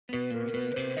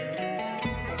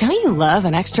Don't you love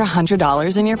an extra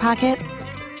 $100 in your pocket?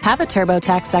 Have a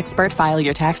TurboTax expert file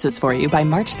your taxes for you by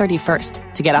March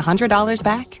 31st to get $100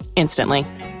 back instantly.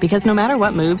 Because no matter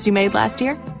what moves you made last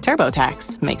year,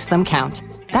 TurboTax makes them count.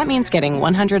 That means getting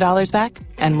 $100 back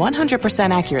and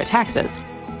 100% accurate taxes,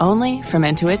 only from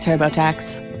Intuit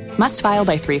TurboTax. Must file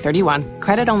by 3/31.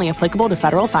 Credit only applicable to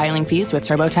federal filing fees with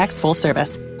TurboTax full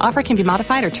service. Offer can be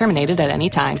modified or terminated at any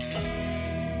time.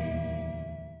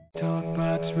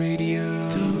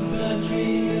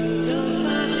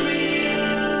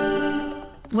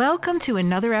 Welcome to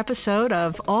another episode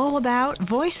of All About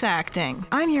Voice Acting.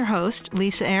 I'm your host,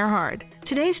 Lisa Earhart.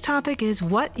 Today's topic is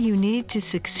what you need to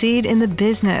succeed in the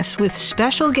business with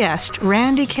special guest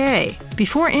Randye Kaye.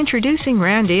 Before introducing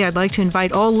Randye, I'd like to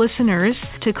invite all listeners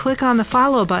to click on the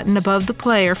follow button above the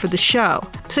player for the show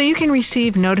so you can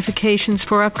receive notifications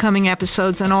for upcoming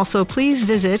episodes, and also please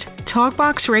visit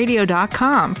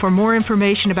TalkBoxRadio.com for more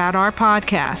information about our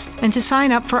podcast and to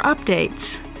sign up for updates.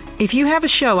 If you have a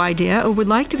show idea or would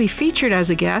like to be featured as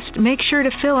a guest, make sure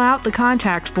to fill out the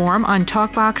contact form on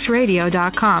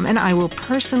TalkBoxRadio.com, and I will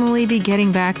personally be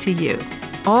getting back to you.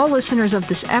 All listeners of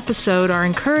this episode are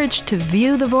encouraged to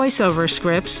view the voiceover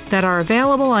scripts that are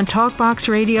available on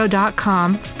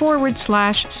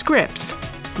TalkBoxRadio.com/scripts.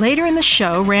 Later in the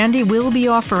show, Randye will be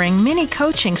offering mini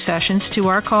coaching sessions to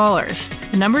our callers.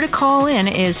 The number to call in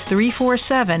is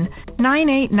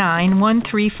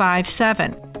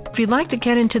 347-989-1357. If you'd like to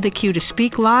get into the queue to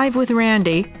speak live with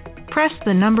Randye, press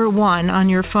the number 1 on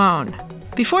your phone.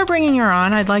 Before bringing her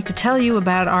on, I'd like to tell you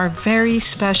about our very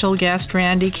special guest,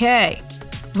 Randye Kaye.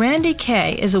 Randye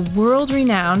Kaye is a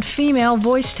world-renowned female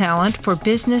voice talent for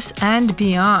business and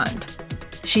beyond.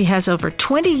 She has over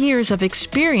 20 years of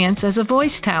experience as a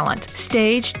voice talent,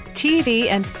 stage, TV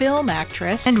and film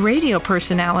actress, and radio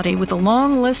personality with a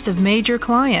long list of major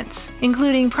clients,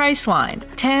 including Priceline,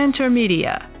 Tantor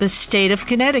Media, the State of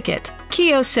Connecticut,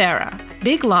 Kyocera,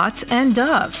 Big Lots, and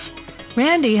Dove.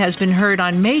 Randye has been heard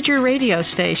on major radio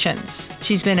stations.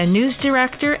 She's been a news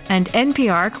director and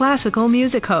NPR classical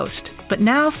music host, but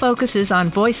now focuses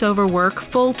on voiceover work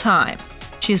full-time.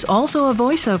 She is also a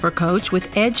voiceover coach with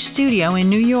Edge Studio in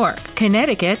New York,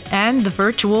 Connecticut, and the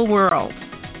virtual world.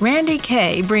 Randye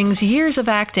Kaye brings years of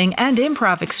acting and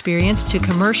improv experience to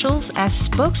commercials as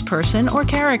spokesperson or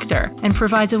character and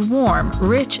provides a warm,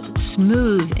 rich,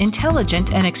 smooth, intelligent,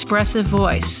 and expressive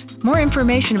voice. More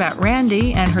information about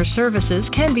Randye and her services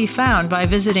can be found by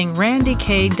visiting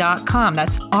randyekaye.com.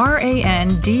 That's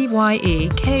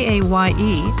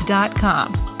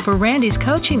RANDYEKAYE.com. For Randye's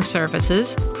coaching services,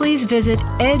 please visit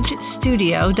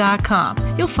edgestudio.com.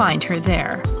 You'll find her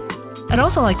there. I'd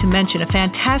also like to mention a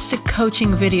fantastic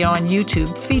coaching video on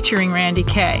YouTube featuring Randye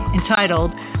Kaye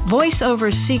entitled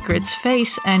Voiceover Secrets,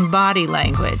 Face and Body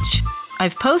Language.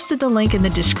 I've posted the link in the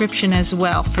description as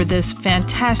well for this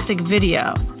fantastic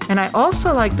video. And I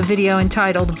also like the video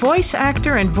entitled Voice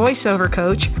Actor and Voiceover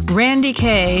Coach Randye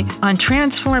Kaye on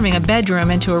Transforming a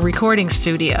Bedroom into a Recording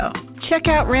Studio. Check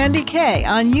out Randye Kaye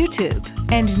on YouTube.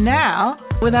 And now,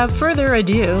 without further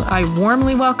ado, I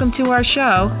warmly welcome to our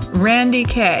show, Randye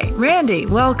Kaye. Randye,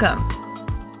 welcome.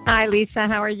 Hi, Lisa.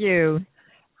 How are you?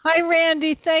 Hi,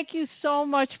 Randye. Thank you so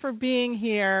much for being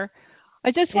here.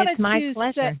 It's my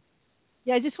pleasure.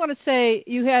 I just want to say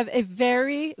you have a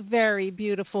very, very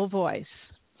beautiful voice.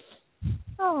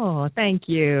 Oh, thank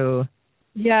you.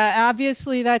 Yeah,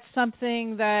 obviously that's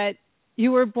something that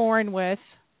you were born with.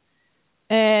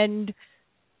 And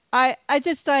I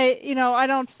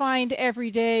don't find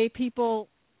everyday people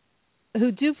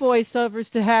who do voiceovers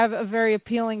to have a very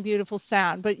appealing, beautiful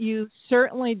sound, but you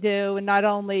certainly do. And not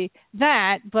only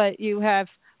that, but you have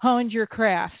honed your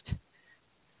craft.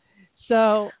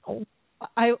 So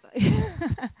I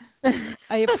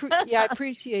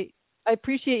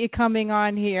appreciate you coming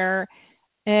on here.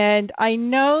 And I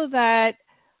know that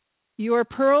your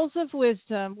pearls of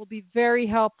wisdom will be very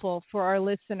helpful for our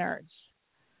listeners.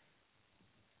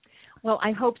 Well,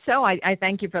 I hope so. I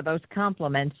thank you for those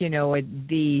compliments. You know,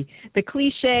 the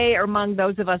cliche among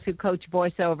those of us who coach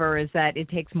voiceover is that it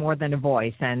takes more than a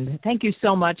voice. And thank you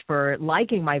so much for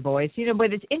liking my voice. You know,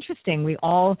 but it's interesting. We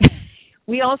all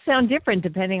sound different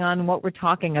depending on what we're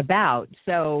talking about.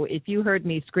 So if you heard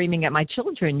me screaming at my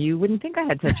children, you wouldn't think I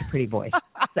had such a pretty voice.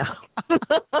 So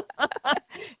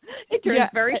it turns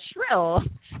very shrill.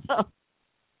 So.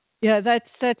 Yeah,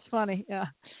 that's funny. Yeah.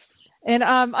 And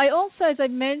I also, as I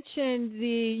mentioned,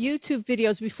 the YouTube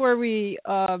videos, before we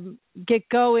get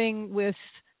going with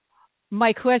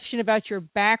my question about your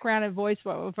background in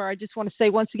voiceover, I just want to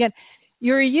say once again,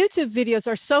 your YouTube videos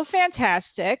are so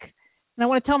fantastic. And I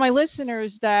want to tell my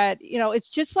listeners that, it's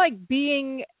just like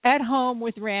being at home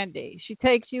with Randye. She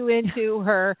takes you into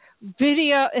her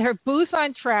her booth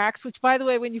on tracks, which, by the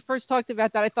way, when you first talked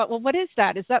about that, I thought, well, what is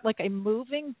that? Is that like a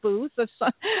moving booth of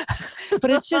some? But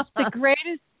it's just the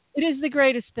greatest. It is the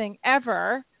greatest thing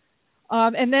ever.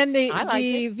 And then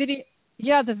the video.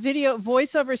 Yeah, the video,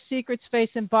 voiceover, secret space,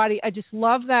 and body. I just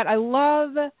love that. I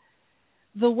love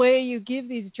the way you give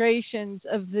these illustrations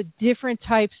of the different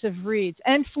types of reads.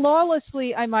 And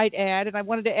flawlessly, I might add, and I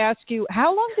wanted to ask you,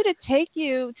 how long did it take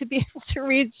you to be able to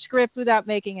read script without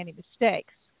making any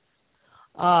mistakes?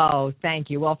 Oh, thank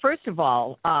you. Well, first of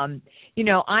all,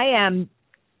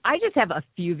 I just have a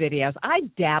few videos. I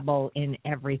dabble in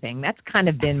everything. That's kind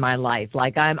of been my life.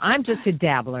 Like I'm just a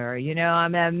dabbler.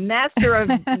 I'm a master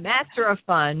of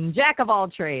fun, jack of all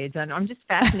trades, and I'm just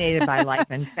fascinated by life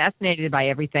and fascinated by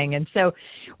everything. And so,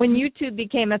 when YouTube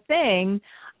became a thing,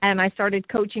 and I started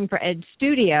coaching for Edge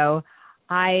Studio,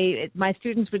 my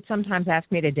students would sometimes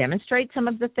ask me to demonstrate some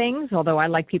of the things, although I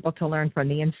like people to learn from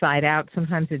the inside out.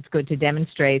 Sometimes it's good to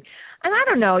demonstrate. And I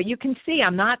don't know, you can see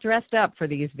I'm not dressed up for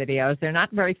these videos. They're not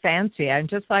very fancy. I'm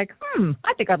just like,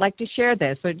 I think I'd like to share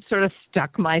this. So I sort of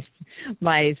stuck my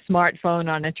smartphone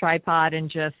on a tripod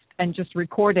and just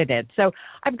recorded it. So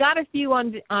I've got a few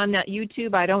on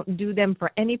YouTube. I don't do them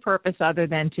for any purpose other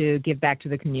than to give back to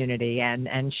the community and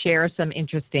share some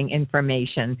interesting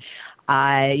information.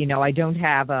 I don't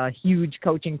have a huge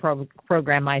coaching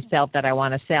program myself that I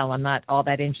want to sell. I'm not all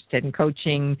that interested in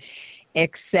coaching,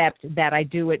 except that I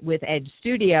do it with Edge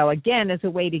Studio, again, as a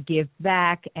way to give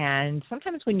back. And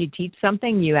sometimes when you teach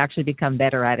something, you actually become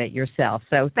better at it yourself.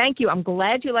 So thank you. I'm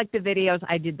glad you like the videos.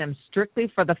 I did them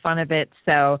strictly for the fun of it.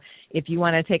 So if you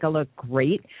want to take a look,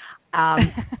 great.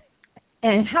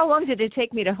 And how long did it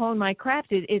take me to hone my craft?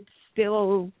 It's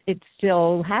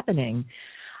still happening.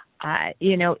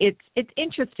 It's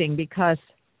interesting because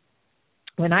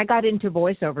when I got into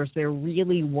voiceovers, there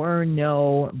really were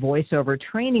no voiceover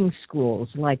training schools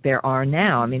like there are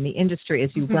now. I mean, the industry, as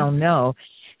you well know,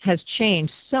 has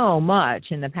changed so much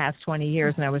in the past 20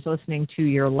 years. And I was listening to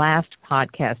your last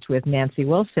podcast with Nancy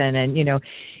Wilson, and,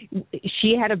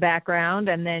 she had a background,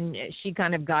 and then she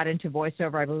kind of got into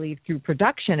voiceover, I believe, through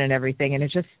production and everything, and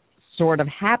it just sort of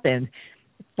happened.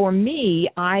 For me,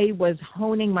 I was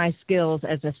honing my skills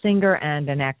as a singer and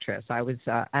an actress. I was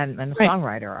and a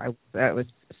songwriter. I was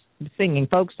singing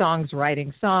folk songs,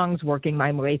 writing songs, working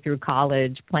my way through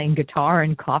college, playing guitar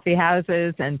in coffee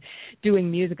houses, and doing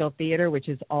musical theater, which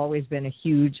has always been a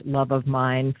huge love of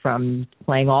mine, from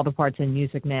playing all the parts in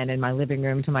Music Man in my living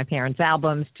room to my parents'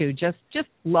 albums to just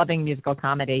loving musical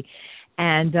comedy.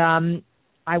 And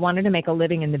I wanted to make a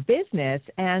living in the business,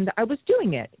 and I was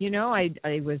doing it.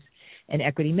 I was an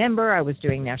equity member. I was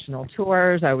doing national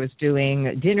tours. I was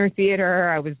doing dinner theater.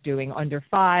 I was doing under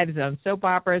fives on soap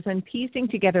operas and piecing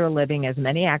together a living, as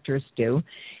many actors do.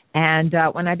 And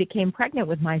when I became pregnant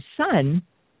with my son,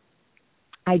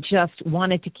 I just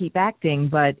wanted to keep acting,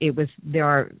 but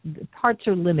parts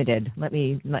are limited. Let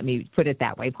me put it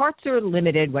that way. Parts are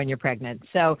limited when you're pregnant.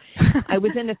 So I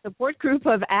was in a support group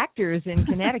of actors in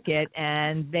Connecticut,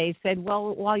 and they said,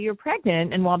 well, while you're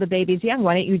pregnant and while the baby's young,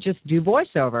 why don't you just do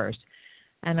voiceovers?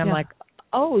 And I'm like,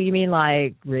 oh, you mean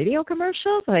like radio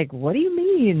commercials? Like, what do you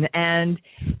mean? And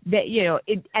that,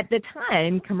 at the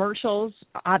time, commercials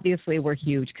obviously were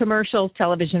huge. Commercials,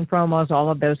 television promos, all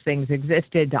of those things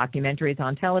existed, documentaries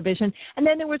on television. And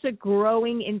then there was a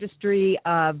growing industry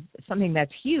of something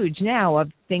that's huge now,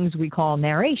 of things we call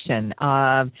narration,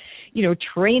 of,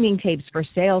 training tapes for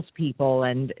salespeople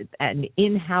and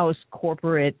in-house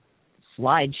corporate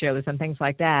slideshows and things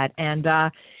like that. And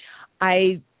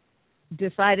I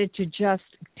decided to just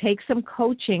take some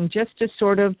coaching just to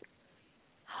sort of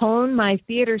hone my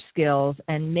theater skills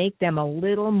and make them a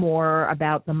little more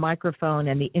about the microphone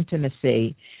and the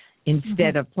intimacy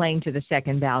instead of playing to the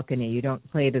second balcony. You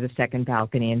don't play to the second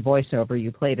balcony in voiceover.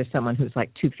 You play to someone who's like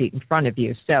 2 feet in front of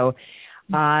you. So,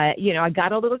 I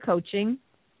got a little coaching.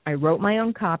 I wrote my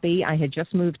own copy. I had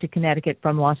just moved to Connecticut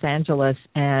from Los Angeles,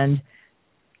 and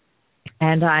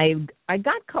I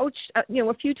got coached,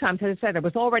 a few times. As I said, I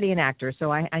was already an actor,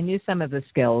 so I knew some of the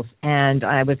skills. And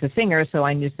I was a singer, so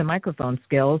I knew some microphone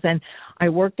skills. And I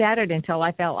worked at it until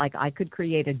I felt like I could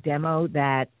create a demo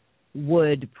that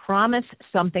would promise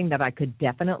something that I could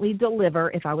definitely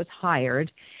deliver if I was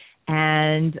hired.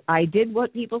 And I did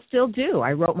what people still do.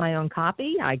 I wrote my own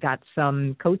copy. I got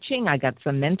some coaching. I got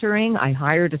some mentoring. I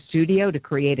hired a studio to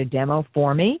create a demo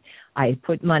for me. I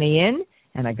put money in.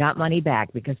 and I got money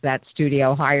back because that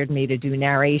studio hired me to do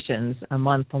narrations a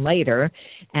month later,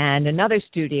 and another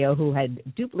studio who had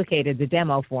duplicated the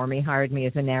demo for me hired me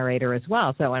as a narrator as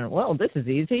well. So I went, well, this is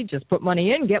easy. Just put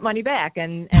money in, get money back,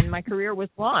 and my career was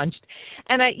launched.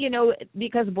 And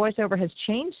because voiceover has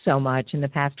changed so much in the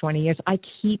past 20 years, I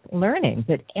keep learning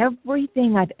that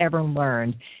everything I've ever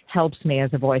learned helps me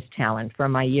as a voice talent,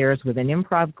 from my years with an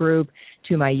improv group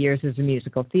to my years as a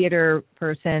musical theater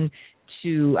person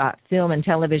to film and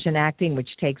television acting, which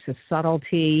takes a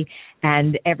subtlety,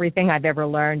 and everything I've ever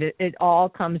learned, it all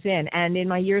comes in. And in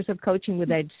my years of coaching with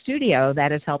Ed Studio,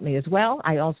 that has helped me as well.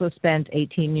 I also spent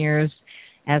 18 years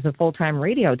as a full-time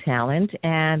radio talent,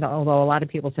 and although a lot of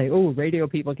people say, oh, radio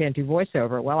people can't do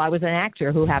voiceover, well, I was an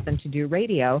actor who happened to do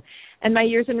radio, and my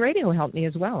years in radio helped me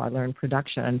as well. I learned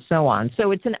production and so on.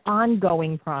 So it's an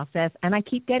ongoing process, and I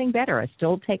keep getting better. I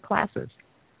still take classes.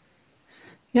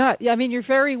 Yeah, I mean, you're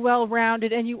very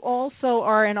well-rounded, and you also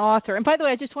are an author. And by the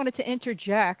way, I just wanted to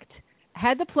interject. I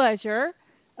had the pleasure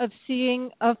of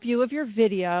seeing a few of your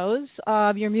videos,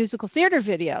 your musical theater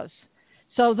videos.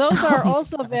 So those are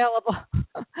also available.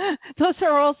 Those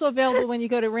are also available when you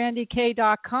go to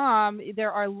RandyeKaye.com.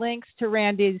 There are links to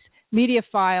Randye's media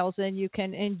files, and you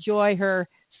can enjoy her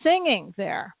singing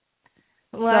there.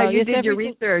 Well, so you did your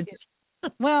research.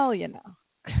 Well,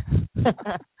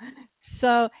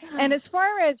 So, and as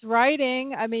far as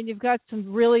writing, I mean, you've got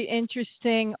some really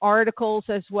interesting articles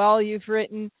as well you've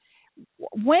written.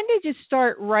 When did you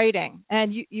start writing?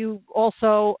 And you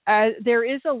also, there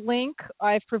is a link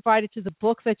I've provided to the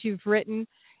book that you've written.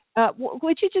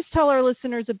 Would you just tell our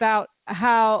listeners about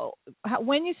how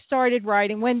when you started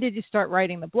writing, when did you start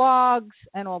writing the blogs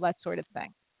and all that sort of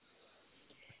thing?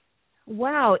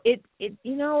 Wow, it's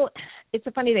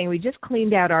a funny thing. We just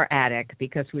cleaned out our attic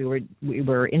because we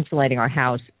were insulating our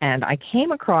house, and I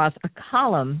came across a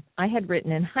column I had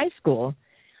written in high school,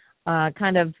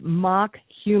 kind of mock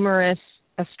humorous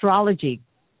astrology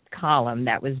column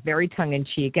that was very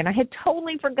tongue-in-cheek, and I had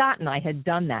totally forgotten I had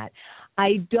done that.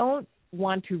 I don't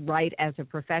want to write as a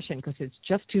profession because it's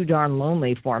just too darn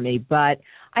lonely for me, but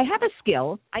I have a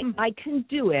skill. I can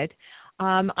do it.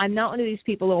 I'm not one of these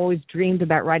people who always dreamed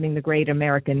about writing the great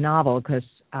American novel because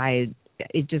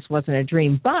it just wasn't a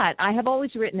dream. But I have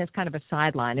always written as kind of a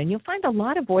sideline, and you'll find a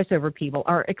lot of voiceover people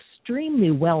are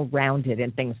extremely well-rounded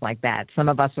in things like that. Some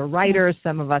of us are writers.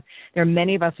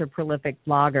 Many of us are prolific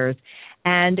bloggers.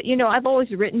 And, I've always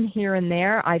written here and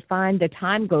there. I find the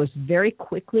time goes very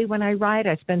quickly when I write.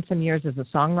 I spent some years as a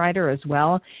songwriter as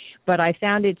well, but I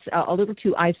found it's a little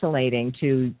too isolating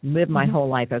to live my whole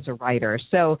life as a writer.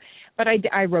 So, but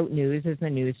I wrote news as a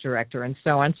news director and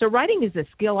so on. So writing is a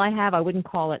skill I have. I wouldn't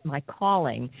call it my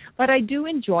calling, but I do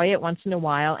enjoy it once in a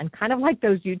while. And kind of like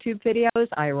those YouTube videos,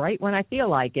 I write when I feel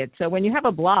like it. So when you have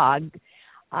a blog,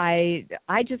 I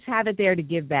just have it there to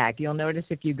give back. You'll notice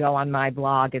if you go on my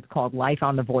blog, it's called Life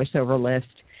on the Voiceover List.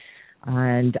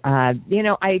 And,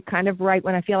 I kind of write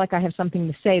when I feel like I have something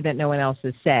to say that no one else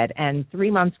has said. And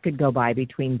 3 months could go by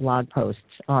between blog posts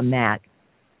on that.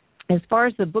 As far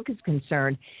as the book is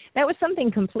concerned, that was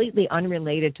something completely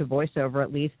unrelated to voiceover,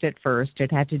 at least at first.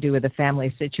 It had to do with a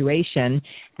family situation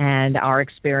and our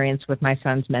experience with my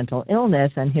son's mental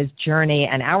illness and his journey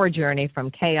and our journey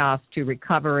from chaos to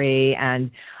recovery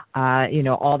and,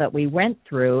 all that we went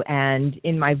through. And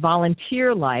in my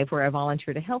volunteer life, where I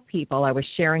volunteer to help people, I was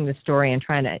sharing the story and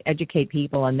trying to educate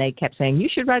people, and they kept saying, you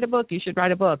should write a book, you should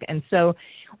write a book. And so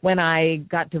when I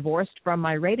got divorced from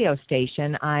my radio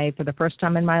station, I, for the first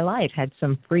time in my life, had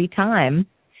some free time.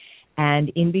 And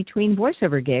in between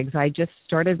voiceover gigs, I just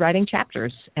started writing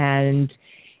chapters. And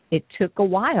it took a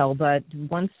while, but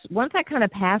once I kind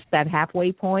of passed that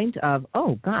halfway point of,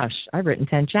 oh, gosh, I've written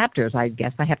 10 chapters, I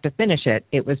guess I have to finish it.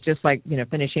 It was just like,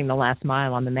 finishing the last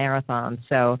mile on the marathon.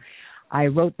 So I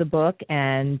wrote the book,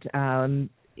 and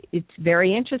it's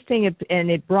very interesting,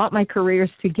 and it brought my careers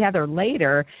together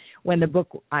later. When the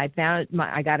book, I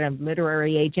got a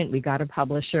literary agent, we got a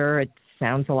publisher. It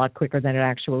sounds a lot quicker than it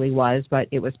actually was, but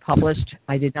it was published.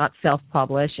 I did not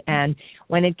self-publish. And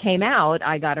when it came out,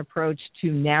 I got approached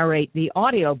to narrate the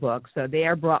audiobook. So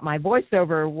there brought my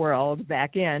voiceover world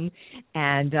back in.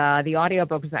 And the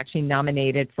audiobook was actually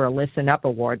nominated for a Listen Up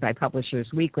Award by Publishers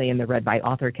Weekly in the Read by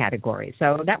Author category.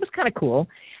 So that was kind of cool.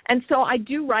 And so I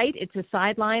do write. It's a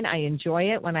sideline. I enjoy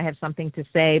it when I have something to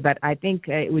say, but I think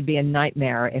it would be a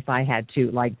nightmare if I had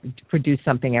to, produce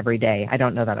something every day. I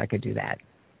don't know that I could do that.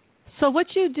 So what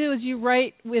you do is you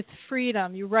write with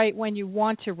freedom. You write when you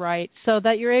want to write so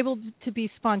that you're able to be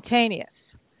spontaneous.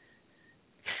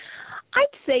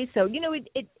 I'd say so.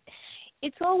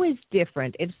 It's always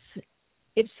different.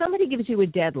 If somebody gives you a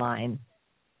deadline,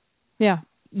 yeah,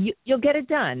 you'll get it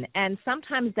done. And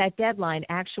sometimes that deadline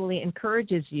actually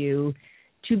encourages you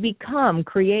to become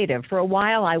creative. For a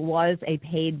while, I was a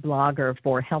paid blogger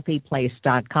for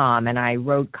healthyplace.com, and I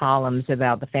wrote columns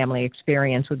about the family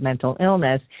experience with mental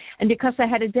illness. And because I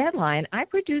had a deadline, I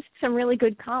produced some really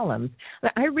good columns.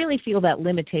 But I really feel that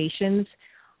limitations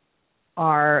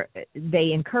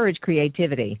they encourage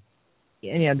creativity.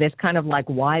 This kind of like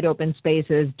wide open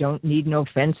spaces, don't need no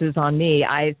fences on me.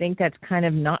 I think that's kind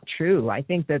of not true. I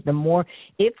think that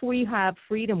if we have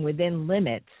freedom within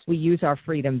limits, we use our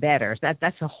freedom better.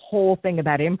 That's the whole thing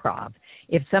about improv.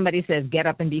 If somebody says, get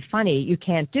up and be funny, you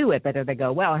can't do it. But if they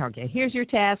go, well, okay, here's your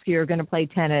task. You're going to play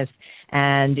tennis.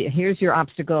 And here's your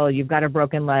obstacle. You've got a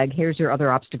broken leg. Here's your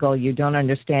other obstacle. You don't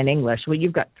understand English. Well,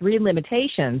 you've got 3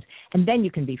 limitations, and then you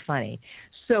can be funny.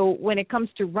 So when it comes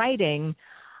to writing,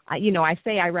 I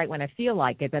say I write when I feel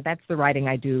like it, but that's the writing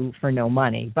I do for no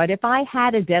money. But if I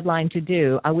had a deadline to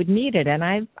do, I would meet it, and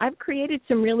I've created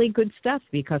some really good stuff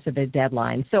because of a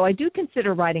deadline. So I do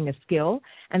consider writing a skill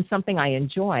and something I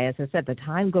enjoy. As I said, the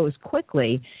time goes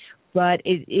quickly, but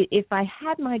if I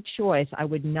had my choice, I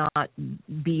would not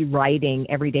be writing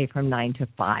every day from 9 to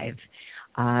 5.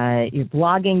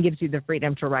 Blogging gives you the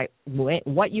freedom to write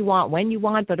what you want, when you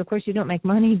want, but of course you don't make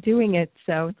money doing it,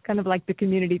 so it's kind of like the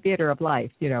community theater of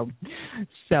life,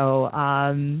 So,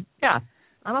 I'm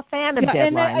a fan of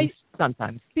deadlines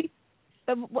sometimes.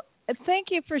 Thank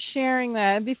you for sharing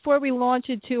that. Before we launch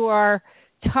into our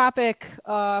topic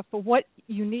for what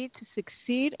you need to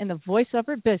succeed in the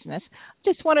voiceover business, I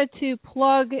just wanted to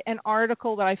plug an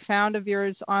article that I found of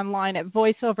yours online at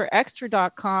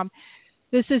voiceoverextra.com.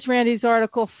 This is Randye's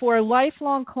article, For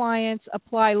Lifelong Clients,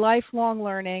 Apply Lifelong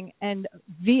Learning and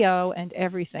VO and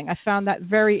Everything. I found that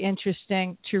very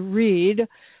interesting to read.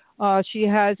 She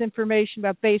has information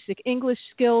about basic English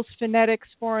skills, phonetics,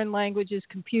 foreign languages,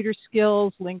 computer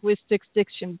skills, linguistics,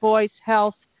 diction, voice,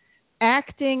 health,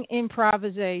 acting,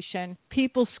 improvisation,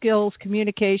 people skills,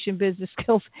 communication, business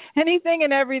skills, anything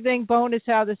and everything, bonus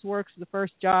how this works, the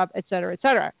first job, et cetera, et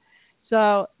cetera.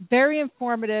 So very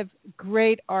informative,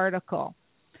 great article.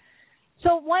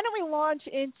 So why don't we launch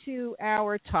into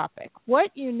our topic,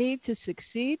 what you need to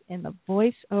succeed in the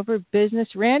voiceover business.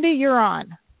 Randye, you're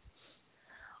on.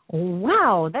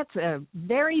 Wow, that's a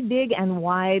very big and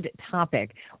wide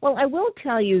topic. Well, I will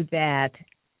tell you that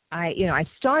I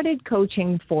started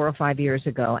coaching 4 or 5 years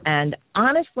ago, and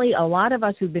honestly, a lot of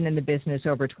us who've been in the business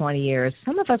over 20 years,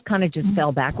 some of us kind of just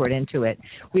fell backward into it.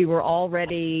 We were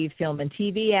already film and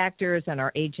TV actors, and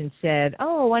our agent said,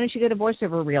 oh, why don't you get a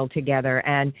voiceover reel together?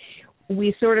 And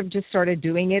we sort of just started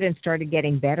doing it and started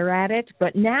getting better at it.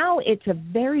 But now it's a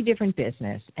very different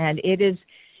business, and it is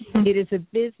a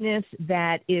business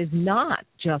that is not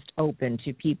just open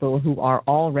to people who are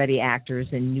already actors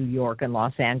in New York and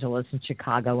Los Angeles and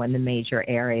Chicago and the major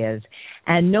areas.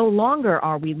 And no longer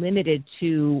are we limited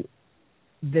to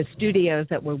the studios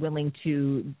that we're willing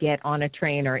to get on a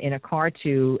train or in a car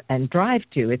to and drive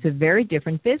to. It's a very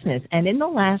different business. And in the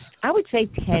last, I would say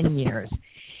 10 years,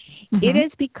 it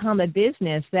has become a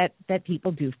business that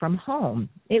people do from home.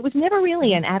 It was never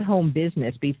really an at-home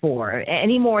business before,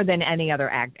 any more than any other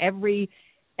act.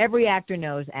 Every actor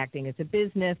knows acting is a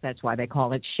business. That's why they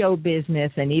call it show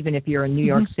business. And even if you're a New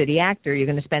York City actor, you're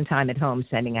going to spend time at home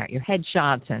sending out your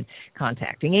headshots and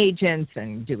contacting agents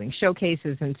and doing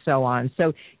showcases and so on.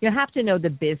 So you have to know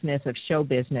the business of show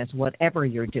business, whatever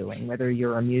you're doing, whether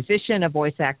you're a musician, a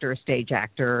voice actor, a stage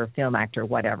actor, a film actor,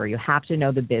 whatever. You have to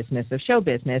know the business of show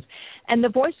business. And the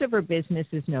voiceover business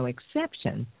is no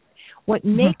exception. What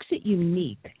makes it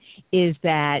unique is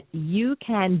that you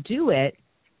can do it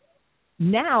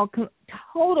now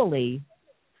totally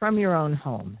from your own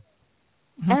home.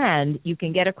 And you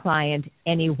can get a client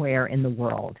anywhere in the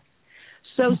world.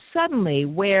 So suddenly,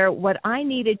 where what I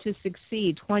needed to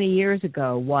succeed 20 years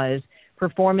ago was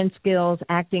performance skills,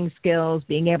 acting skills,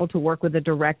 being able to work with a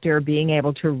director, being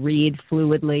able to read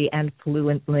fluidly and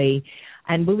fluently.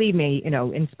 And believe me,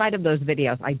 in spite of those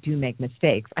videos, I do make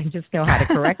mistakes. I just know how to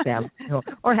correct them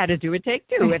or how to do a take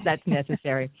 2 if that's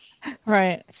necessary.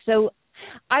 Right. So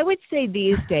I would say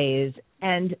these days,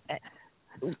 and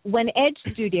when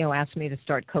Edge Studio asked me to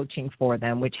start coaching for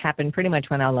them, which happened pretty much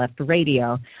when I left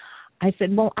radio, I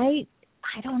said, well, I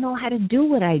don't know how to do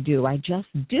what I do. I just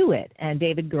do it. And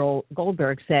David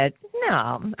Goldberg said,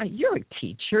 no, you're a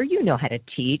teacher. You know how to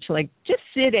teach. Like, just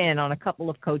sit in on a couple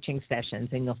of coaching sessions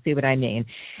and you'll see what I mean.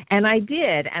 And I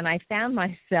did, and I found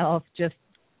myself just,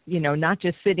 not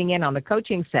just sitting in on the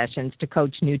coaching sessions to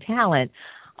coach new talent.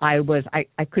 I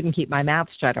couldn't keep my mouth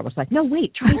shut. I was like, no,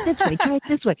 wait, try it this way, try it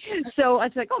this way. So I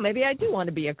was like, oh, maybe I do want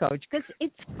to be a coach because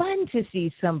it's fun to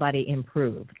see somebody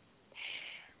improve.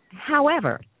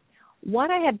 However,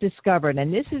 what I have discovered,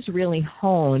 and this is really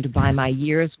honed by my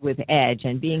years with Edge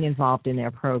and being involved in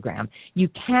their program, you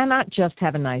cannot just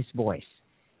have a nice voice.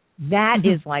 That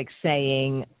is like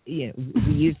saying, we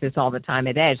use this all the time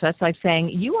at Edge. That's like saying,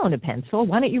 you own a pencil.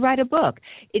 Why don't you write a book?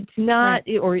 It's not,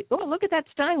 right. Or, look at that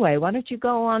Steinway. Why don't you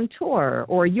go on tour?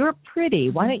 Or you're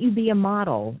pretty. Why don't you be a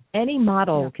model? Any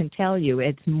model can tell you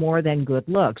it's more than good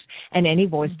looks. And any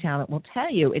voice talent will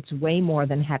tell you it's way more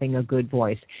than having a good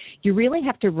voice. You really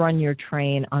have to run your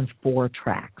train on 4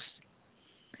 tracks.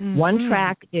 One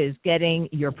track is getting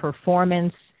your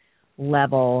performance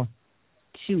level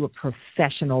to a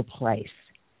professional place.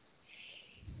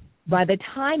 By the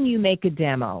time you make a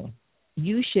demo,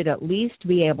 you should at least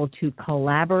be able to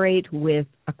collaborate with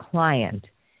a client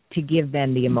to give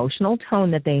them the emotional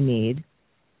tone that they need,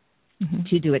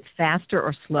 to do it faster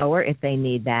or slower if they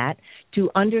need that, to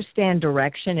understand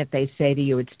direction if they say to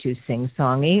you it's too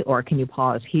sing-songy, or can you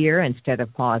pause here instead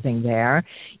of pausing there.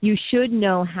 You should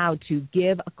know how to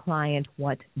give a client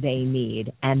what they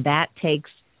need, and that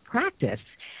takes practice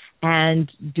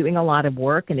and doing a lot of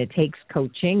work, and it takes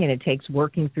coaching, and it takes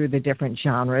working through the different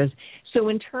genres. So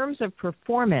in terms of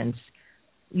performance,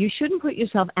 you shouldn't put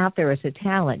yourself out there as a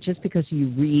talent just because you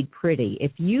read pretty.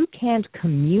 If you can't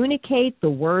communicate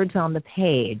the words on the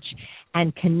page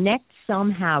and connect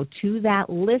somehow to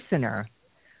that listener,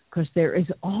 because there is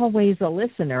always a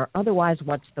listener, otherwise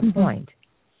what's the point?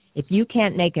 If you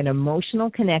can't make an emotional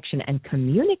connection and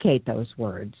communicate those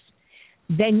words,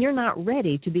 then you're not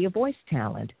ready to be a voice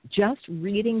talent. Just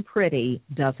reading pretty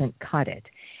doesn't cut it.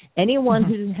 Anyone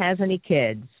who has any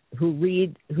kids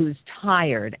who's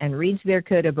tired and reads their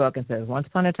kid a book and says, once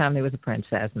upon a time there was a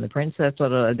princess, and the princess,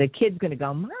 the kid's going to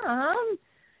go, Mom,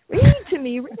 read to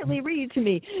me, really read to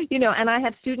me. And I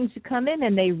have students who come in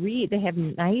and they read. They have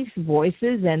nice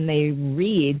voices and they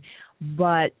read,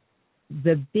 but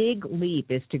the big leap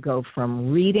is to go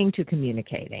from reading to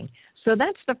communicating. So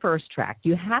that's the first track.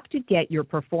 You have to get your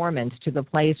performance to the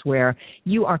place where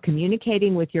you are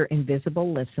communicating with your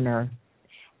invisible listener,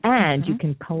 and you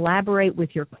can collaborate with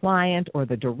your client or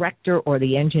the director or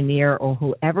the engineer or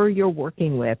whoever you're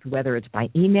working with, whether it's by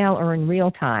email or in real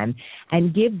time,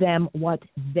 and give them what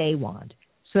they want.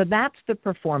 So that's the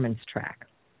performance track.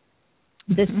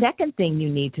 The second thing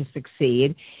you need to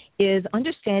succeed is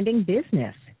understanding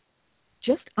business.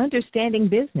 Just understanding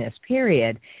business,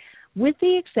 period. With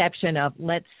the exception of,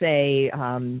 let's say,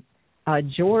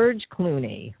 George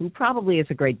Clooney, who probably is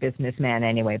a great businessman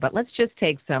anyway, but let's just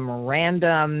take some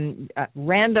random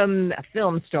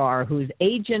film star whose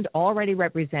agent already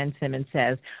represents him and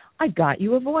says, I got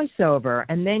you a voiceover,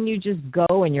 and then you just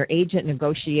go and your agent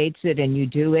negotiates it and you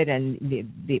do it and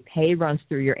the pay runs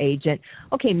through your agent.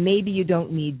 Okay, maybe you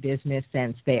don't need business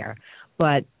sense there,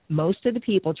 but most of the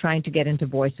people trying to get into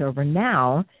voiceover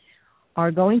now are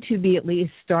going to be at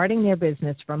least starting their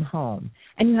business from home.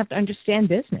 And you have to understand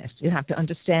business. You have to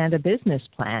understand a business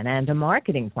plan and a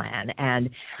marketing plan and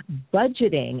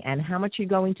budgeting and how much you're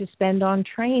going to spend on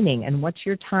training and what's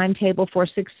your timetable for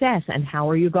success and how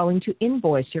are you going to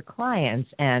invoice your clients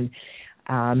and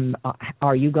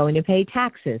are you going to pay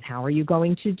taxes? How are you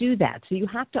going to do that? So you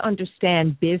have to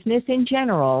understand business in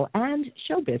general and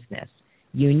show business,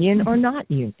 union or not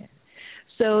union.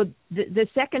 So the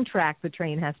second track the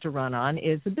train has to run on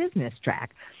is the business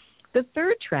track. The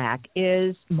third track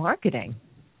is marketing.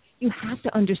 You have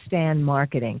to understand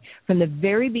marketing. From the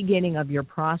very beginning of your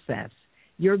process,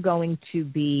 you're going to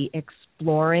be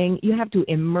exploring. You have to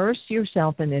immerse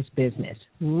yourself in this business.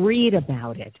 Read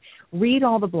about it. Read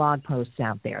all the blog posts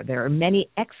out there. There are many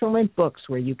excellent books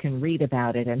where you can read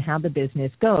about it and how the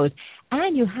business goes.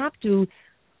 And you have to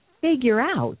figure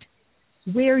out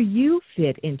where you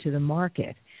fit into the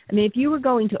market. I mean, if you were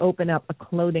going to open up a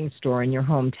clothing store in your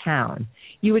hometown,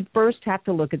 you would first have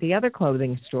to look at the other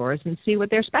clothing stores and see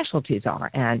what their specialties are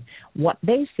and what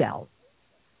they sell.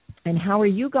 And how are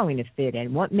you going to fit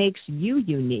in? What makes you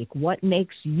unique? What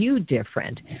makes you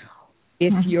different?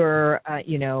 If you're, a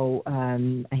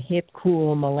hip,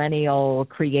 cool, millennial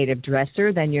creative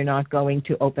dresser, then you're not going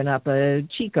to open up a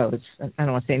Chico's. I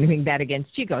don't want to say anything bad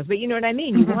against Chico's, but you know what I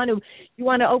mean. You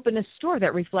want to open a store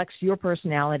that reflects your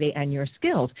personality and your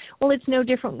skills. Well, it's no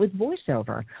different with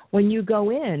voiceover. When you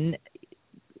go in,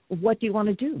 what do you want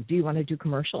to do? Do you want to do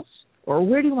commercials, or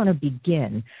where do you want to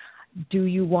begin? Do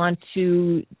you want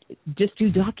to just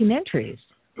do documentaries,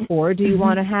 or do you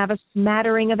want to have a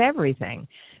smattering of everything?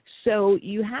 So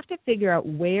you have to figure out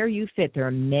where you fit. There are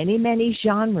many, many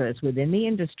genres within the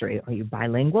industry. Are you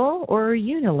bilingual or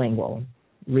unilingual?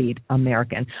 Read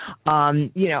American.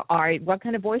 What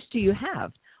kind of voice do you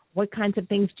have? What kinds of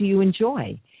things do you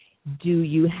enjoy? Do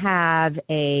you have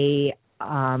a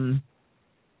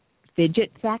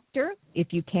fidget factor. If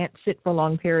you can't sit for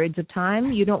long periods of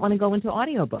time, you don't want to go into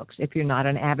audiobooks. If you're not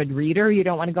an avid reader, you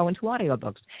don't want to go into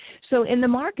audiobooks. So in the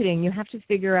marketing, you have to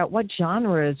figure out what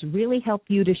genres really help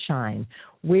you to shine.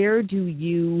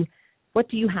 What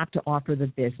do you have to offer the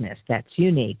business that's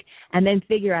unique? And then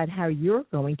figure out how you're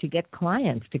going to get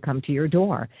clients to come to your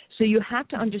door. So you have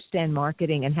to understand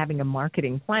marketing and having a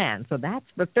marketing plan. So that's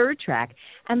the third track.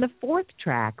 And the fourth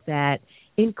track that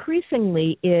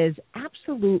increasingly is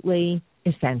absolutely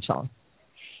essential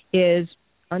is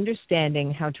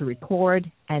understanding how to record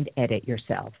and edit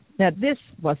yourself. Now, this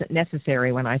wasn't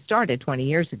necessary when I started 20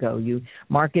 years ago. You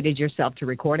marketed yourself to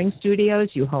recording studios.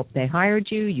 You hoped they hired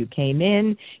you. You came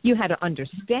in. You had to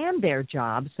understand their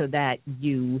job so that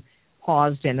you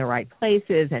paused in the right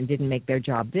places and didn't make their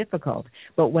job difficult.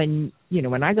 But when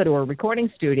I go to a recording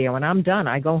studio and I'm done,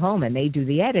 I go home and they do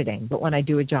the editing. But when I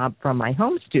do a job from my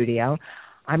home studio,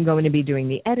 I'm going to be doing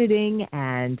the editing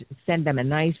and send them a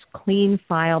nice, clean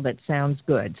file that sounds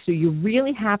good. So you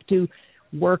really have to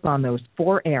work on those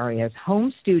four areas: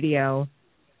 home studio,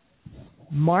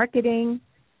 marketing,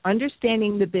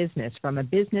 understanding the business from a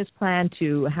business plan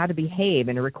to how to behave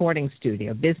in a recording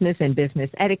studio, business and business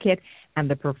etiquette, and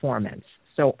the performance.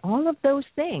 So all of those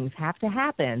things have to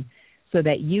happen so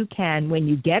that you can, when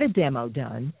you get a demo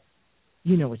done,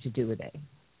 you know what to do with it.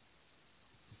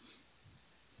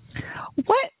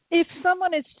 What if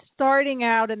someone is starting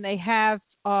out and they have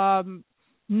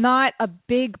not a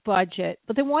big budget,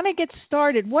 but they want to get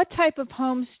started? What type of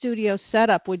home studio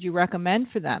setup would you recommend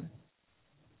for them?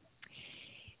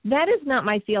 That is not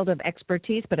my field of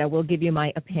expertise, but I will give you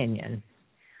my opinion.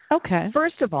 Okay.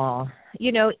 First of all,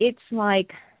 it's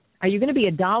like, are you going to be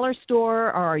a dollar store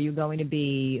or are you going to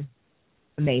be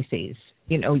Macy's?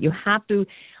 You have to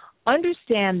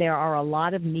understand there are a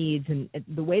lot of needs, and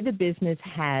the way the business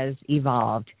has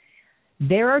evolved,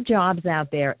 there are jobs out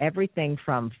there, everything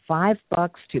from $5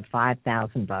 to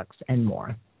 $5,000 and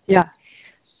more. Yeah.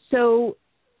 So,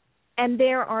 and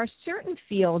there are certain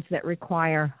fields that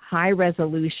require high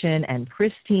resolution and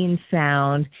pristine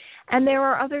sound, and there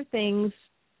are other things.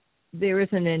 There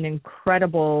isn't an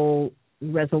incredible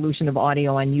resolution of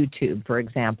audio on YouTube, for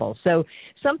example. So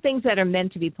some things that are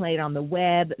meant to be played on the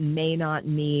web may not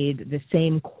need the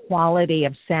same quality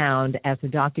of sound as a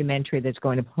documentary that's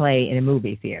going to play in a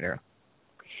movie theater.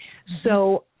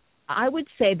 So I would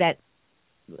say that,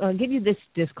 I'll give you this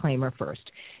disclaimer first.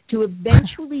 To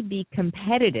eventually be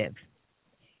competitive,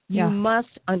 you must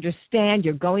understand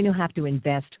you're going to have to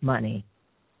invest money.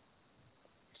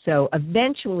 So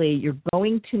eventually you're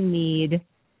going to need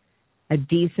a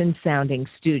decent sounding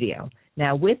studio.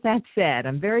 Now, with that said,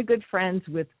 I'm very good friends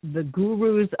with the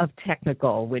gurus of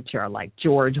technical, which are like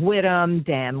George Whittam,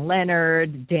 Dan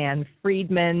Leonard, Dan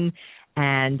Friedman,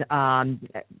 and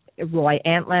Roy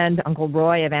Antland, Uncle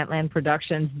Roy of Antland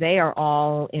Productions. They are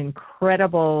all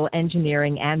incredible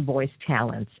engineering and voice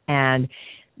talents, and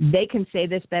they can say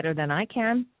this better than I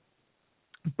can,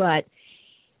 but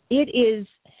you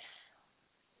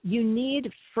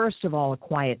need, first of all, a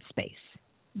quiet space.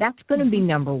 That's going to be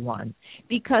number one,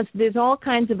 because there's all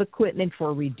kinds of equipment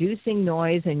for reducing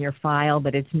noise in your file,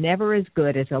 but it's never as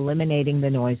good as eliminating the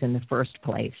noise in the first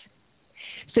place.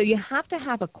 So you have to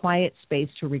have a quiet space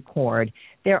to record.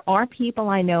 There are people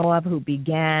I know of who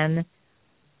began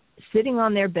sitting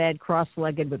on their bed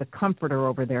cross-legged with a comforter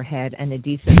over their head and a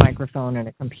decent microphone and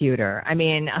a computer. I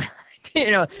mean,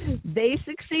 they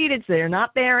succeeded, so they're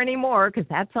not there anymore because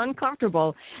that's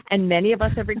uncomfortable. And many of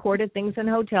us have recorded things in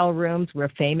hotel rooms. We're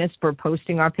famous for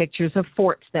posting our pictures of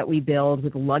forts that we build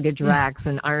with luggage racks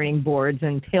and ironing boards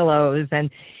and pillows. And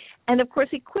of course,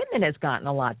 equipment has gotten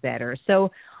a lot better. So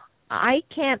I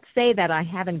can't say that I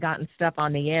haven't gotten stuff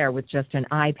on the air with just an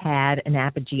iPad, an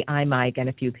Apogee iMic, and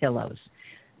a few pillows.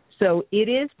 So it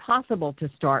is possible to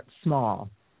start small.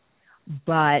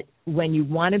 But when you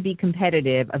want to be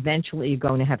competitive, eventually you're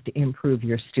going to have to improve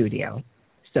your studio.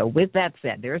 So with that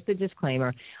said, there's the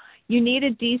disclaimer. You need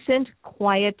a decent,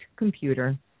 quiet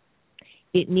computer.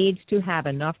 It needs to have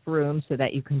enough room so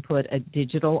that you can put a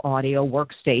digital audio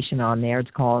workstation on there.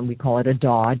 We call it a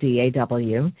DAW,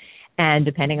 D-A-W. And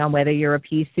depending on whether you're a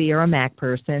PC or a Mac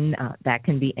person, that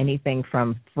can be anything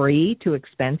from free to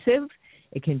expensive.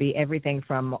 It can be everything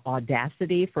from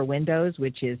Audacity for Windows,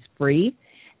 which is free,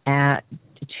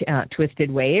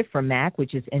 Twisted Wave for Mac,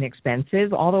 which is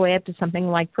inexpensive, all the way up to something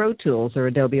like Pro Tools or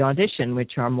Adobe Audition,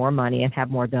 which are more money and have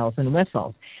more bells and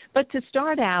whistles. But to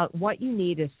start out, what you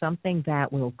need is something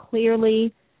that will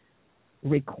clearly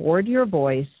record your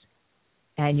voice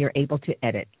and you're able to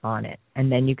edit on it.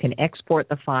 And then you can export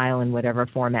the file in whatever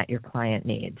format your client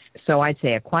needs. So I'd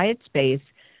say a quiet space,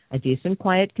 a decent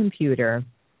quiet computer,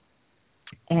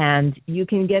 and you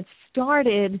can get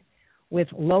started with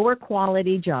lower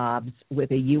quality jobs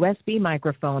with a USB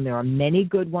microphone. There are many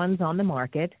good ones on the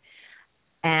market,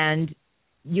 and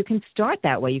you can start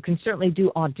that way. You can certainly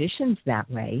do auditions that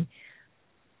way,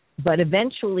 but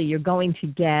eventually you're going to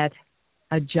get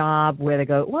a job where they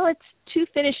go, well, it's 2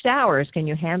 finished hours. Can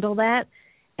you handle that?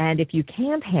 And if you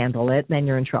can't handle it, then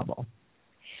you're in trouble.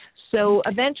 So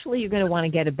eventually you're going to want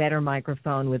to get a better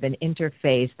microphone with an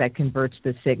interface that converts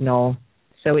the signal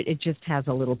so it just has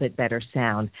a little bit better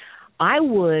sound. I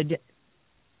would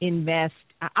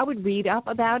read up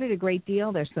about it a great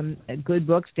deal. There's some good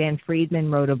books. Dan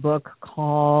Friedman wrote a book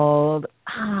called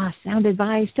Sound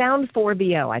Advice, Sound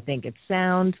 4VO. I think it's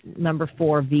Sound number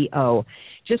 4VO.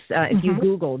 Just if you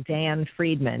Google Dan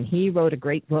Friedman, he wrote a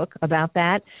great book about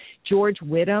that. George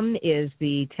Whittam is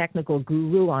the technical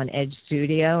guru on Edge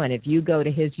Studio, and if you go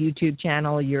to his YouTube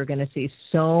channel, you're going to see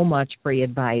so much free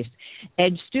advice.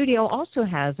 Edge Studio also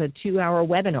has a 2-hour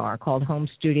webinar called Home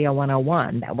Studio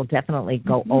 101 that will definitely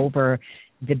go over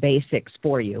the basics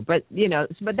for you. But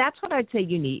that's what I'd say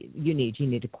you need. You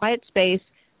need a quiet space,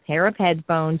 pair of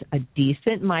headphones, a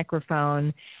decent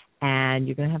microphone, and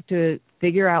you're going to have to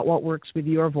figure out what works with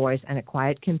your voice, and a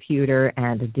quiet computer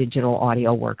and a digital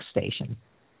audio workstation.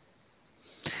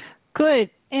 Good.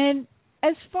 And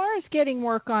as far as getting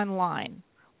work online,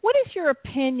 what is your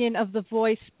opinion of the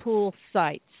voice pool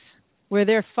sites where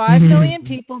there are 5 million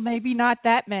people, maybe not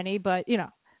that many, but,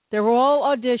 they're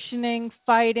all auditioning,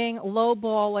 fighting,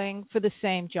 lowballing for the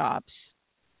same jobs?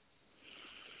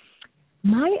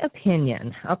 My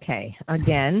opinion, okay,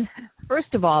 again,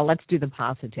 first of all, let's do the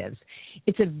positives.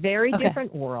 It's a very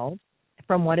different world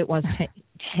from what it was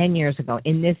 10 years ago.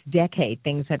 In this decade,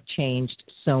 things have changed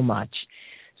so much.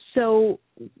 So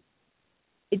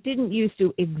it didn't used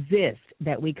to exist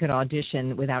that we could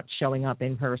audition without showing up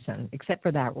in person, except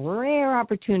for that rare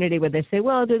opportunity where they say,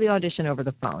 well, I'll do the audition over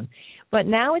the phone. But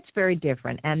now it's very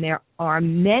different, and there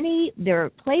are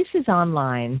places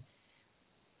online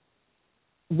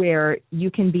where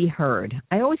you can be heard.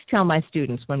 I always tell my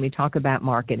students when we talk about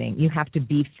marketing, you have to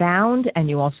be found, and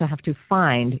you also have to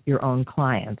find your own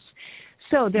clients.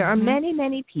 So there are many,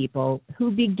 many people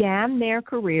who began their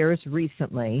careers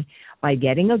recently by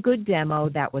getting a good demo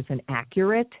that was an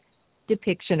accurate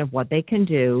depiction of what they can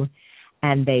do,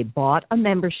 and they bought a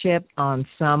membership on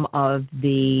some of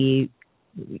the,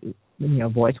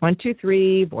 Voice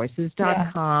 123,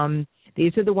 Voices.com. Yeah.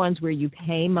 These are the ones where you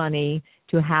pay money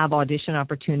to have audition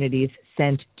opportunities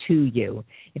sent to you.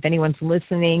 If anyone's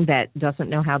listening that doesn't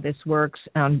know how this works,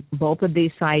 on both of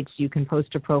these sites you can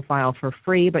post a profile for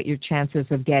free, but your chances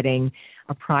of getting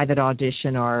a private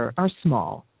audition are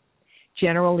small.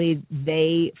 Generally,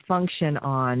 they function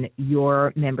on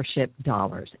your membership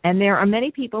dollars. And there are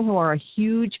many people who are a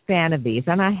huge fan of these,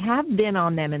 and I have been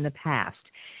on them in the past,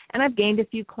 and I've gained a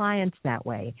few clients that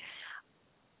way.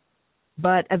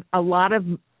 But a lot of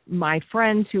my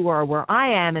friends who are where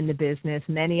I am in the business,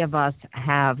 many of us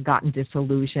have gotten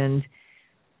disillusioned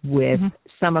with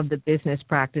some of the business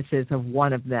practices of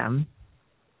one of them.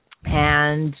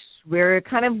 And we're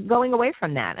kind of going away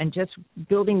from that and just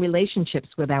building relationships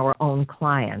with our own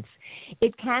clients.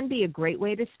 It can be a great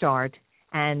way to start,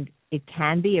 and it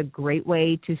can be a great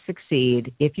way to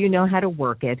succeed if you know how to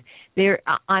work it.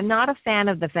 I'm not a fan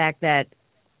of the fact that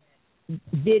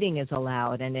bidding is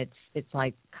allowed, and it's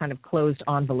like kind of closed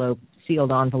envelope,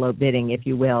 sealed envelope bidding, if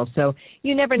you will. So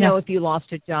you never know if you lost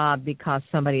a job because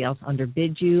somebody else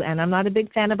underbid you, and I'm not a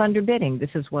big fan of underbidding. This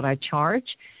is what I charge.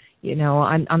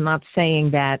 I'm not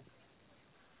saying that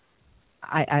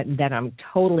that I'm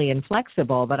totally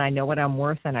inflexible, but I know what I'm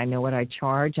worth and I know what I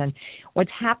charge. And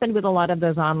what's happened with a lot of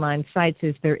those online sites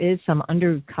is there is some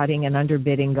undercutting and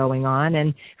underbidding going on,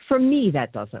 and for me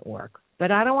that doesn't work.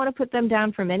 But I don't want to put them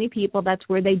down for many people. That's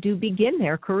where they do begin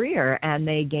their career, and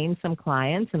they gain some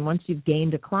clients. And once you've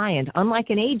gained a client,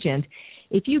 unlike an agent,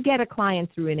 if you get a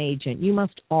client through an agent, you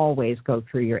must always go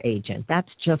through your agent. That's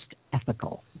just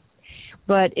ethical.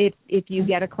 But if you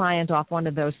get a client off one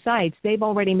of those sites, they've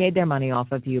already made their money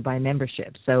off of you by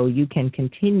membership. So you can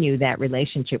continue that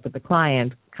relationship with the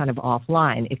client kind of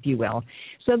offline, if you will.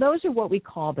 So those are what we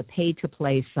call the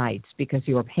pay-to-play sites, because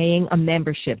you are paying a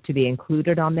membership to be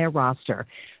included on their roster.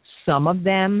 Some of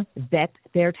them vet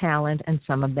their talent and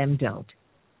some of them don't.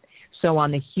 So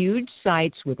on the huge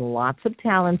sites with lots of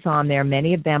talents on there,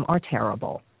 many of them are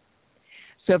terrible.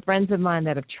 So friends of mine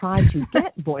that have tried to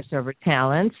get voiceover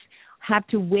talents have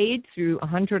to wade through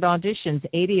 100 auditions,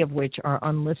 80 of which are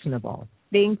unlistenable.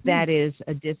 Think that is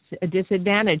a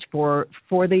disadvantage for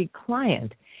the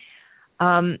client.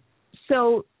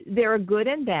 So there are good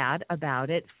and bad about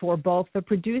it for both the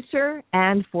producer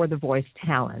and for the voice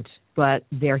talent, but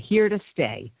they're here to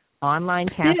stay. Online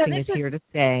casting is here to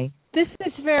stay. This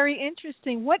is very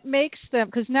interesting. What makes them,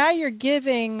 because now you're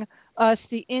giving us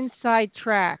the inside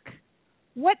track,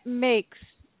 what makes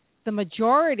the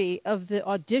majority of the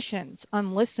auditions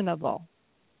unlistenable?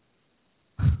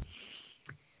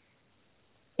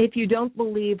 If you don't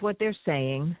believe what they're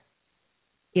saying,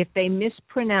 if they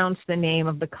mispronounce the name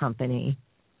of the company,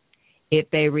 if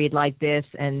they read like this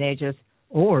and they just,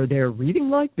 or they're reading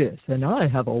like this and I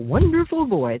have a wonderful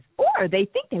voice, or they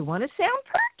think they want to sound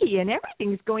perky and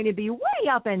everything's going to be way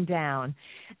up and down.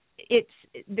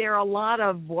 There are a lot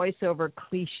of voiceover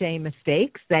cliche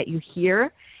mistakes that you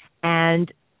hear,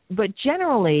 but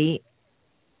generally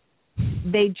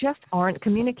they just aren't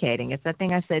communicating. It's that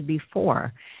thing I said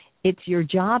before. It's your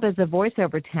job as a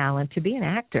voiceover talent to be an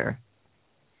actor,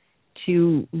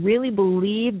 to really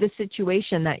believe the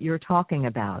situation that you're talking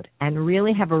about and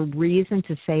really have a reason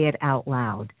to say it out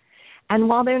loud. And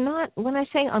while they're not, when I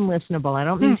say unlistenable, I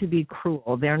don't mean to be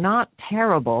cruel. They're not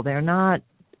terrible. They're not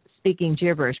speaking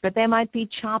gibberish, but they might be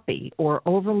choppy or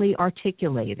overly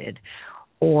articulated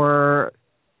or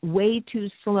way too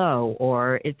slow,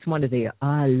 or it's one of the,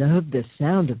 I love the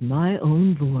sound of my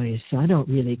own voice. I don't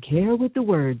really care what the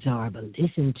words are, but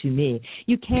listen to me.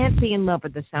 You can't be in love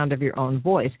with the sound of your own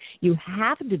voice. You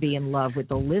have to be in love with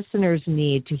the listener's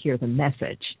need to hear the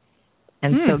message.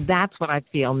 And so that's what I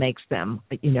feel makes them,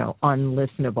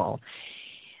 unlistenable.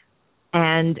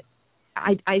 And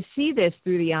I see this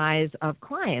through the eyes of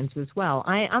clients as well.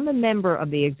 I'm a member of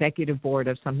the executive board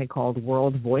of something called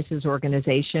World Voices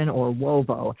Organization, or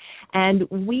WOVO, and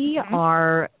we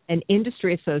are an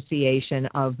industry association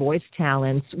of voice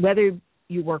talents. Whether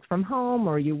you work from home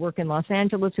or you work in Los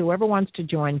Angeles, whoever wants to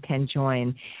join can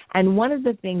join. And one of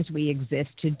the things we exist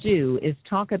to do is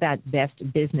talk about best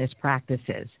business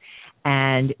practices.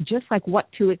 And just like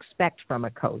what to expect from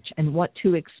a coach and what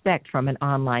to expect from an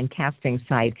online casting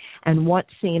site and what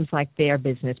seems like their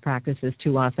business practices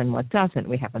to us and what doesn't.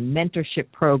 We have a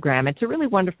mentorship program. It's a really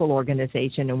wonderful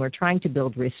organization, and we're trying to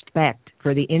build respect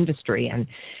for the industry and,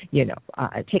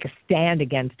 take a stand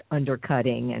against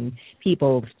undercutting and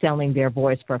people selling their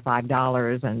voice for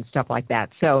 $5 and stuff like that.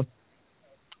 So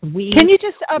can you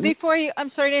just, I'm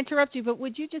sorry to interrupt you, but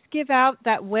would you just give out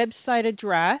that website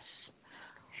address?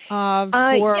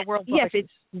 World yes, it's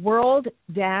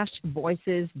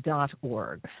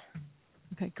world-voices.org.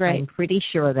 Okay, great. I'm pretty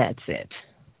sure that's it.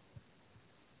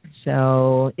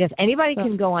 So, yes, anybody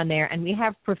can go on there, and we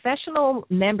have professional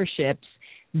memberships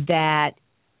that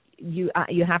you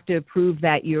have to prove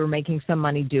that you're making some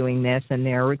money doing this, and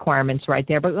there are requirements right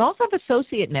there. But we also have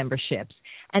associate memberships.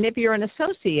 And if you're an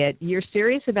associate, you're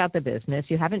serious about the business.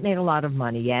 You haven't made a lot of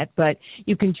money yet, but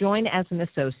you can join as an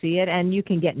associate and you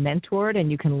can get mentored and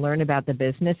you can learn about the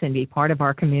business and be part of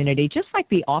our community, just like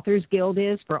the Authors Guild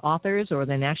is for authors or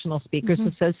the National Speakers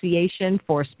Association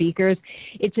for speakers.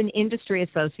 It's an industry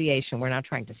association. We're not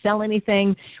trying to sell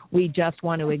anything. We just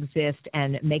want to exist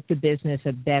and make the business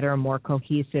a better, more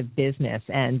cohesive business.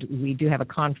 And we do have a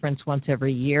conference once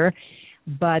every year.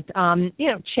 But,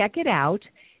 check it out.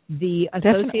 The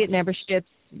associate memberships,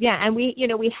 and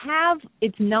we have,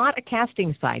 it's not a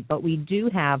casting site, but we do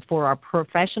have for our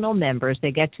professional members,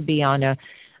 they get to be on a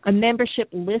membership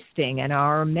listing, and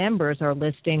our members are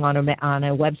listing on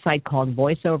a website called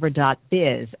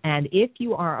voiceover.biz. And if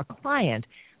you are a client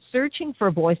searching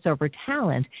for voiceover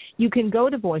talent, you can go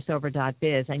to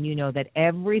voiceover.biz, and you know that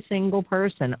every single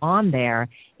person on there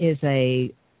is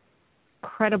a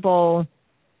credible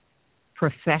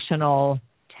professional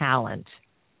talent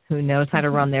who knows how to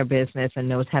run their business and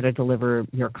knows how to deliver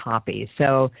your copy.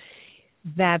 So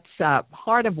that's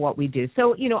part of what we do.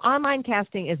 So, online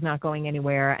casting is not going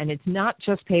anywhere, and it's not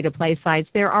just pay-to-play sites.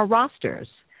 There are rosters.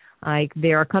 Like,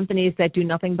 there are companies that do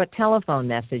nothing but telephone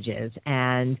messages,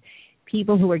 and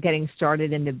people who are getting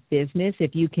started in the business,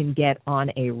 if you can get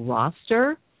on a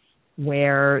roster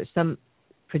where some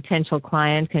potential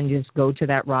client can just go to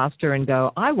that roster and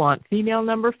go, I want female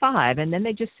number 5, and then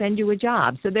they just send you a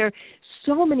job. So there are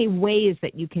so many ways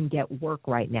that you can get work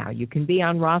right now. You can be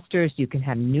on rosters. You can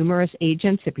have numerous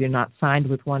agents if you're not signed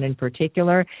with one in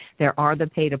particular. There are the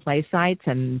pay-to-play sites,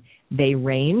 and they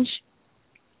range.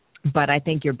 But I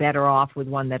think you're better off with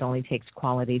one that only takes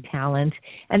quality talent.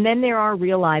 And then there are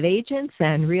real live agents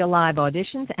and real live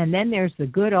auditions. And then there's the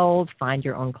good old find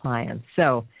your own clients.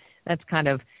 So that's kind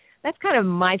of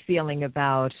my feeling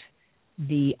about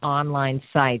the online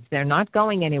sites. They're not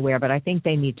going anywhere, but I think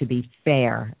they need to be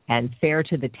fair and fair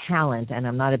to the talent. And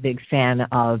I'm not a big fan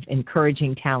of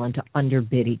encouraging talent to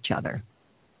underbid each other.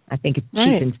 I think it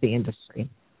cheapens the industry.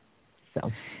 So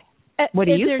what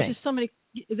do you think? There's just so many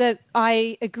that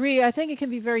I agree. I think it can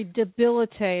be very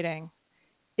debilitating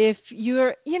if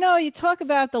you're, you talk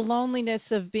about the loneliness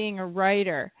of being a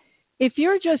writer. If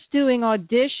you're just doing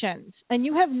auditions and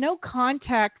you have no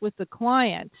contact with the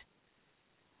client,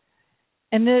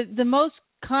 and the most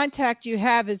contact you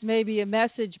have is maybe a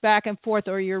message back and forth,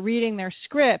 or you're reading their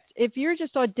script. If you're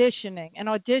just auditioning and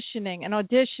auditioning and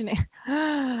auditioning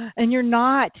and you're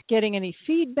not getting any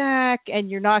feedback and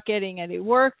you're not getting any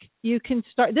work, you can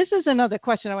start. This is another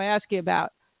question I want to ask you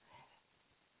about.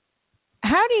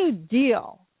 How do you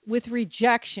deal with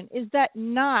rejection? Is that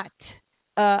not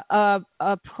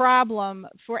a problem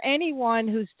for anyone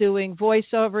who's doing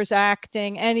voiceovers,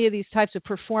 acting, any of these types of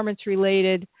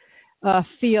performance-related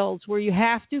fields where you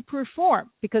have to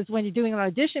perform? Because when you're doing an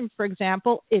audition, for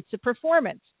example, it's a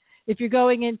performance. If you're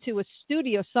going into a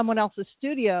studio, someone else's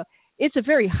studio, it's a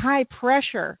very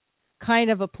high-pressure kind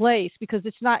of a place because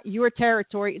it's not your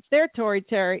territory, it's their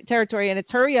territory, and it's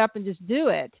hurry up and just do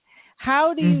it.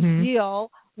 How do you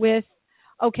deal with,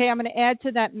 okay, I'm going to add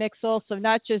to that mix also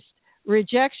not just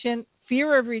rejection,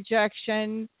 fear of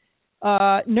rejection,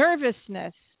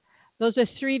 nervousness. Those are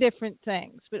three different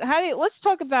things. But let's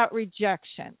talk about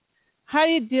rejection. How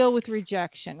do you deal with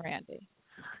rejection, Randye?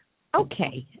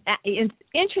 Okay. It's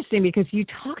interesting because you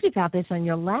talked about this on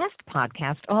your last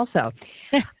podcast also.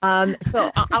 So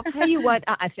I'll tell you what,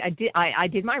 I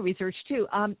did my research too.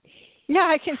 Yeah,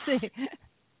 I can see.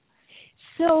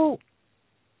 So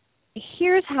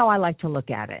here's how I like to look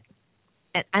at it.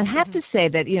 And I have to say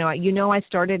that, I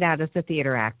started out as a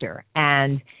theater actor,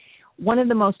 and one of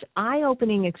the most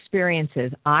eye-opening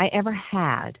experiences I ever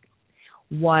had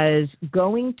was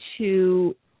going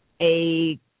to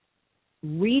a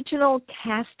regional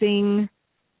casting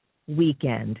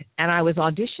weekend. And I was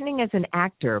auditioning as an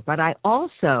actor, but I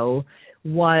also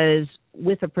was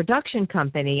with a production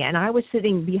company, and I was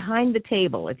sitting behind the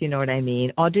table, if you know what I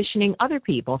mean, auditioning other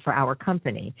people for our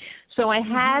company. So I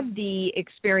had the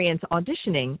experience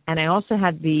auditioning, and I also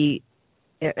had the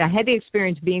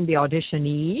experience being the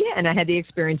auditionee, and I had the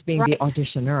experience being the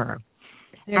auditioner.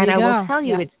 And I will tell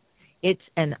you, it's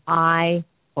an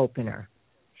eye-opener.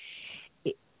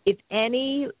 If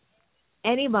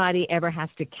anybody ever has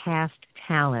to cast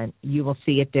talent, you will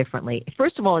see it differently.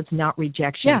 First of all, it's not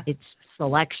rejection, it's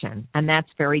selection, and that's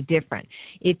very different.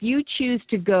 If you choose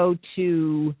to go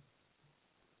to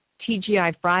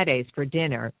TGI Fridays for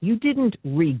dinner, you didn't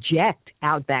reject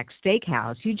Outback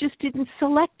Steakhouse. You just didn't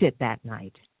select it that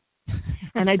night.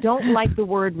 And I don't like the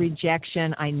word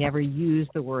rejection. I never use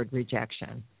the word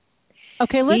rejection.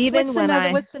 Okay, what's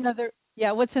another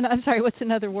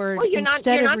word? Well, you're not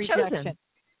chosen.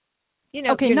 You're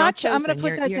not chosen. I'm going to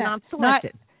put that down. You're not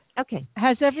selected. Okay.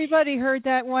 Has everybody heard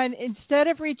that one? Instead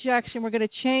of rejection, we're going to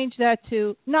change that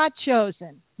to not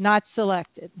chosen, not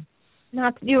selected.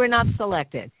 You are not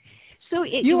selected. So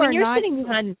when you're sitting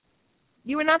behind,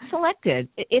 you are not selected.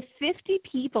 If 50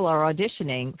 people are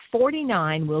auditioning,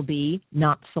 49 will be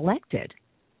not selected.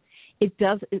 It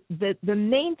does. The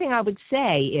main thing I would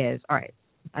say is, all right,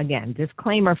 again,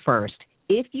 disclaimer first.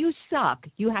 If you suck,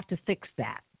 you have to fix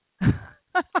that.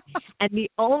 And the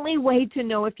only way to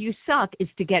know if you suck is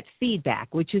to get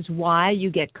feedback, which is why you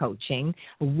get coaching,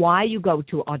 why you go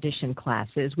to audition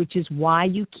classes, which is why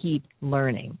you keep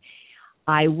learning.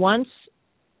 I once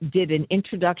did an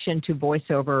introduction to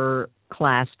voiceover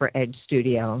class for Edge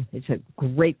Studio. It's a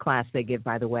great class they give,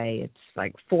 by the way. It's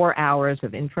like 4 hours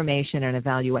of information and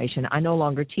evaluation. I no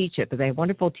longer teach it, but they have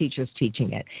wonderful teachers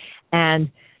teaching it. And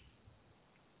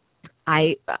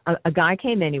a guy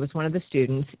came in, he was one of the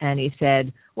students, and he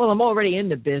said, well, I'm already in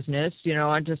the business.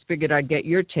 I just figured I'd get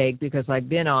your take because I've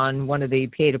been on one of the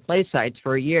pay-to-play sites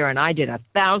for a year, and I did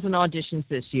 1,000 auditions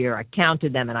this year. I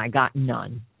counted them, and I got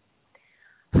none.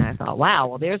 And I thought, wow,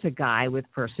 well, there's a guy with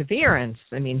perseverance.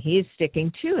 I mean, he's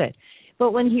sticking to it.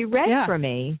 But when he read for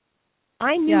me,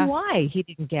 I knew why he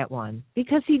didn't get one,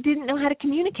 because he didn't know how to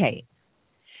communicate.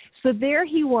 So there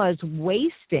he was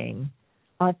wasting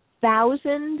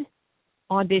 1,000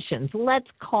 auditions. Let's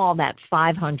call that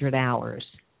 500 hours,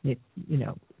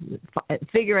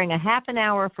 figuring a half an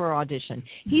hour for audition.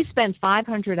 He spent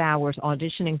 500 hours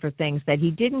auditioning for things that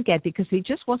he didn't get because he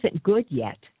just wasn't good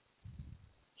yet.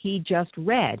 He just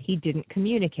read. He didn't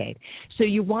communicate. So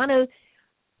you want to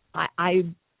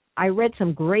I read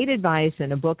some great advice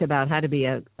in a book about how to be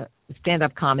a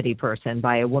stand-up comedy person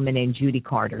by a woman named Judy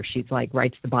Carter. She's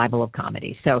writes the Bible of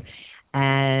comedy.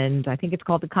 And I think it's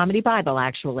called the Comedy Bible,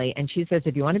 actually. And she says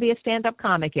if you want to be a stand-up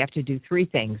comic, you have to do three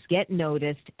things: get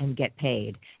noticed and get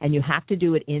paid. And you have to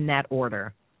do it in that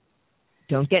order.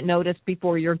 Don't get noticed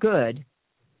before you're good.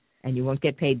 and you won't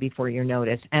get paid before your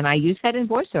notice. And I use that in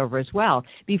voiceover as well.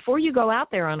 Before you go out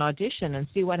there on audition and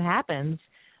see what happens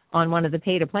on one of the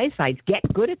pay-to-play sites, get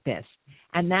good at this.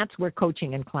 And that's where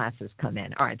coaching and classes come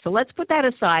in. All right, so let's put that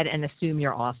aside and assume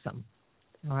you're awesome.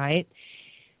 All right?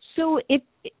 So if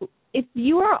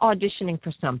you are auditioning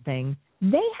for something,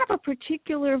 they have a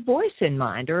particular voice in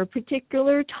mind or a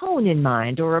particular tone in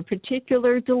mind or a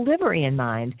particular delivery in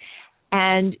mind.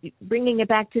 And bringing it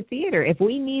back to theater, if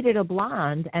we needed a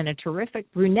blonde and a terrific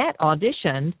brunette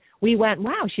auditioned, we went,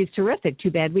 wow, she's terrific.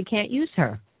 Too bad we can't use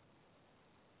her.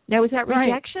 Now, is that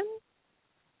rejection? Right.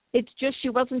 It's just she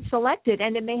wasn't selected,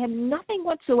 and it may have nothing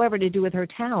whatsoever to do with her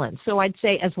talent. So I'd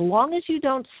say as long as you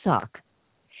don't suck,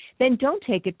 then don't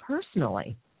take it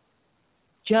personally.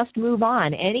 Just move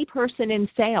on. Any person in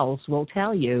sales will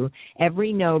tell you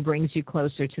every no brings you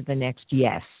closer to the next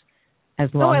yes, as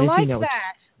long as you know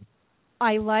that.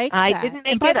 I like that. I didn't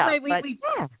make it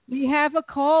up. We have a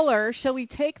caller. Shall we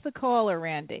take the caller,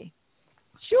 Randye?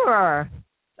 Sure.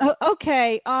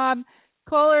 Okay.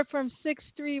 Caller from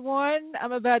 631.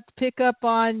 I'm about to pick up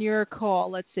on your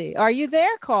call. Let's see. Are you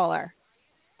there, caller?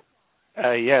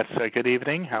 Yes. Good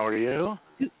evening. How are you?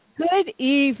 Good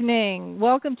evening.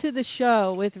 Welcome to the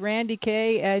show with Randye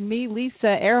Kaye and me,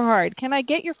 Lisa Earhart. Can I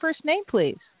get your first name,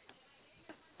 please?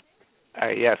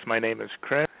 Yes. My name is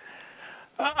Chris.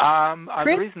 Chris?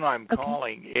 The reason why I'm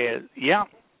calling is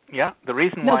the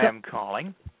reason why I'm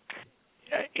calling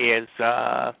is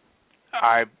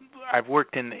I've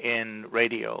worked in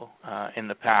radio in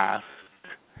the past,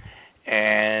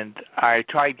 and I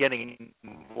tried getting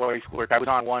voice work. I was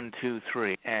on 1, 2,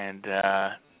 3, and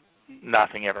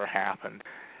nothing ever happened.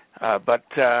 But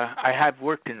I have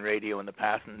worked in radio in the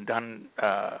past and done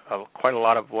quite a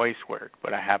lot of voice work,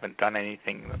 but I haven't done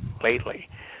anything lately.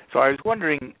 So I was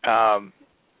wondering.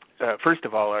 First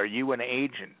of all, are you an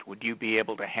agent? Would you be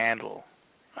able to handle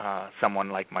someone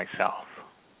like myself?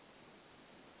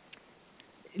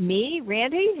 Me,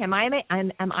 Randye? Am I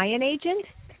an agent?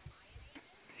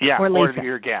 Yeah, or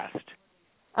your guest.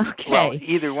 Okay. Well,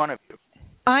 either one of you.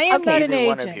 I am not an agent.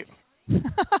 One of you.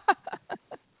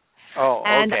 Oh,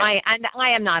 okay. And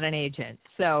I am not an agent,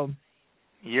 so.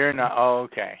 You're not. Oh,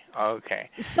 okay.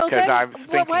 So because I was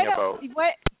thinking about.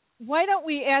 Why don't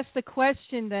we ask the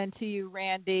question then to you,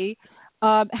 Randye?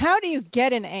 How do you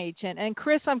get an agent? And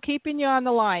Chris, I'm keeping you on the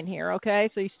line here,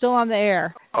 okay? So you're still on the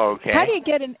air. Okay. How do you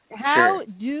get Sure.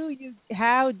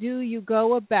 How do you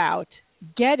go about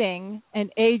getting an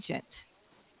agent?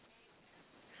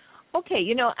 Okay,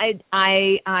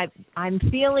 I'm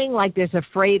feeling like there's a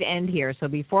frayed end here. So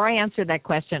before I answer that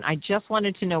question, I just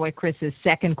wanted to know what Chris's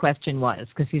second question was,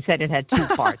 because he said it had two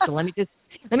parts. So let me just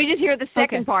hear the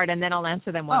second part, and then I'll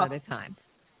answer them one at a time.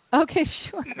 Okay,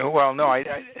 sure. No,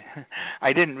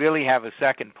 I didn't really have a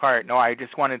second part. No, I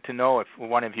just wanted to know if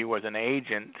one of you was an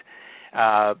agent,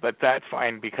 but that's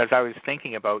fine because I was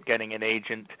thinking about getting an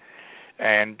agent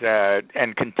and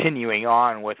continuing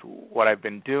on with what I've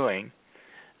been doing.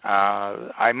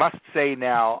 I must say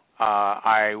now,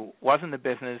 I was in the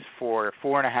business for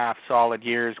 4.5 solid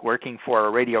years working for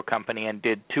a radio company and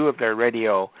did 2 of their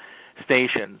radio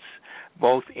stations,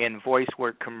 both in voice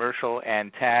work, commercial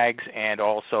and tags, and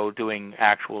also doing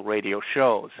actual radio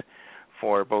shows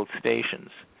for both stations.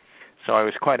 So I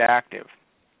was quite active.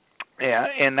 Yeah,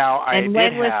 and now I did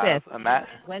have this?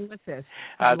 When was this?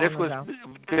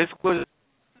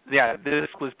 This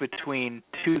was between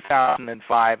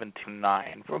 2005 and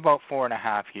 2009, for about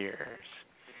 4.5 years.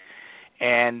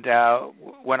 And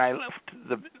when I left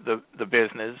the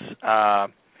business, I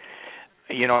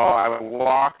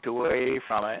walked away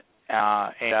from it,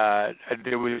 and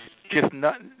there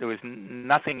was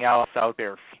nothing else out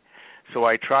there. So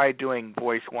I tried doing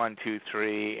Voice 1, 2,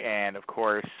 3, and of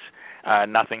course,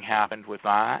 nothing happened with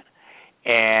that.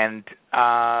 And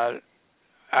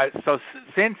so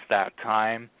since that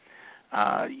time,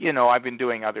 I've been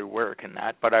doing other work in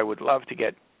that, but I would love to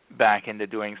get back into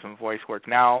doing some voice work.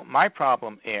 Now, my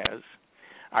problem is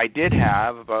I did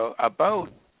have about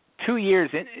 2 years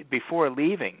before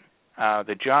leaving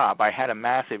the job, I had a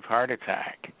massive heart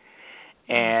attack.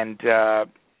 And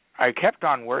I kept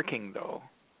on working, though,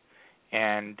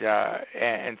 and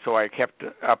so I kept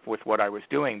up with what I was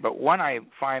doing. But when I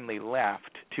finally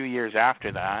left, 2 years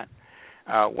after that,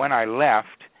 when I left,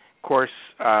 of course,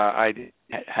 I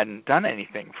hadn't done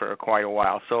anything for quite a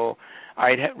while, so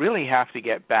I'd really have to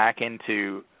get back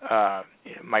into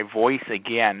my voice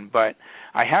again. But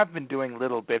I have been doing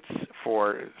little bits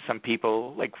for some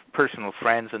people, like personal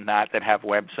friends and that have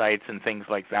websites and things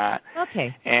like that.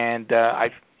 Okay. And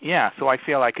so I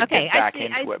feel I could get back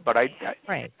into it. But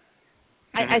right.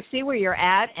 I see where you're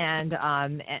at, and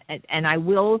I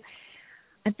will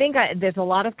there's a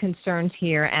lot of concerns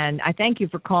here, and I thank you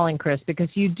for calling, Chris, because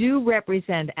you do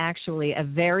represent actually a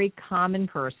very common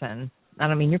person. I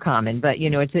don't mean you're common, but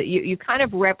you kind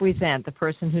of represent the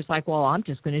person who's like, well, I'm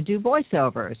just going to do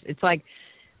voiceovers. It's like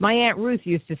my Aunt Ruth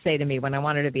used to say to me when I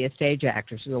wanted to be a stage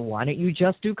actor, she said, well, why don't you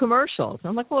just do commercials? And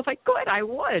I'm like, well, if I could, I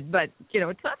would, but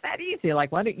it's not that easy.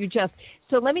 Like, why don't you just?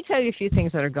 So let me tell you a few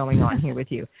things that are going on here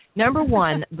with you. Number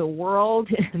one, the world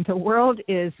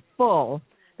is full.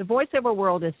 The voiceover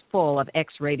world is full of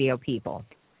ex-radio people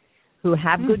who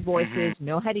have good voices,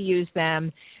 know how to use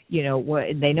them,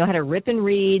 they know how to rip and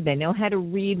read, they know how to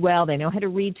read well, they know how to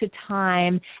read to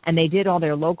time, and they did all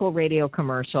their local radio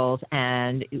commercials,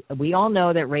 and we all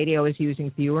know that radio is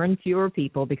using fewer and fewer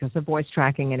people because of voice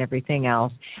tracking and everything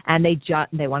else, and they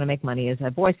want to make money as a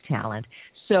voice talent.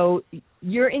 So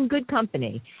you're in good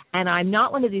company, and I'm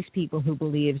not one of these people who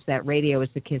believes that radio is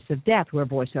the kiss of death where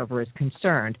voiceover is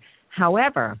concerned.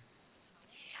 However,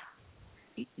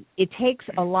 it takes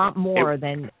a lot more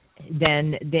than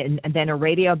a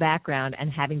radio background and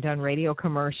having done radio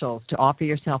commercials to offer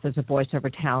yourself as a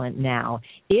voiceover talent now.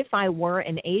 If I were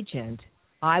an agent,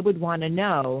 I would want to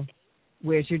know,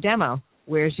 where's your demo?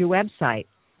 Where's your website?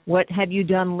 What have you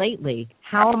done lately?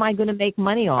 How am I going to make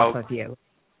money off of you?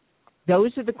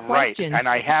 Those are the questions. Right, and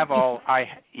I have all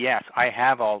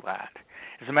that.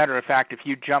 As a matter of fact, if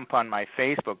you jump on my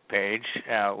Facebook page,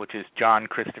 which is John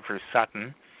Christopher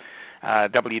Sutton,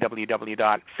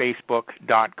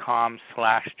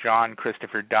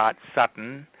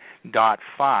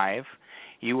 www.facebook.com/JohnChristopher.Sutton.5,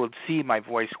 you will see my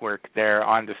voice work there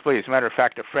on display. As a matter of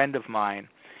fact, a friend of mine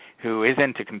who is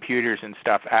into computers and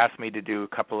stuff asked me to do a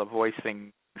couple of voice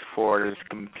things for his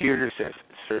computer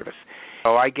service.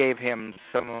 So I gave him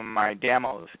some of my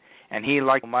demos, and he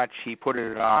liked it much. He put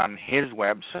it on his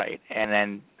website, and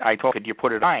then I told him, "Could you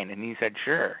put it on?" And he said,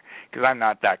 "Sure," because I'm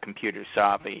not that computer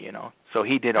savvy, So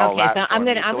he did all that. Okay, so I'm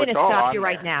going to stop you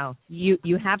right now.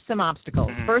 You have some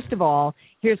obstacles. Mm-hmm. First of all,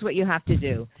 here's what you have to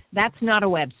do. That's not a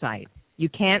website. You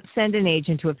can't send an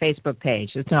agent to a Facebook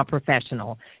page. It's not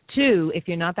professional. 2, if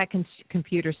you're not that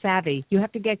computer savvy, you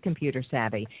have to get computer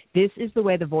savvy. This is the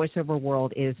way the voiceover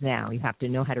world is now. You have to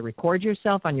know how to record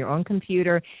yourself on your own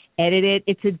computer, edit it.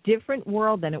 It's a different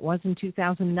world than it was in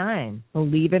 2009,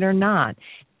 believe it or not.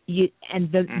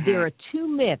 There are 2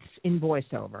 myths in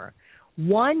voiceover.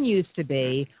 One used to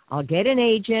be, I'll get an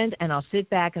agent and I'll sit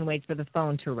back and wait for the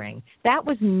phone to ring. That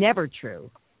was never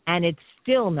true, and it's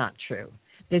still not true.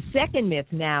 The second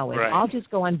myth now is I'll just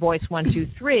go on Voice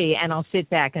 123 and I'll sit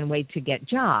back and wait to get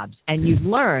jobs. And you've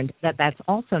learned that that's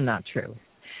also not true.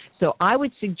 So I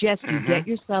would suggest you get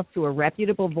yourself to a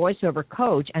reputable voiceover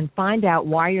coach and find out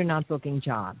why you're not booking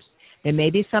jobs. There may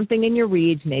be something in your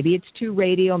reads. Maybe it's too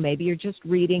radio. Maybe you're just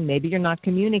reading. Maybe you're not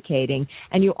communicating.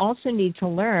 And you also need to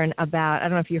learn about, I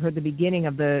don't know if you heard the beginning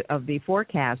of the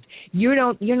forecast. You're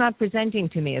not presenting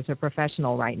to me as a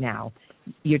professional right now.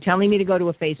 You're telling me to go to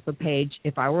a Facebook page.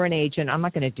 If I were an agent, I'm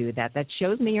not going to do that. That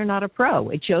shows me you're not a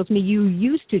pro. It shows me you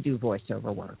used to do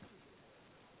voiceover work.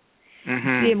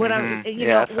 See, what I'm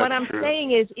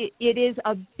saying is it is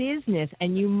a business,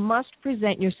 and you must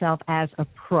present yourself as a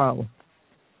pro.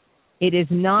 It is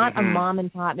not a mom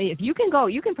and pop. If you can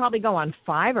probably go on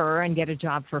Fiverr and get a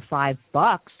job for $5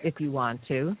 if you want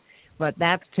to, but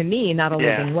that's, to me, not a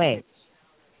living wage.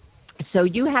 So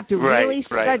you have to really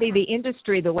study the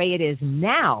industry the way it is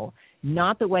now,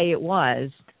 not the way it was.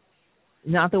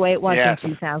 Not the way it was in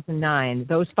 2009.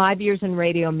 Those 5 years in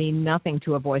radio mean nothing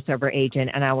to a voiceover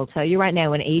agent, and I will tell you right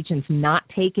now, an agent's not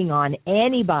taking on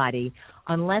anybody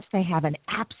unless they have an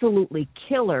absolutely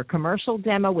killer commercial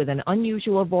demo with an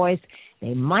unusual voice.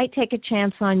 They might take a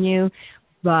chance on you,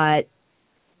 but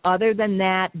other than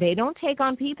that, they don't take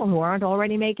on people who aren't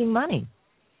already making money,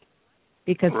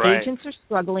 because agents are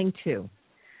struggling too.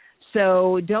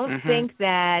 So don't think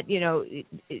that,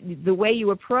 the way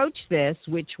you approach this,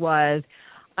 which was,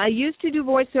 I used to do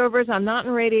voiceovers, I'm not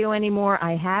in radio anymore,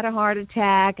 I had a heart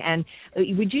attack, and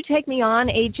would you take me on,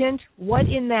 agent? What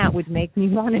in that would make me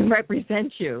want to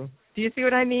represent you? Do you see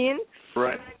what I mean?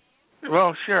 Right.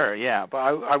 Well, sure, yeah. But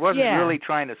I wasn't really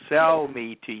trying to sell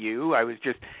me to you. I was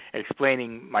just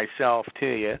explaining myself to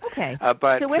you. Okay.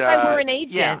 But so if I were an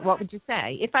agent, what would you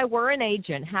say? If I were an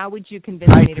agent, how would you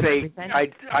convince me to represent you?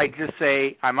 I'd just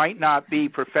say I might not be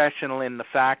professional in the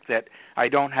fact that I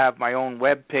don't have my own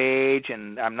web page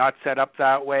and I'm not set up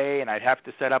that way, and I'd have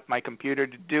to set up my computer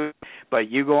to do it.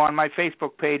 But you go on my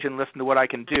Facebook page and listen to what I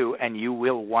can do, and you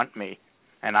will want me.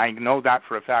 And I know that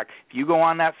for a fact. If you go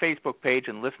on that Facebook page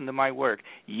and listen to my work,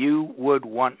 you would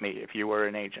want me if you were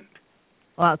an agent.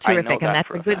 Well, terrific, and that's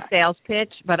a good sales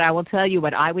pitch. But I will tell you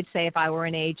what I would say if I were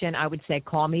an agent. I would say,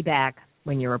 call me back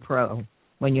when you're a pro.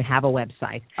 when you have a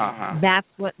website.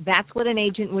 That's what an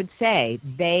agent would say.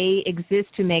 They exist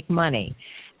to make money.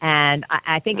 And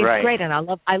I think it's great, and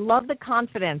I love the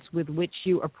confidence with which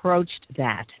you approached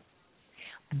that.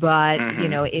 But you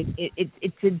know,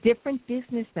 it's a different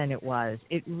business than it was.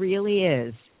 It really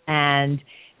is, and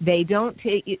they don't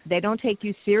take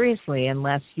you seriously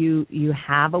unless you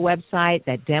have a website.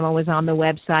 That demo is on the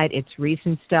website. It's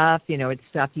recent stuff. You know, it's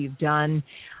stuff you've done.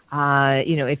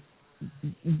 You know, if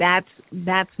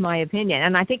that's my opinion,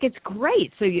 and I think it's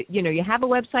great. So you know, you have a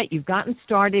website, you've gotten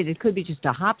started. It could be just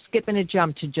a hop, skip, and a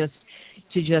jump to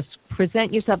just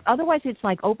present yourself. Otherwise, it's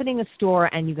like opening a store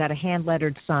and you got a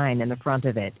hand-lettered sign in the front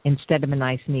of it instead of a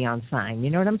nice neon sign. You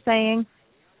know what I'm saying?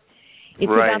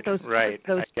 It's about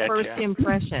those first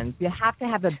impressions. You have to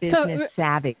have a business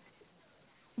savvy.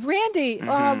 Randy,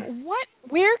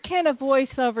 where can a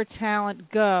voiceover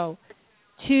talent go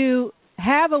to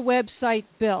have a website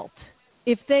built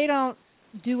if they don't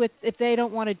do it, if they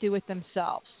don't want to do it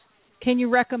themselves? Can you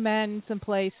recommend some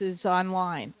places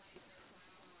online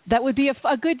that would be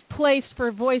a good place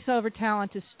for voiceover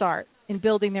talent to start in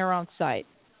building their own site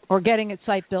or getting a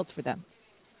site built for them?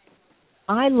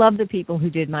 I love the people who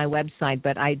did my website,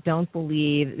 but I don't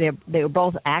believe they were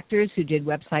both actors who did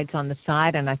websites on the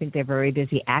side, and I think they're very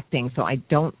busy acting, so I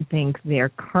don't think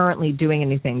they're currently doing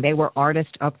anything. They were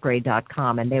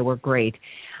artistupgrade.com, and they were great.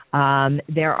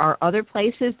 There are other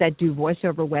places that do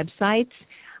voiceover websites.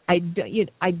 I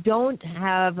don't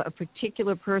have a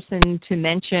particular person to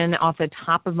mention off the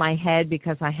top of my head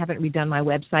because I haven't redone my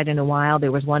website in a while.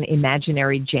 There was one,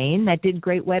 Imaginary Jane, that did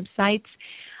great websites.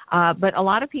 But a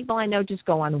lot of people I know just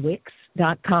go on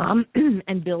Wix.com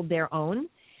and build their own.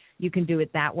 You can do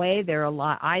it that way. There are a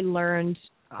lot. I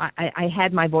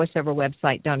had my voiceover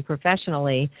website done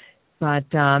professionally, but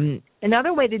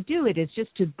another way to do it is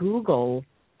just to Google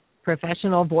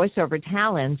professional voiceover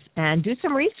talents and do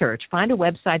some research. Find a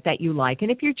website that you like. And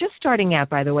if you're just starting out,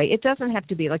 by the way, it doesn't have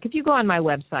to be like if you go on my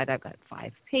website, I've got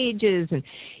 5 pages. And,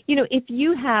 you know, if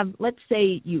you have, let's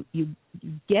say you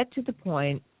get to the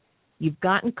point, you've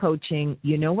gotten coaching,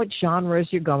 you know what genres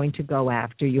you're going to go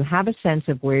after, you have a sense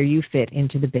of where you fit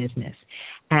into the business,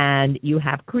 and you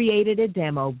have created a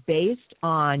demo based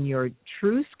on your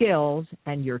true skills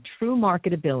and your true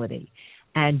marketability.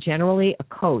 And generally a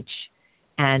coach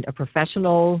and a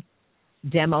professional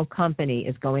demo company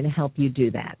is going to help you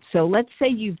do that. So let's say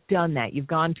you've done that. You've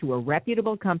gone to a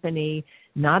reputable company,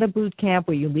 not a boot camp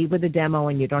where you leave with a demo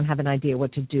and you don't have an idea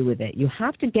what to do with it. You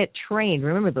have to get trained.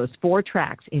 Remember those 4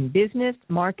 tracks in business,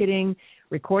 marketing,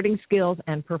 recording skills,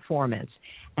 and performance.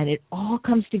 And it all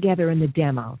comes together in the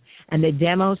demo. And the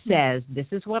demo says, this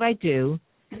is what I do.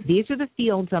 These are the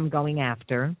fields I'm going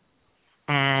after.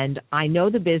 And I know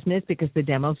the business because the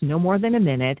demo's no more than a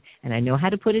minute, and I know how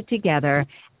to put it together.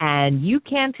 And you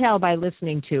can't tell by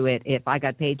listening to it if I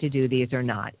got paid to do these or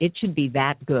not. It should be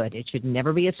that good. It should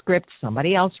never be a script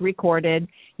somebody else recorded.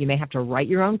 You may have to write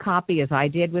your own copy, as I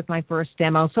did with my first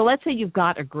demo. So let's say you've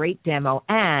got a great demo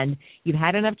and you've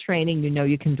had enough training, you know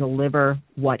you can deliver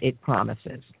what it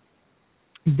promises.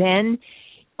 Then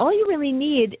all you really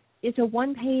need is a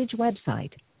 1-page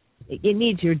website. It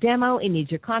needs your demo. It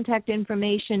needs your contact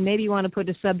information. Maybe you want to put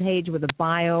a subpage with a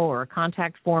bio or a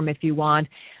contact form if you want.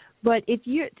 But if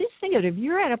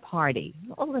you're at a party,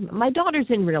 my daughter's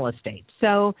in real estate,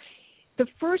 so the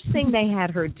first thing they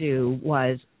had her do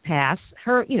was pass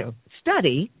her,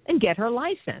 study and get her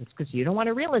license, because you don't want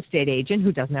a real estate agent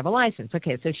who doesn't have a license.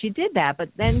 Okay, so she did that, but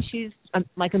then she's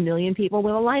like a million people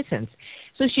with a license.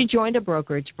 So she joined a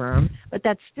brokerage firm, but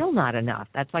that's still not enough.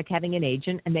 That's like having an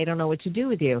agent and they don't know what to do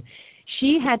with you.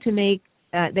 She had to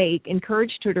they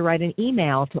encouraged her to write an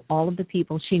email to all of the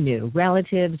people she knew,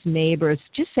 relatives, neighbors,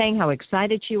 just saying how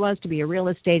excited she was to be a real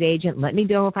estate agent. Let me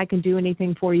know if I can do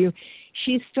anything for you.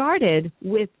 She started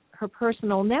with her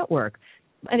personal network.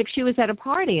 And if she was at a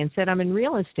party and said, I'm in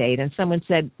real estate, and someone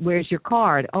said, where's your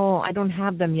card? Oh, I don't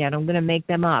have them yet. I'm going to make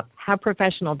them up. How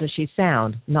professional does she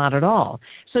sound? Not at all.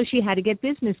 So she had to get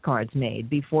business cards made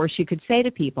before she could say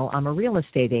to people, I'm a real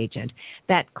estate agent.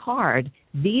 That card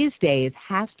these days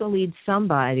has to lead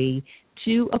somebody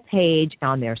to a page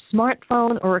on their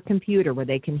smartphone or a computer where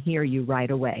they can hear you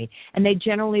right away. And they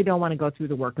generally don't want to go through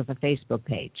the work of a Facebook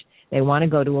page. They want to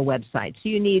go to a website. So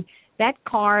you need that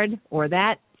card or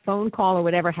that phone call or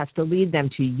whatever has to lead them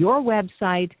to your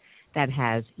website that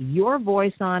has your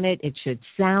voice on it. It should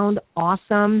sound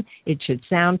awesome. It should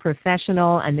sound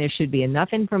professional, and there should be enough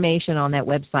information on that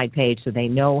website page so they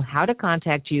know how to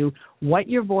contact you, what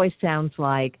your voice sounds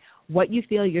like, what you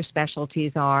feel your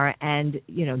specialties are, and,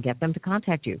 get them to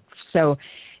contact you. So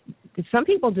some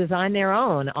people design their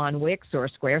own on Wix or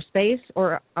Squarespace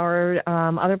or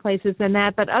other places than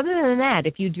that. But other than that,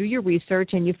 if you do your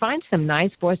research and you find some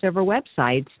nice voiceover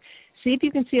websites, see if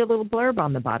you can see a little blurb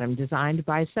on the bottom, designed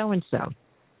by so-and-so.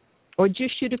 Or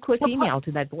just shoot a quick email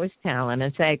to that voice talent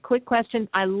and say, quick question,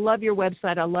 I love your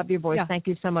website, I love your voice, thank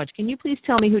you so much. Can you please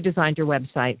tell me who designed your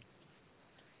website?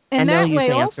 And that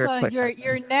way also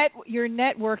you're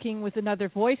networking with another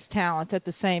voice talent at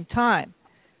the same time,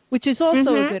 which is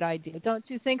also a good idea. Don't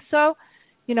you think so?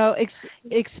 You know,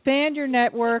 expand your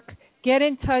network, get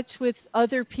in touch with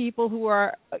other people who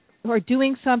are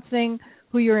doing something,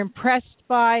 who you're impressed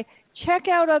by. Check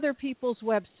out other people's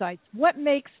websites. What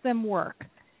makes them work?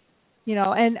 You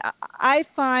know, and I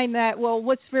find that, well,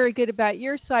 what's very good about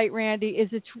your site, Randye,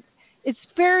 is it's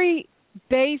very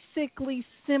basically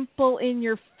simple in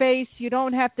your face. You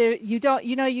don't have to, you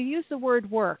use the word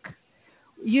work.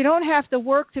 You don't have to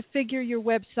work to figure your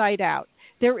website out.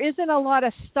 There isn't a lot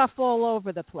of stuff all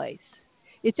over the place.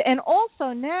 And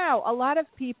also now a lot of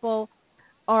people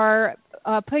are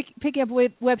picking up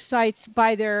websites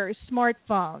by their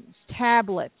smartphones,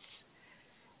 tablets.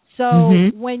 So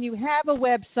when you have a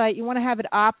website, you want to have it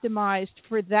optimized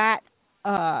for that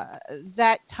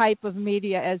type of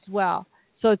media as well.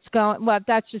 So it's going, well,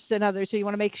 that's just another. So you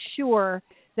want to make sure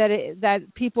that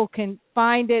people can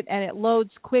find it and it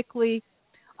loads quickly.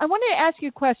 I wanted to ask you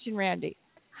a question, Randye.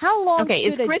 How long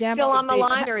is Chris still on the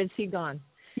line, or is he gone?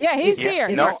 Yeah, he's here.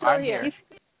 No, still I'm here.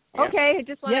 Okay, I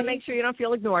just want to make sure you don't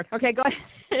feel ignored. Okay, go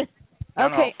ahead.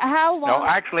 Okay, how long? No,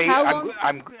 actually,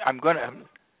 I'm going to.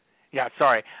 Yeah,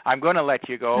 sorry. I'm going to let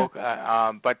you go,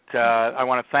 but I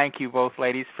want to thank you both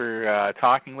ladies for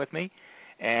talking with me,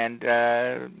 and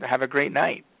have a great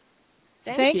night.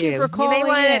 Thank you for calling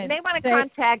in. You may want to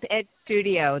contact Ed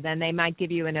Studio. Then they might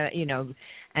give you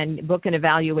and book an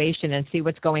evaluation and see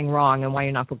what's going wrong and why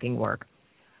you're not booking work.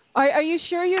 Are you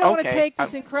sure you don't want to take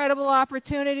this incredible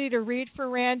opportunity to read for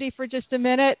Randye for just a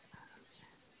minute,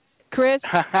 Chris?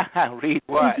 Read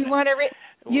what? If you want to read.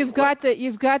 You've got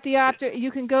the option.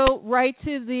 You can go right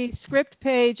to the script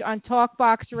page on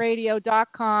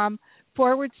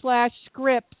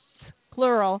talkboxradio.com/scripts,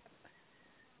 plural.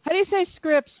 How do you say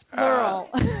scripts, plural?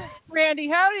 Randye,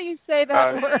 how do you say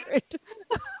that word?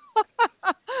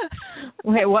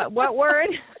 Wait, what word?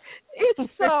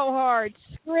 It's so hard.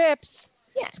 Scripts.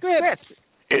 Yeah, scripts.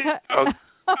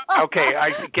 Okay,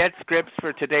 I get scripts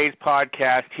for today's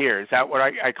podcast here. Is that what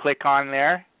I click on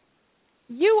there?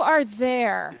 You are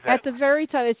there at the very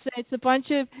top. It's a bunch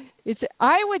of.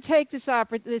 I would take this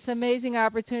amazing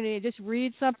opportunity and just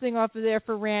read something off of there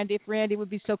for Randye, if Randye would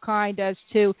be so kind as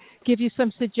to give you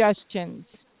some suggestions.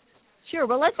 Sure.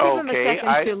 Well, let's give him a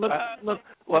second to look.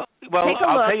 Well,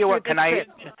 I'll tell you what. Can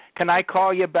I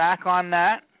call you back on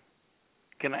that?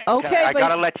 I got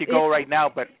to let you go right now,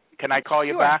 but can I call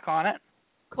you back on it?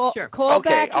 Call back.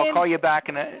 Okay, I'll call you back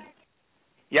in a.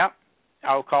 Yep,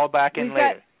 I'll call back in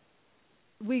later.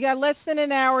 We got less than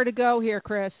an hour to go here,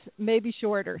 Chris. Maybe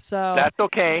shorter. So that's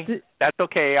okay.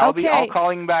 I'll be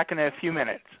calling back in a few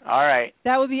minutes. All right.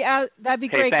 That'd be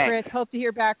great, thanks. Chris. Hope to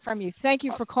hear back from you. Thank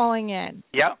you for calling in.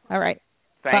 Yep. All right.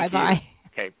 Thank you. Bye.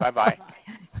 Okay. Bye.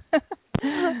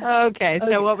 Okay.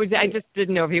 So what was? I just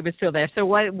didn't know if he was still there. So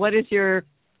what is the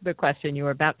question you were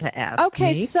about to ask?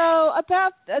 Okay. me? So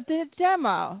about the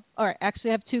demo. All right. Actually,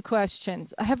 I have two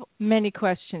questions. I have many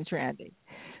questions, Randye.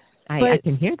 I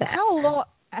can hear that.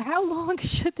 How long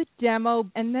should the demo?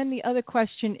 And then the other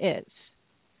question is,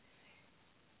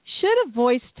 should a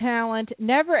voice talent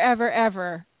never, ever,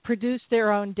 ever produce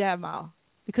their own demo?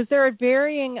 Because there are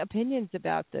varying opinions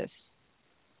about this.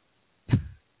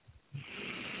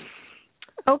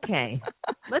 Okay.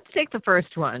 Let's take the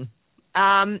first one.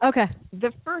 Okay.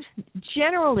 The first,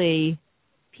 generally,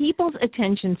 people's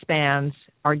attention spans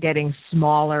are getting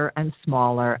smaller and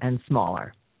smaller and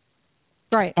smaller.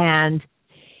 Right. And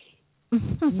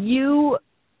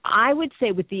I would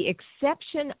say, with the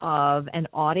exception of an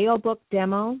audiobook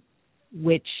demo,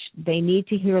 which they need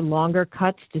to hear longer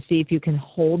cuts to see if you can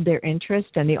hold their interest,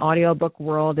 and the audiobook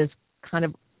world is kind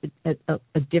of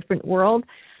a different world.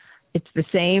 It's the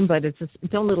same, but it's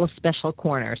a little special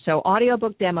corner. So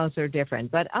audiobook demos are different.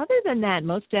 But other than that,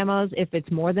 most demos, if it's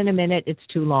more than a minute, it's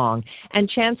too long. And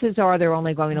chances are they're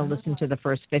only going to listen to the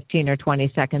first 15 or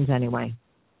 20 seconds anyway.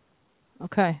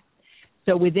 Okay.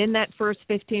 So within that first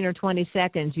 15 or 20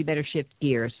 seconds, you better shift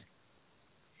gears.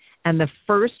 And the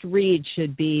first read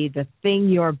should be the thing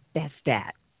you're best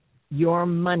at, your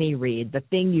money read, the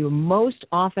thing you most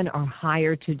often are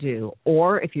hired to do.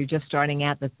 Or if you're just starting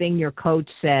out, the thing your coach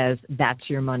says, that's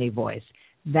your money voice.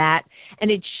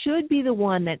 And it should be the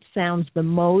one that sounds the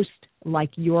most like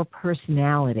your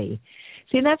personality.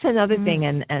 See, that's another thing,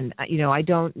 and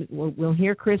we'll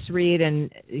hear Chris read,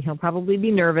 and he'll probably be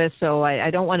nervous, so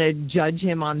I don't want to judge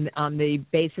him on the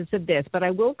basis of this, but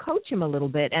I will coach him a little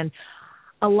bit. And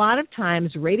a lot of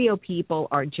times radio people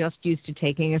are just used to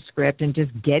taking a script and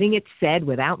just getting it said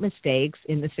without mistakes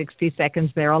in the 60 seconds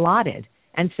they're allotted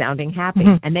and sounding happy,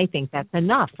 and they think that's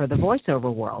enough for the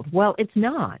voiceover world. Well, it's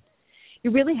not.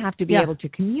 You really have to be able to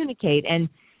communicate, and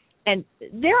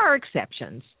there are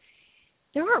exceptions.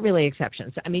 There aren't really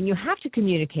exceptions. I mean, you have to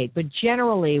communicate, but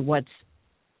generally what's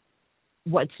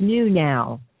new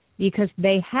now, because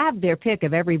they have their pick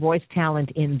of every voice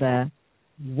talent in the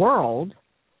world,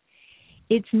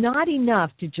 it's not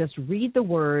enough to just read the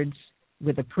words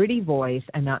with a pretty voice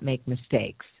and not make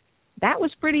mistakes. That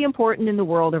was pretty important in the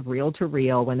world of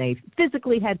reel-to-reel when they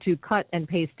physically had to cut and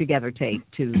paste together tape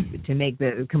to make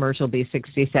the commercial be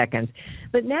 60 seconds.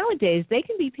 But nowadays, they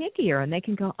can be pickier, and they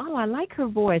can go, oh, I like her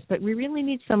voice, but we really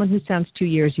need someone who sounds 2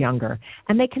 years younger.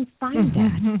 And they can find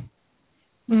that.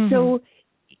 So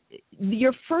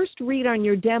your first read on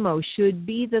your demo should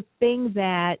be the thing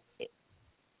that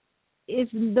is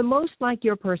the most like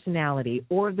your personality,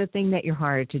 or the thing that you're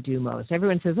hired to do most.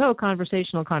 Everyone says, oh,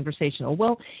 conversational.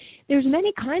 Well, there's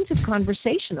many kinds of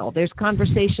conversational. There's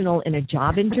conversational in a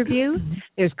job interview.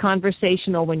 There's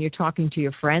conversational when you're talking to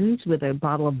your friends with a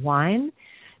bottle of wine.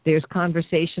 There's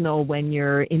conversational when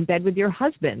you're in bed with your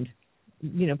husband,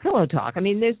 pillow talk. I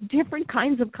mean, there's different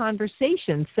kinds of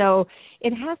conversations. So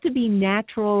it has to be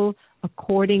natural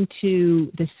according to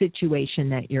the situation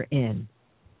that you're in.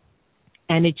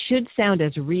 And it should sound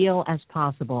as real as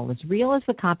possible, as real as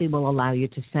the copy will allow you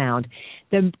to sound.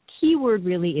 The key word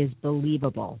really is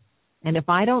believable. And if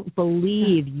I don't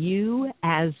believe you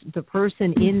as the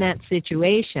person in that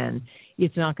situation,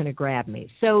 it's not going to grab me.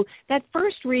 So that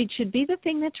first read should be the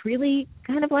thing that's really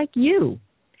kind of like you.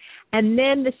 And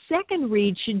then the second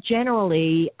read should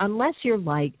generally, unless you're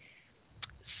like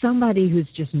somebody who's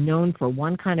just known for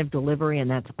one kind of delivery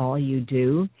and that's all you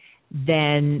do,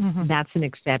 then that's an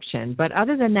exception. But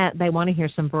other than that, they want to hear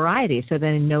some variety so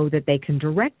they know that they can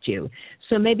direct you.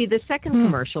 So maybe the second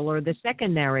commercial or the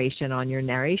second narration on your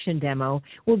narration demo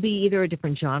will be either a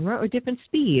different genre or different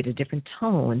speed, a different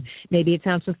tone. Maybe it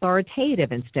sounds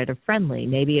authoritative instead of friendly.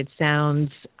 Maybe it sounds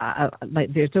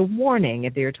like there's a warning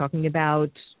if you're talking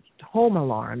about home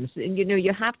alarms. And,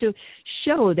 you have to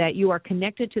show that you are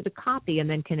connected to the copy and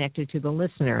then connected to the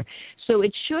listener. So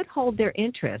it should hold their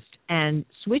interest and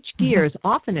switch gears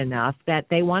often enough that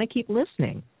they want to keep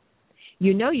listening.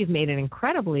 You've made an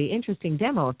incredibly interesting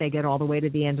demo if they get all the way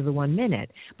to the end of the 1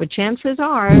 minute. But chances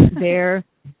are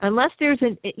unless there's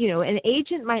an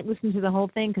agent might listen to the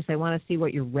whole thing because they want to see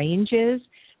what your range is,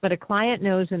 but a client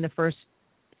knows in the first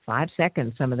 5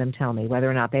 seconds, some of them tell me, whether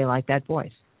or not they like that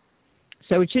voice.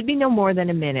 So it should be no more than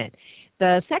a minute.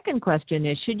 The second question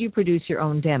is, should you produce your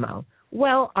own demo?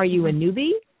 Well, are you a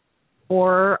newbie,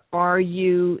 or are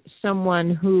you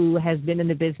someone who has been in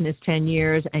the business 10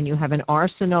 years and you have an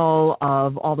arsenal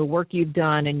of all the work you've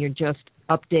done and you're just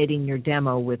updating your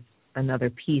demo with another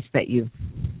piece that you've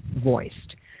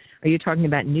voiced? Are you talking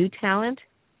about new talent?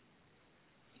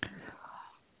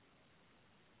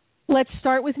 Let's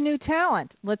start with new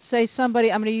talent. Let's say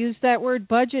somebody, I'm going to use that word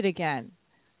budget again.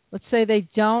 Let's say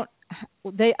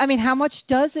how much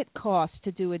does it cost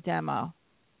to do a demo?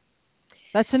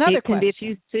 That's another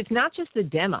question. So it's not just the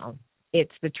demo.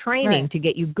 It's the training to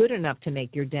get you good enough to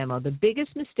make your demo. The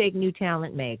biggest mistake new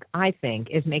talent make, I think,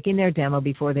 is making their demo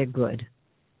before they're good.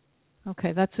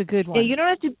 Okay, that's a good one. You don't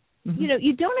have to,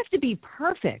 you don't have to be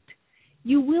perfect.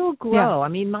 You will grow. Yeah. I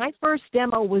mean, my first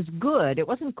demo was good. It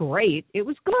wasn't great. It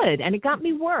was good, and it got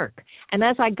me work. And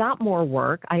as I got more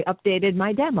work, I updated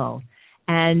my demo.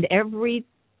 And every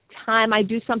time I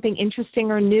do something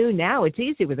interesting or new, now it's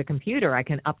easy with a computer. I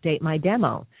can update my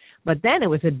demo. But then it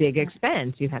was a big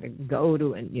expense. You had to go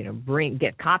to and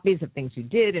get copies of things you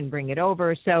did and bring it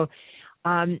over. So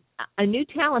a new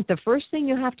talent, the first thing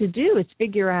you have to do is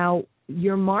figure out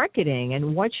your marketing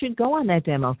and what should go on that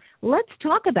demo. Let's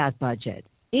talk about budget.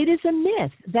 It is a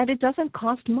myth that it doesn't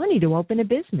cost money to open a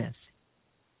business.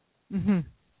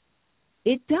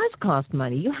 It does cost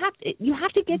money. You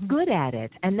have to get good at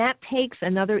it, and that takes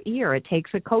another ear. It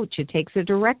takes a coach. It takes a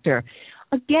director.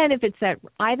 Again, if it's that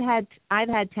I've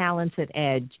had talents at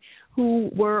Edge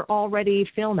who were already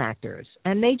film actors,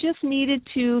 and they just needed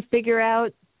to figure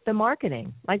out the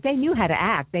marketing. Like they knew how to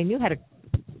act. They knew how to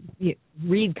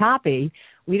read copy.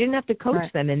 We didn't have to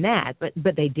coach them in that,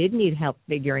 but they did need help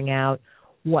figuring out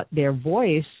what their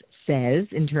voice says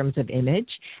in terms of image.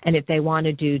 And if they want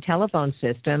to do telephone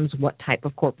systems, what type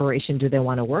of corporation do they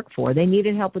want to work for? They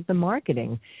needed help with the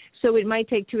marketing. So it might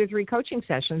take 2 or 3 coaching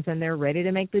sessions and they're ready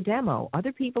to make the demo.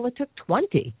 Other people, it took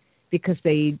 20 because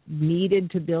they needed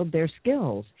to build their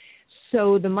skills.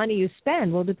 So the money you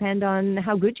spend will depend on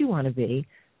how good you want to be.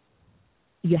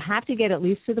 You have to get at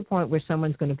least to the point where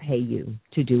someone's going to pay you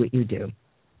to do what you do.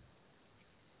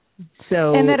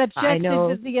 So and that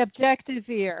objective is the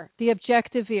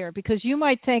objective ear, because you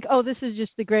might think, oh, this is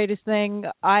just the greatest thing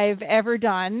I've ever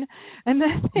done, and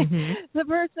then the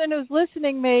person who's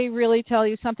listening may really tell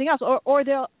you something else, or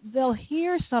they'll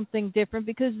hear something different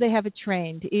because they have a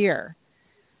trained ear,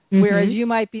 whereas you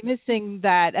might be missing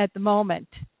that at the moment.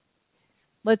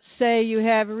 Let's say you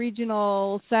have a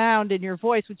regional sound in your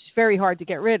voice, which is very hard to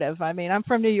get rid of. I mean, I'm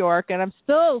from New York, and I'm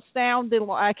still sounding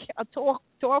like I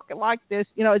talking like this.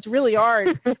 You know, it's really hard.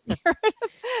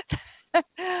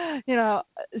 You know,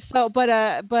 so but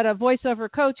a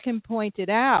voiceover coach can point it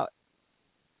out.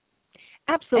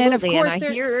 Absolutely, and, of course,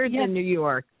 I hear the New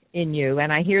York in you,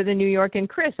 and I hear the New York in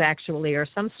Chris actually, or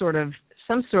some sort of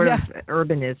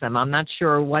urbanism. I'm not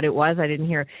sure what it was. I didn't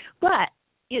hear, but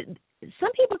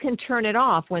some people can turn it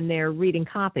off when they're reading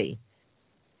copy.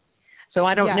 So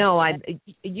I don't know.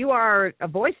 You are a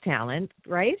voice talent,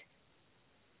 right?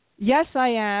 Yes, I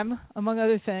am, among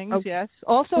other things, yes.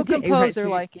 Also a composer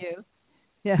like you.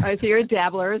 Yeah. So you're a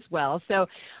dabbler as well. So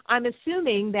I'm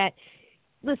assuming that,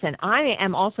 listen, I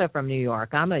am also from New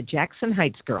York. I'm a Jackson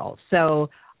Heights girl. So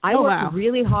I work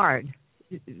really hard.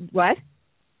 What?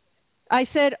 I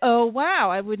said, oh,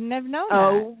 wow. I wouldn't have known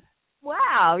that.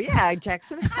 Wow, yeah,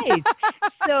 Jackson Heights.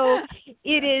 So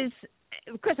it is,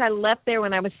 of course, I left there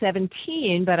when I was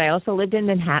 17, but I also lived in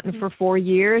Manhattan for 4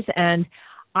 years, and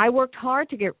I worked hard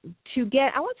to get,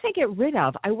 I won't say get rid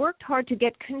of, I worked hard to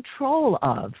get control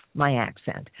of my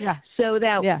accent. Yeah. So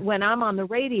that when I'm on the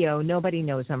radio, nobody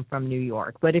knows I'm from New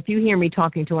York. But if you hear me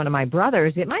talking to one of my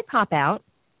brothers, it might pop out.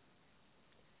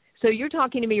 So you're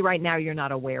talking to me right now, you're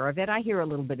not aware of it. I hear a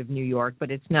little bit of New York,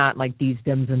 but it's not like these,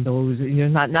 thems, and those. You're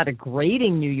not a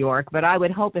grating New York, but I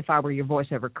would hope if I were your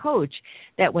voiceover coach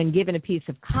that when given a piece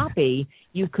of copy,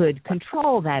 you could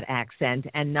control that accent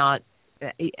and not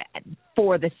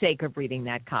for the sake of reading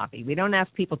that copy. We don't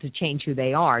ask people to change who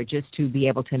they are, just to be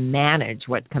able to manage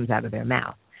what comes out of their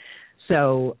mouth.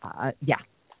 So,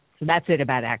 So that's it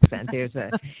about accent.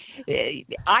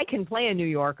 I can play a New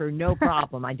Yorker, no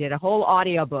problem. I did a whole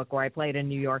audiobook where I played a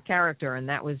New York character, and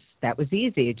that was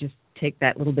easy. It just take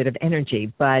that little bit of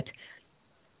energy. But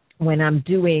when I'm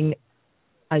doing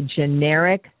a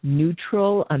generic,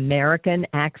 neutral American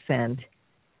accent,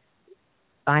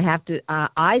 I have to.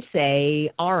 I say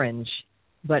orange,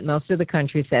 but most of the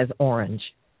country says orange,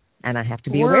 and I have to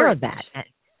be aware of that.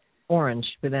 Orange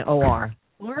with an O-R.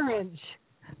 Orange.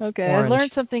 Okay, orange. I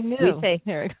learned something new.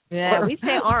 We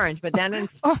say orange, but down in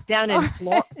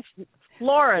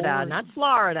Florida, orange. Not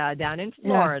Florida, down in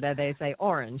Florida, they say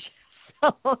orange.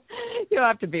 So you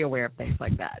have to be aware of things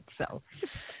like that. So,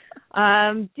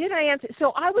 did I answer?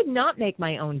 So I would not make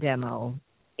my own demo.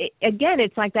 Again,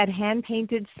 it's like that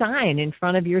hand-painted sign in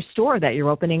front of your store that you're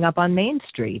opening up on Main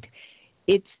Street.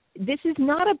 This is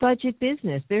not a budget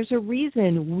business. There's a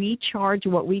reason we charge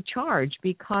what we charge,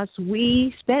 because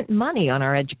we spent money on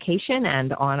our education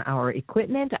and on our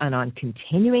equipment and on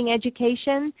continuing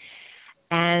education.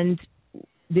 And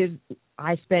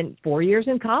I spent 4 years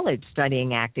in college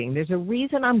studying acting. There's a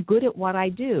reason I'm good at what I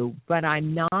do, but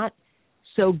I'm not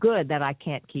so good that I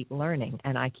can't keep learning,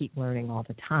 and I keep learning all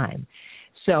the time.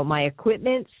 So my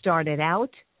equipment started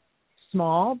out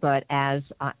small, but as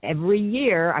every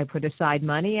year I put aside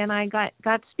money and I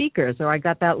got speakers, or I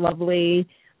got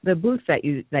the booth that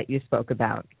you spoke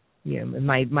about,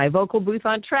 my vocal booth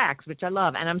on tracks, which I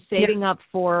love, and I'm saving up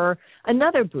for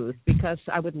another booth because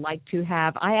I would like to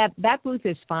have that booth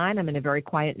is fine. I'm in a very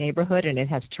quiet neighborhood and it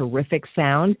has terrific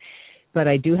sound, but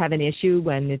I do have an issue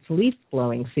when it's leaf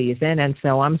blowing season, and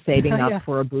so I'm saving up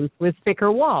for a booth with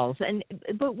thicker walls.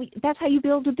 But that's how you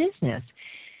build a business.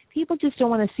 People just don't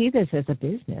want to see this as a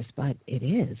business, but it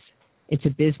is. It's a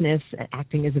business.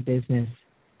 Acting is a business.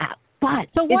 But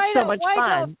it's so much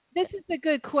fun. This is a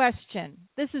good question.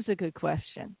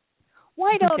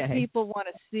 Why don't people want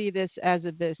to see this as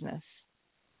a business?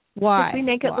 Why? Because we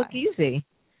make it look easy.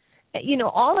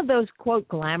 All of those, quote,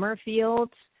 glamour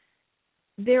fields,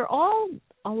 they're all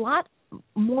a lot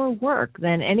more work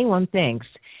than anyone thinks.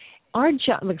 Our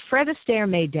job, like Fred Astaire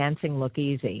made dancing look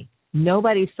easy.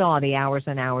 Nobody saw the hours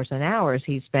and hours and hours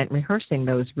he spent rehearsing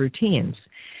those routines.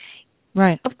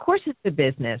 Right. Of course it's a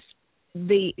business.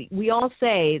 we all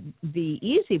say the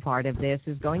easy part of this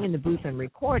is going in the booth and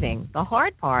recording. The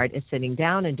hard part is sitting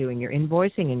down and doing your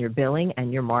invoicing and your billing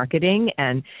and your marketing.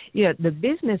 And, the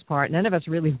business part, none of us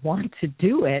really want to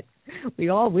do it. We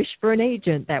all wish for an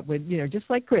agent that would, just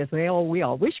like Chris, we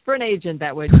all wish for an agent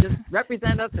that would just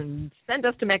represent us and send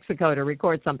us to Mexico to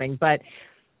record something. But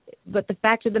the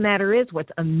fact of the matter is, what's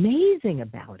amazing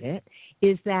about it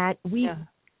is that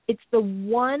it's the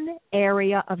one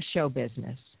area of show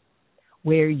business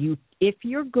where if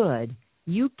you're good,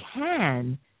 you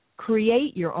can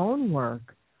create your own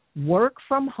work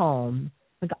from home.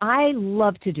 Like, I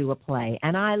love to do a play,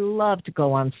 and I love to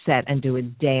go on set and do a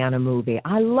day on a movie.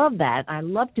 I love that. I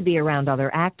love to be around other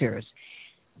actors.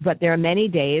 But there are many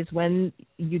days when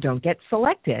you don't get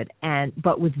selected.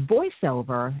 But with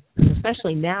voiceover,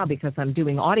 especially now because I'm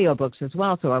doing audiobooks as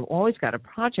well, so I've always got a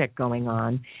project going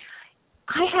on,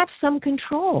 I have some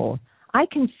control. I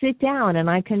can sit down and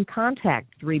I can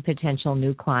contact 3 potential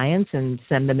new clients and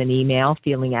send them an email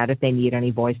feeling out if they need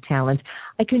any voice talent.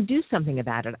 I can do something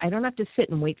about it. I don't have to sit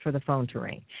and wait for the phone to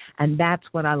ring. And that's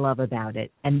what I love about it.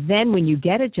 And then when you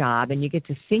get a job and you get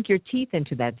to sink your teeth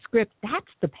into that script, that's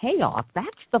the payoff. That's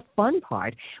the fun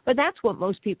part. But that's what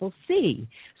most people see.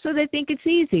 So they think it's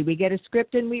easy. We get a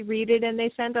script and we read it and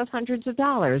they send us hundreds of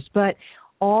dollars. But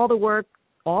all the work,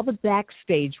 all the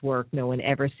backstage work no one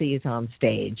ever sees on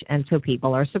stage. And so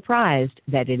people are surprised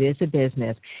that it is a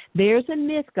business. There's a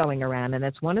myth going around, and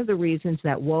that's one of the reasons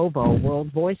that WOVO,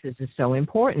 World Voices, is so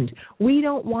important. We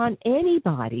don't want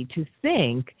anybody to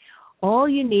think all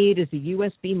you need is a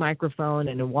USB microphone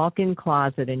and a walk-in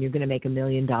closet and you're going to make $1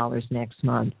 million next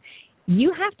month.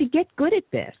 You have to get good at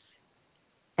this,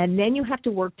 and then you have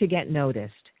to work to get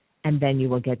noticed. And then you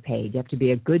will get paid. You have to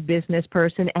be a good business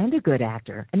person and a good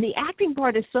actor. And the acting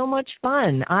part is so much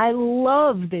fun. I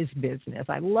love this business.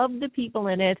 I love the people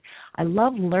in it. I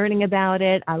love learning about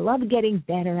it. I love getting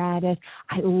better at it.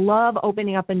 I love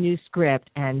opening up a new script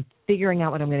and figuring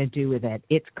out what I'm going to do with it.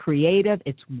 It's creative.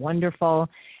 It's wonderful.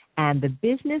 And the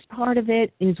business part of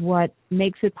it is what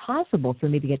makes it possible for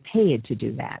me to get paid to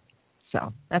do that.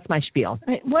 So that's my spiel.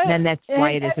 And that's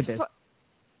why it is a business.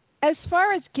 As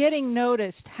far as getting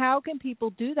noticed, how can people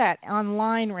do that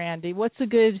online, Randye? What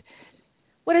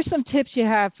are some tips you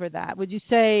have for that? Would you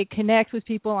say connect with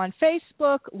people on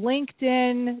Facebook,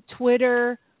 LinkedIn,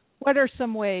 Twitter? What are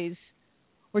some ways?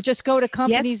 Or just go to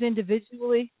companies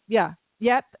individually? Yeah.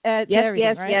 Yep. Yes,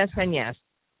 right? yes, and yes.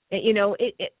 You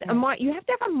have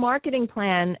to have a marketing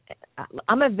plan.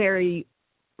 I'm a very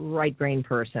right brain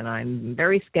person. I'm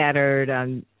very scattered.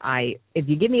 If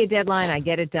you give me a deadline, I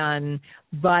get it done,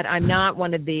 but I'm not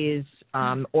one of these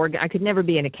I could never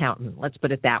be an accountant, let's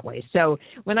put it that way. So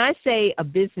when I say a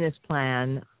business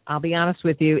plan, I'll be honest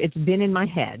with you, it's been in my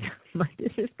head. My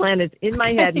business plan is in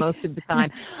my head most of the time.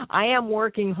 I am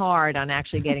working hard on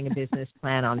actually getting a business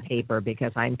plan on paper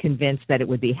because I'm convinced that it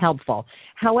would be helpful.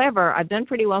 However, I've done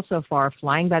pretty well so far,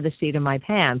 flying by the seat of my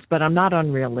pants, but I'm not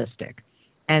unrealistic.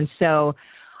 And so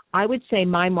I would say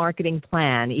my marketing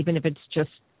plan, even if it's just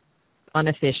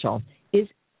unofficial, is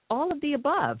all of the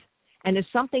above. And if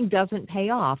something doesn't pay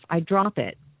off, I drop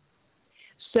it.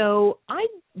 So I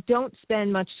don't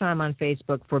spend much time on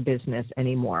Facebook for business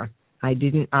anymore. I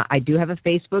do have a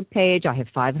Facebook page. I have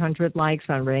 500 likes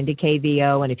on Randye Kaye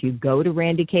VO, and if you go to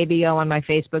Randye Kaye VO on my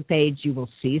Facebook page, you will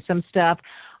see some stuff.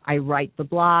 I write the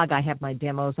blog. I have my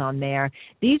demos on there.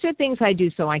 These are things I do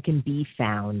so I can be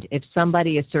found. If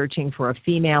somebody is searching for a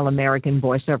female American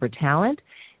voiceover talent,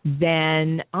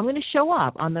 then I'm going to show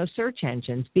up on those search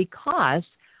engines because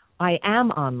I am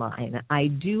online. I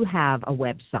do have a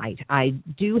website. I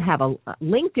do have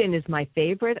LinkedIn is my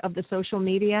favorite of the social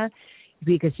media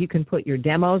because you can put your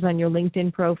demos on your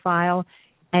LinkedIn profile.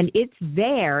 And it's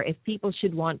there if people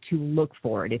should want to look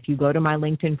for it. If you go to my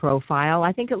LinkedIn profile,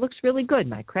 I think it looks really good.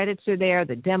 My credits are there.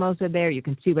 The demos are there. You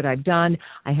can see what I've done.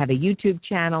 I have a YouTube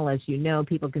channel. As you know,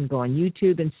 people can go on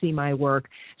YouTube and see my work.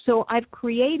 So I've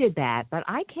created that. But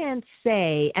I can't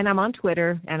say, and I'm on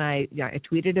Twitter, and I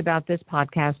tweeted about this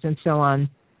podcast and so on.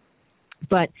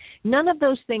 But none of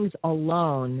those things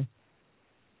alone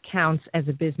counts as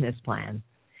a business plan.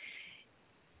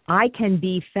 I can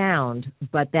be found,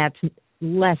 but that's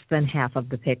less than half of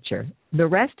the picture. The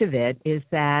rest of it is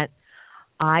that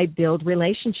I build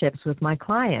relationships with my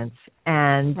clients.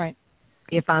 And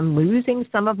if I'm losing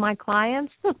some of my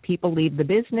clients, look, people leave the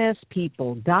business,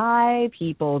 people die,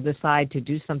 people decide to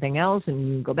do something else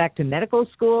and go back to medical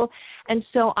school. And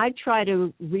so I try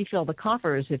to refill the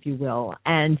coffers, if you will.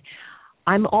 And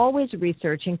I'm always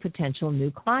researching potential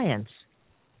new clients.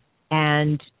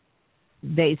 And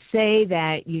they say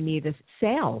that you need a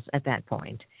sales at that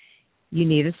point. You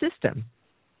need a system.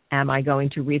 Am I going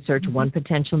to research one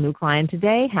potential new client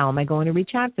today? How am I going to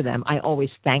reach out to them? I always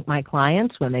thank my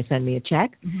clients when they send me a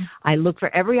check. I look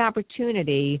for every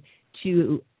opportunity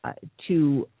to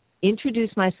introduce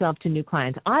myself to new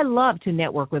clients. I love to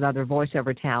network with other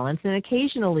voiceover talents, and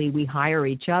occasionally we hire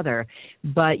each other,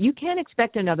 but you can't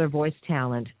expect another voice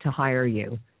talent to hire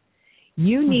you.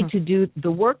 You need to do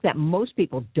the work that most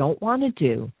people don't want to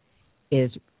do is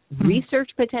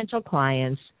research potential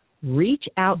clients, reach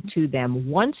out to them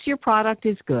once your product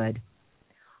is good,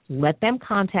 let them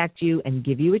contact you and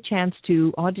give you a chance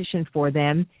to audition for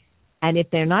them. And if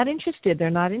they're not interested, they're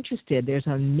not interested. There's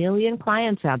a million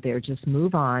clients out there. Just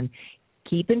move on.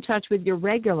 Keep in touch with your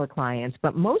regular clients.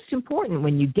 But most important,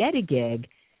 when you get a gig,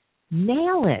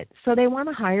 nail it so they want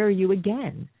to hire you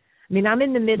again. I mean, I'm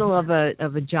in the middle of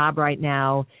a job right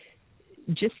now.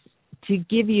 Just to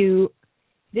give you,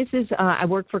 this is I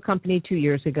worked for a company 2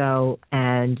 years ago,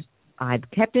 and I've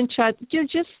kept in touch.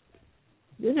 Just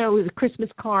with a Christmas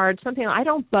card, something. I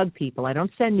don't bug people. I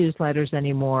don't send newsletters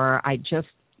anymore. I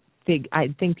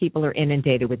think people are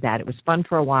inundated with that. It was fun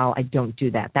for a while. I don't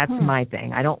do that. That's my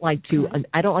thing. I don't like to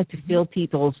fill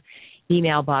people's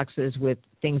email boxes with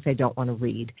things they don't want to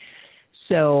read.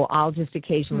 So I'll just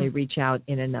occasionally reach out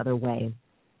in another way,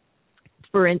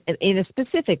 in a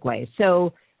specific way.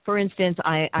 So, for instance,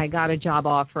 I got a job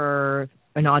offer,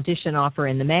 an audition offer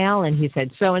in the mail, and he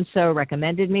said, so-and-so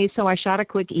recommended me. So I shot a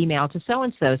quick email to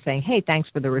so-and-so saying, hey, thanks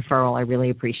for the referral. I really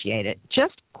appreciate it.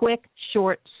 Just quick,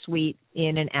 short, sweet,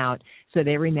 in and out, so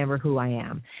they remember who I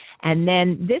am. And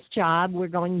then this job, we're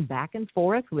going back and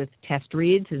forth with test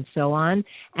reads and so on,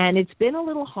 and it's been a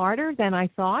little harder than I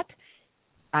thought.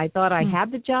 I thought I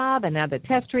had the job, and now the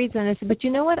test reads, and I said, but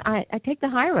you know what? I take the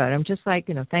high road. I'm just like,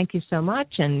 thank you so much,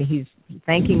 and he's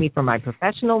thanking me for my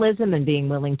professionalism and being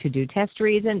willing to do test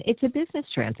reads, and it's a business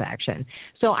transaction.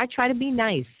 So I try to be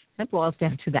nice. That boils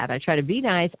down to that. I try to be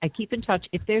nice. I keep in touch.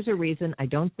 If there's a reason, I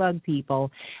don't bug people,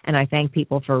 and I thank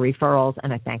people for referrals,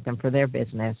 and I thank them for their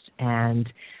business, and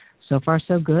so far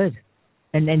so good.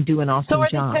 And then do an awesome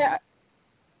job.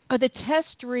 Are the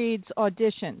test reads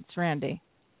auditions, Randye?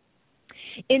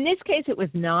 In this case, it was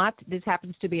not. This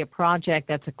happens to be a project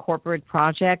that's a corporate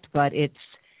project, but it's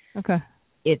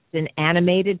an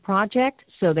animated project,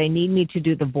 so they need me to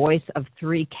do the voice of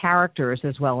 3 characters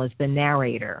as well as the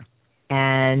narrator.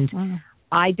 And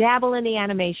I dabble in the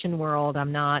animation world.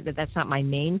 That's not my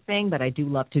main thing, but I do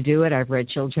love to do it. I've read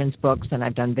children's books, and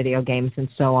I've done video games and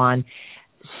so on.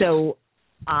 So,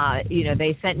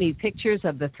 they sent me pictures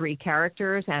of the 3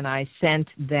 characters, and I sent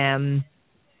them...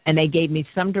 And they gave me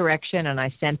some direction, and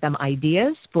I sent them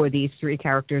ideas for these 3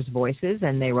 characters' voices,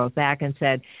 and they wrote back and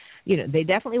said, they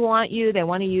definitely want you, they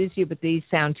want to use you, but these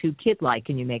sound too kid-like.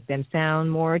 Can you make them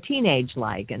sound more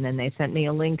teenage-like? And then they sent me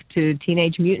a link to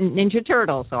Teenage Mutant Ninja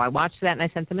Turtles, so I watched that, and I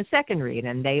sent them a second read,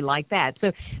 and they like that.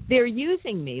 So they're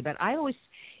using me, but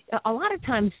a lot of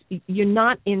times you're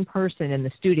not in person in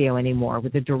the studio anymore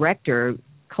with the director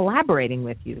collaborating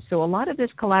with you. So a lot of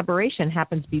this collaboration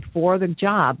happens before the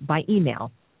job by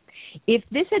email. If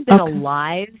this had been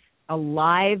a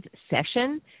live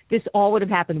session, this all would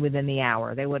have happened within the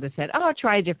hour. They would have said,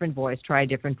 try a different voice.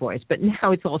 But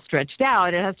now it's all stretched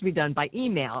out. It has to be done by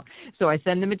email. So I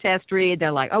send them a test read.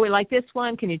 They're like, we like this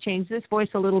one. Can you change this voice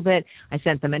a little bit? I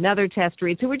sent them another test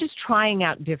read. So we're just trying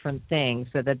out different things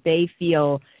so that they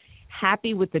feel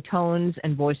happy with the tones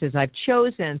and voices I've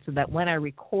chosen, so that when I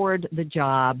record the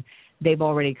job, they've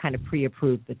already kind of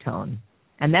pre-approved the tone.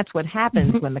 And that's what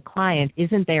happens when the client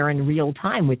isn't there in real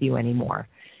time with you anymore.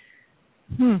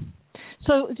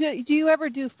 So do you ever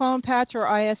do phone patch or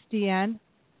ISDN?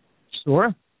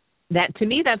 Sure. That, to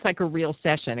me, that's like a real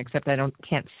session, except I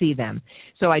can't see them.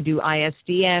 So I do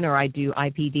ISDN, or I do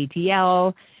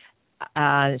IPDTL.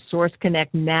 Source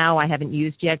Connect now I haven't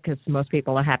used yet because most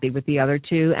people are happy with the other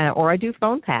 2, or I do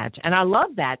phone patch. And I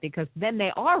love that because then they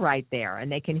are right there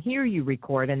and they can hear you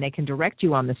record and they can direct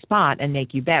you on the spot and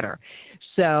make you better.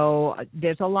 So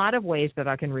there's a lot of ways that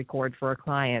I can record for a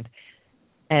client.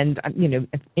 And,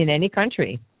 in any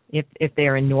country. If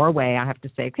they're in Norway, I have to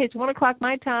say, okay, it's 1 o'clock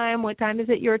my time. What time is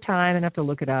it your time? And I have to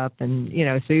look it up. And,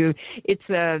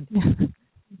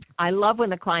 I love when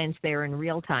the client's there in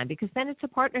real time, because then it's a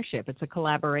partnership. It's a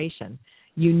collaboration.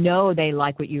 They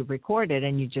like what you've recorded,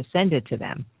 and you just send it to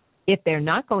them. If they're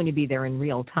not going to be there in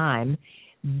real time,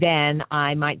 then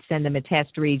I might send them a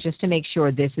test read just to make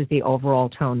sure this is the overall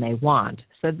tone they want,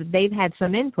 so that they've had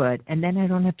some input, and then I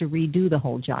don't have to redo the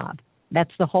whole job.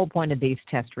 That's the whole point of these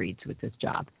test reads with this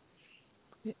job.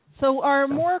 So are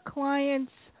more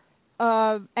clients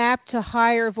apt to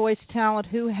hire voice talent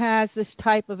who has this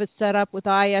type of a setup with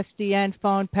ISDN,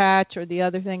 phone patch, or the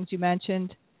other things you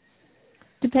mentioned?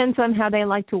 Depends on how they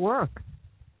like to work.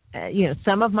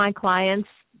 Some of my clients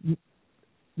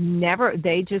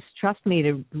they just trust me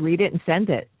to read it and send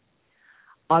it.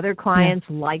 Other clients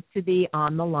like to be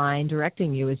on the line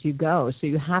directing you as you go. So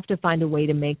you have to find a way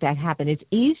to make that happen. It's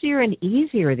easier and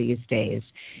easier these days.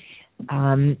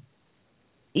 And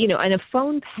a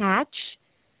phone patch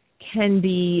can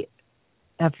be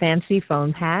a fancy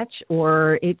phone patch,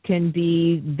 or it can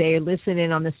be they listen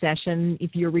in on the session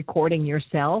if you're recording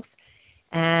yourself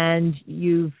and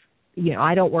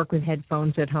I don't work with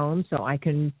headphones at home, so I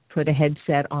can put a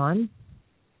headset on,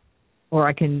 or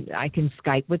I can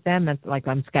Skype with them. That's like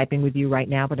I'm Skyping with you right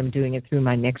now, but I'm doing it through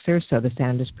my mixer, so the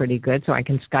sound is pretty good. So I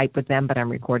can Skype with them, but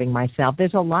I'm recording myself.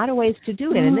 There's a lot of ways to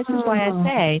do it, and this is why I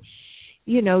say,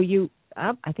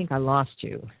 I think I lost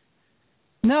you.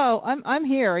 No, I'm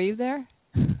here. Are you there?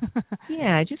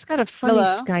 Yeah, I just got a funny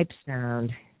Skype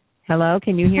sound. Hello,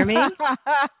 can you hear me?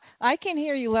 I can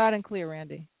hear you loud and clear,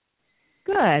 Randye.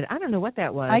 Good. I don't know what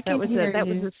that was. That was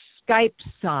a Skype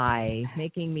sigh,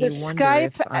 making me wonder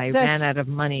if I ran out of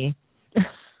money.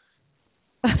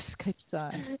 Skype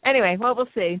sigh. Anyway, well, we'll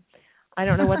see. I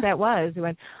don't know what that was. It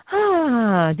went,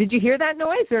 Did you hear that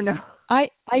noise or no?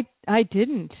 I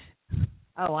didn't.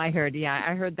 Oh, I heard. Yeah,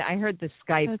 I heard the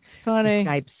Skype. That's funny. The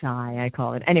Skype sigh, I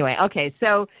call it. Anyway, okay.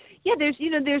 So yeah,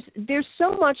 there's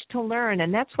so much to learn,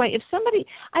 and that's why if somebody,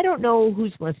 I don't know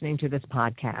who's listening to this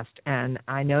podcast, and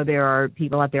I know there are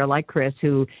people out there like Chris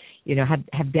who,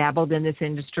 have dabbled in this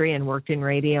industry and worked in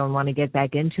radio and want to get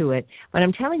back into it. But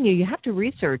I'm telling you, you have to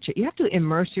research it. You have to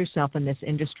immerse yourself in this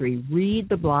industry. Read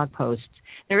the blog posts.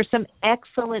 There are some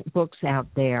excellent books out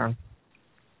there.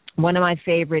 One of my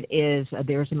favorite is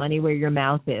There's Money Where Your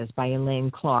Mouth Is by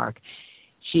Elaine Clark.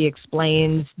 She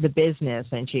explains the business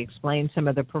and she explains some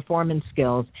of the performance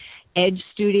skills. Edge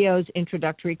Studio's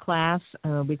introductory class,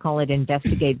 we call it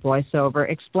Investigate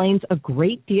Voiceover, explains a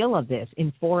great deal of this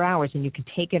in 4 hours, and you can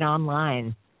take it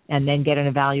online and then get an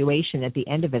evaluation at the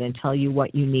end of it and tell you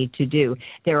what you need to do.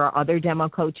 There are other demo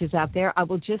coaches out there. I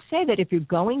will just say that if you're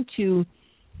going to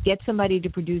get somebody to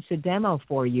produce a demo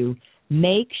for you,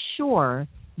 make sure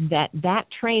that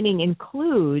training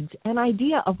includes an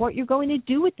idea of what you're going to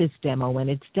do with this demo when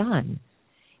it's done.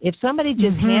 If somebody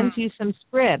just hands you some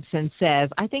scripts and says,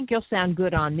 I think you'll sound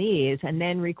good on these, and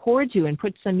then records you and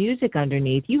puts some music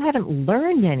underneath, you haven't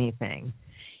learned anything.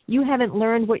 You haven't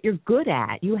learned what you're good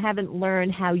at. You haven't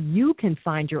learned how you can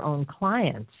find your own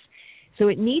clients. So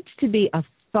it needs to be a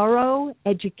thorough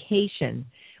education,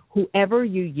 whoever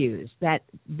you use, that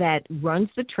runs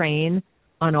the train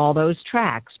on all those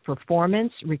tracks: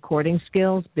 performance, recording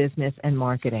skills, business, and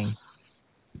marketing.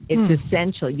 It's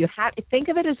essential. You have think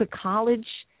of it as a college.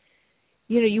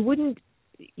 You wouldn't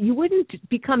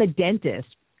become a dentist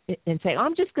and say,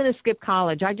 I'm just going to skip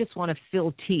college. I just want to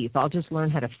fill teeth. I'll just learn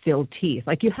how to fill teeth.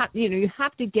 Like you have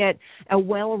to get a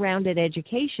well-rounded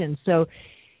education. So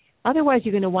otherwise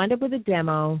you're going to wind up with a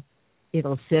demo.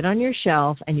 It'll sit on your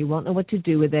shelf and you won't know what to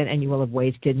do with it, and you will have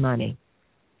wasted money.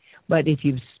 But if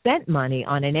you've spent money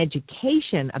on an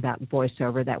education about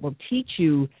voiceover that will teach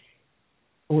you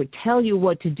or tell you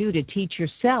what to do to teach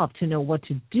yourself to know what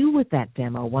to do with that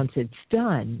demo once it's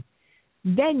done,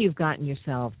 then you've gotten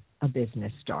yourself a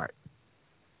business start.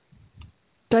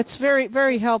 That's very,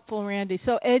 very helpful, Randye.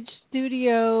 So Edge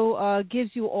Studio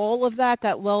gives you all of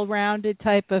that well-rounded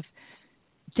type of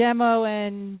demo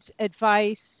and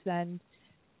advice and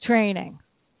training.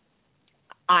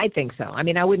 I think so. I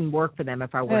mean, I wouldn't work for them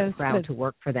if I weren't proud to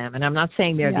work for them. And I'm not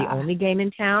saying they're the only game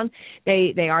in town.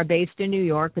 They are based in New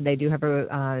York, but they do have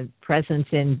a presence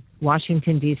in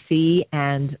Washington, D.C.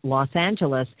 and Los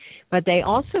Angeles. But they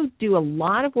also do a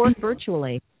lot of work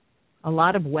virtually, a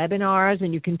lot of webinars,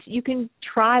 and you can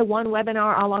try one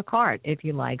webinar a la carte if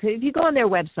you like. If you go on their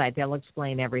website, they'll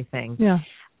explain everything. Yeah.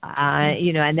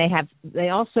 And they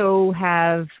also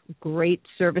have great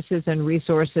services and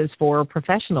resources for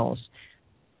professionals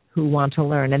who want to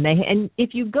learn. And if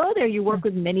you go there, you work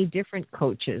with many different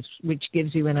coaches, which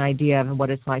gives you an idea of what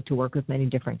it's like to work with many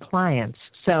different clients.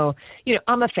 So,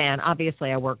 I'm a fan.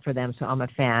 Obviously, I work for them, so I'm a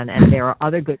fan, and there are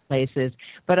other good places.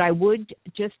 But I would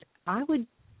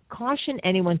caution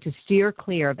anyone to steer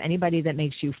clear of anybody that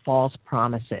makes you false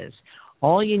promises.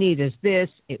 All you need is this.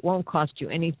 It won't cost you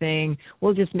anything.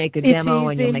 We'll just make a demo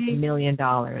and you'll make $1 million.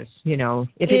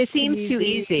 If it seems too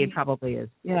easy, it probably is.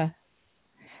 Yeah.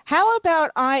 How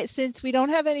about since we don't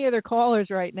have any other callers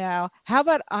right now, how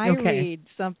about I read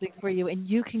something for you and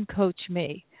you can coach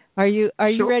me? Are you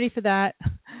ready for that?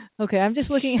 Okay, I'm just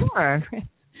looking. Sure.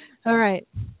 All right.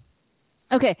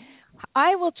 Okay,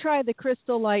 I will try the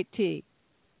Crystal Light Tea.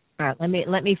 All right,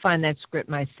 let me find that script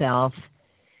myself.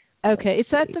 Okay, it's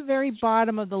at the very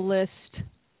bottom of the list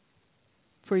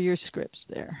for your scripts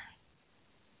there.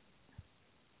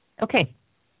 Okay.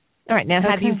 All right. Now,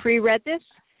 have you pre-read this?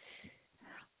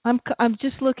 I'm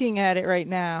just looking at it right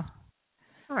now.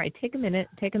 All right. Take a minute.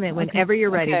 Whenever you're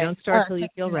ready. Don't start till you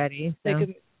feel ready. So.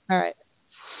 All right.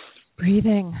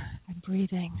 Breathing. I'm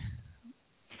breathing.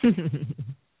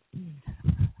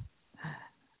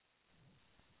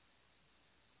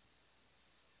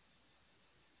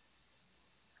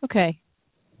 Okay.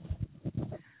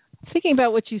 Thinking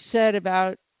about what you said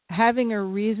about having a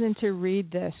reason to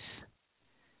read this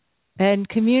and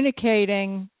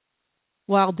communicating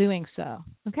while doing so.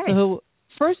 Okay. So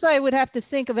first I would have to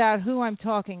think about who I'm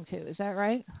talking to. Is that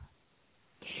right?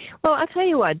 Well, I'll tell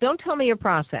you what. Don't tell me your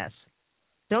process.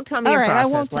 Don't tell me your process. I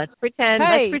won't. Let's pretend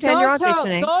you're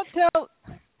auditioning.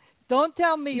 Don't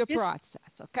tell me your process,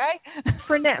 okay?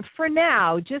 For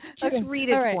now, just read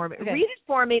it for me. Okay. Read it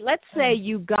for me. Let's say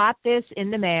you got this in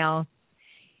the mail,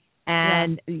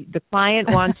 and the client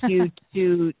wants you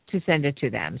to send it to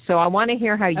them. So I want to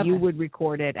hear how you would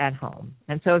record it at home.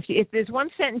 And so if there's one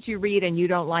sentence you read and you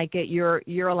don't like it,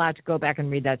 you're allowed to go back and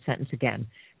read that sentence again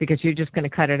because you're just going to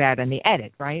cut it out in the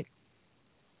edit, right?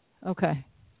 Okay.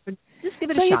 Just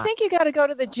give it a shot. So you think you got to go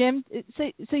to the gym?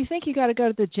 So you think you got to go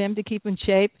to the gym to keep in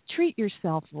shape? Treat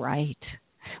yourself right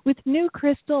with new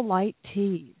Crystal Light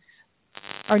teas.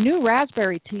 Our new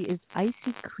raspberry tea is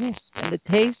icy crisp and the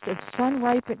taste of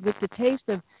sun-ripened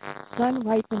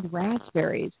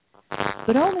raspberries,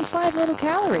 but only 5 little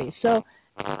calories. So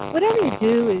whatever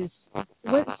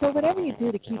you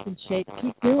do to keep in shape,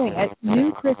 keep doing it.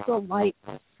 New Crystal Light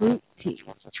fruit teas.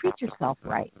 Treat yourself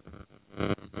right.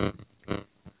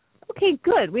 Okay,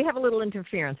 good. We have a little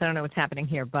interference. I don't know what's happening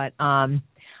here, but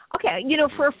okay.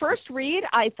 For a first read,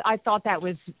 I thought that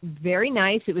was very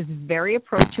nice. It was very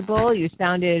approachable. You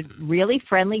sounded really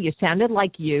friendly. You sounded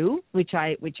like you, which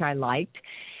I liked.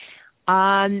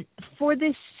 For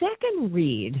the second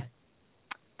read,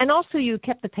 and also you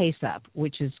kept the pace up,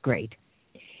 which is great.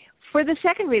 For the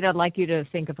second read, I'd like you to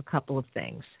think of a couple of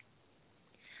things.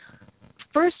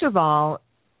 First of all,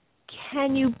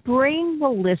 can you bring the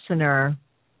listener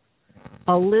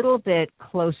a little bit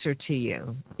closer to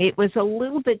you? It was a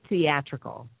little bit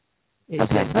theatrical.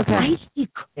 It's icy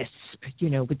crisp,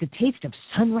 with the taste of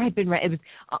sun-ripened. It was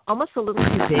almost a little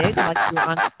too big, like you were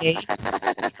on stage.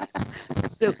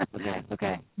 So,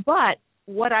 but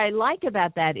what I like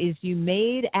about that is you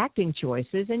made acting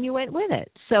choices and you went with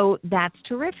it. So that's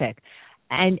terrific.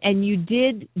 And you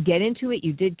did get into it.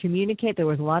 You did communicate. There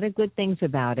was a lot of good things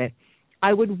about it.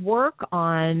 I would work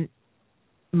on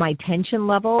my tension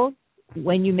level.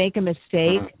 When you make a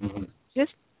mistake,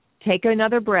 just take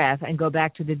another breath and go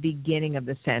back to the beginning of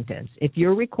the sentence. If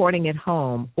you're recording at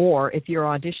home or if you're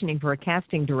auditioning for a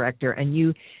casting director and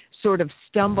you sort of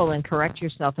stumble and correct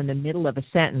yourself in the middle of a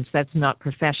sentence, that's not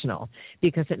professional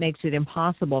because it makes it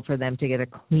impossible for them to get a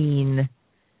clean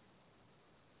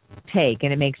take,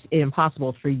 and it makes it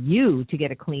impossible for you to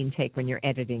get a clean take when you're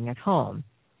editing at home.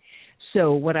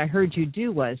 So what I heard you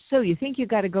do was, so you think you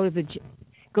got to go to the gym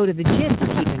to keep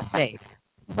in shape.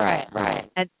 Right.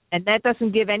 And that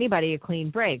doesn't give anybody a clean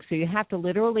break. So you have to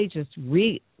literally just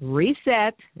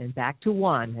reset and back to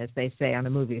one, as they say on a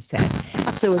movie set.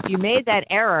 So if you made that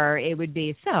error, it would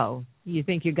be, so you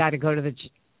think you got to go to the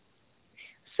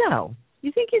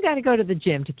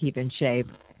gym to keep in shape.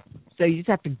 So you just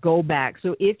have to go back.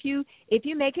 So if you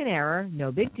make an error,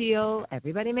 no big deal.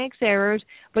 Everybody makes errors,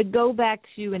 but go back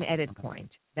to an edit point.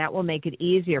 That will make it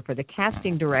easier for the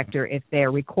casting director if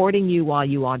they're recording you while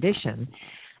you audition.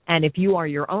 And if you are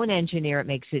your own engineer, it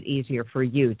makes it easier for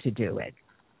you to do it.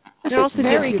 It also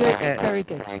very good. Very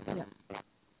good. Yeah.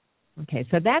 Okay,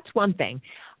 so that's one thing.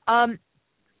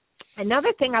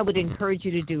 Another thing I would encourage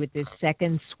you to do with this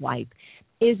second swipe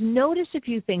is notice a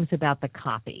few things about the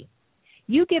copy.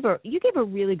 You give a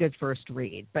really good first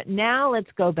read, but now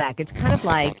let's go back. It's kind of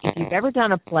like if you've ever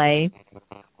done a play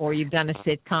or you've done a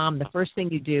sitcom, the first thing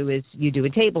you do is you do a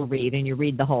table read and you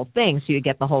read the whole thing so you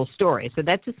get the whole story. So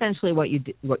that's essentially what you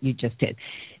just did.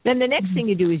 Then the next thing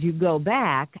you do is you go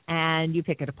back and you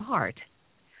pick it apart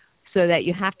so that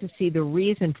you have to see the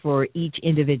reason for each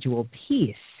individual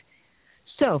piece.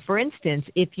 So, for instance,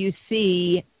 if you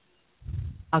see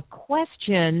a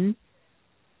question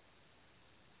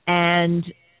and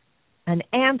an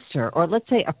answer, or let's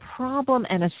say a problem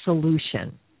and a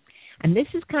solution. And this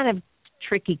is kind of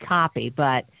tricky copy,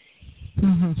 but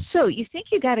so you think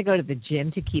you got to go to the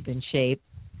gym to keep in shape.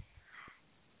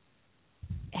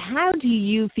 How do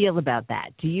you feel about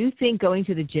that? Do you think going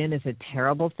to the gym is a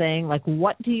terrible thing? Like,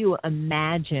 what do you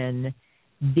imagine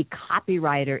the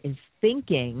copywriter is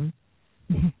thinking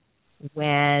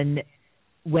when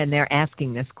they're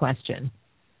asking this question?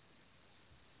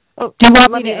 Oh, do you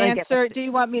want let me to let answer? Do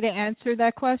you want me to answer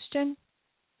that question?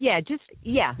 Yeah,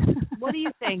 What do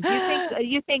you think?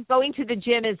 You think going to the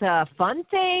gym is a fun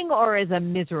thing or is a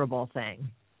miserable thing?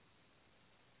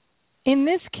 In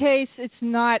this case, it's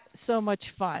not so much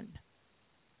fun,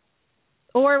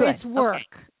 or Good. it's work.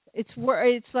 Okay.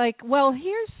 It's like, well,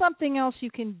 here's something else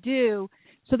you can do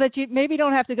so that you maybe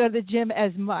don't have to go to the gym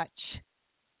as much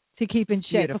to keep in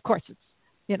shape. Beautiful. Of course, it's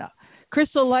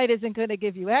Crystal Light isn't going to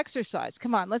give you exercise.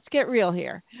 Come on, let's get real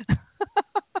here.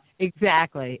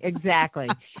 Exactly.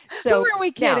 So who are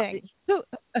we kidding?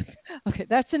 Okay,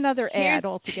 that's another ad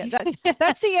altogether.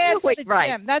 That's the ad for the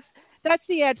gym. That's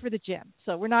the ad for the gym.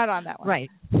 So we're not on that one. Right.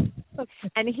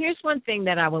 And here's one thing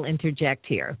that I will interject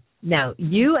here. Now,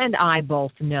 you and I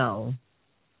both know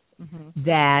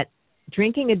that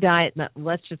drinking a diet.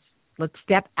 Let's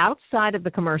step outside of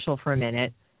the commercial for a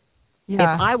minute.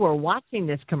 Yeah. If I were watching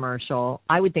this commercial,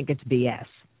 I would think it's BS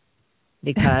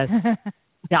because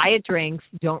diet drinks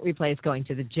don't replace going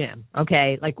to the gym.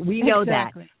 Okay, like we know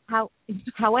exactly. that.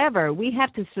 However, we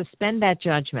have to suspend that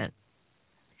judgment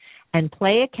and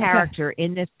play a character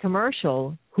in this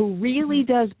commercial who really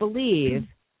does believe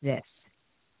this,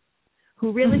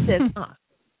 who really says,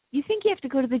 you think you have to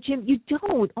go to the gym? You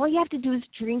don't. All you have to do is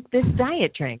drink this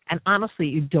diet drink. And honestly,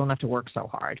 you don't have to work so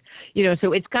hard.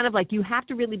 So it's kind of like you have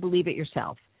to really believe it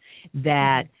yourself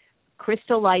that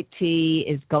Crystal Light tea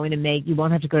is going to make you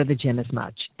won't have to go to the gym as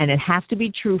much. And it has to be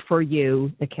true for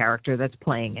you, the character that's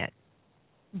playing it.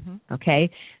 Okay?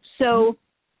 So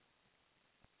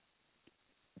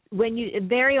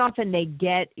very often they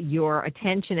get your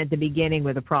attention at the beginning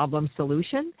with a problem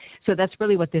solution. So that's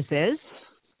really what this is.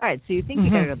 All right, so you think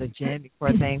you got to go to the gym before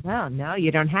saying, well, no,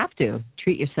 you don't have to.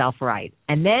 Treat yourself right.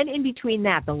 And then in between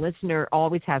that, the listener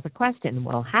always has a question.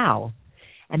 Well, how?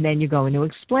 And then you're going to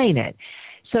explain it.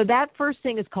 So that first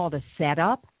thing is called a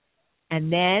setup,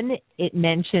 and then it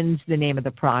mentions the name of the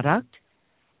product,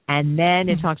 and then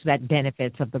it talks about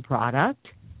benefits of the product.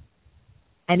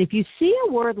 And if you see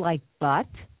a word like but,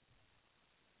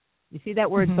 you see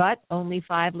that word but, only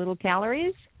 5 little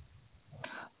calories?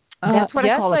 That's what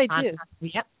I call a contrast.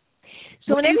 Yep.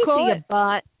 So whenever you see a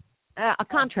but, a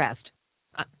contrast.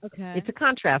 Okay. It's a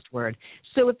contrast word.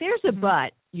 So if there's a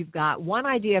but, you've got one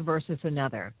idea versus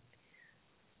another.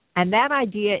 And that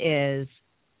idea is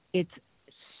it's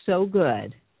so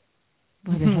good,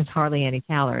 but it has hardly any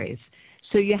calories.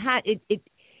 So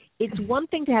it's one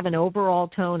thing to have an overall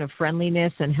tone of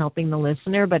friendliness and helping the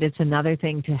listener, but it's another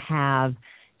thing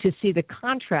to see the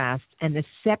contrast and the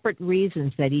separate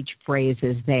reasons that each phrase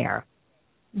is there.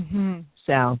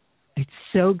 So it's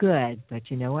so good, but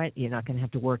you know what? You're not going to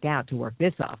have to work out to work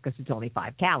this off because it's only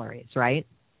 5 calories, right?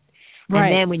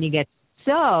 And then when you get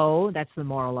that's the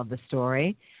moral of the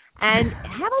story. And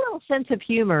have a little sense of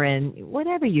humor in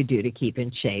whatever you do to keep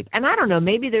in shape. And I don't know,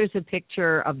 maybe there's a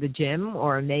picture of the gym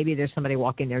or maybe there's somebody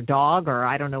walking their dog or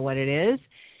I don't know what it is.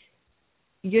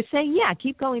 You're saying,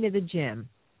 keep going to the gym.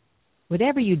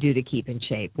 Whatever you do to keep in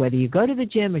shape, whether you go to the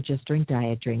gym or just drink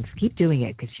diet drinks, keep doing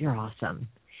it because you're awesome.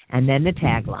 And then the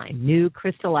tagline, new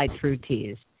Crystal Light fruit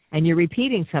teas. And you're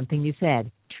repeating something you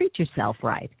said, treat yourself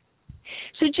right.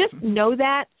 So just know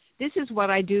that. This is what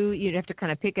I do. You'd have to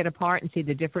kind of pick it apart and see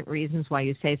the different reasons why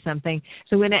you say something.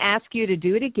 So I'm going to ask you to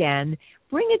do it again.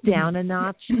 Bring it down a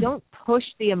notch. Don't push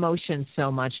the emotions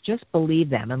so much. Just believe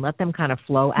them and let them kind of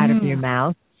flow out of your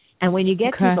mouth. And when you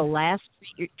get to the last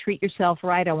treat yourself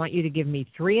right, I want you to give me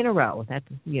 3 in a row. That's,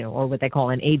 or what they call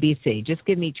an ABC. Just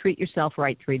give me treat yourself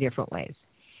right 3 different ways.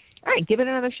 All right, give it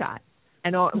another shot.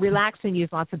 And relax and use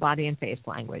lots of body and face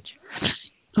language.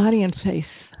 Body and face.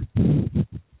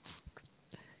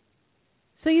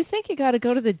 So you think you got to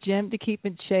go to the gym to keep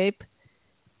in shape?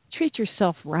 Treat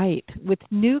yourself right with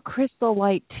new Crystal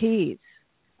Light teas.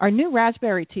 Our new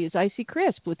raspberry tea is icy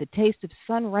crisp with the taste of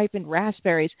sun-ripened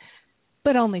raspberries,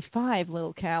 but only 5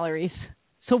 little calories.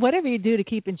 So whatever you do to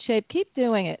keep in shape, keep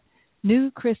doing it. New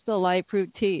Crystal Light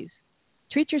fruit teas.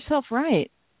 Treat yourself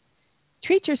right.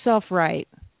 Treat yourself right.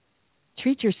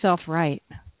 Treat yourself right.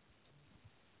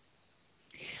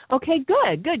 Okay,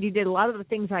 good. You did a lot of the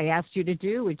things I asked you to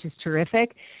do, which is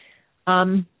terrific.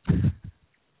 So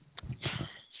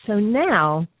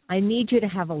now I need you to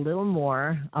have a little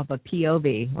more of a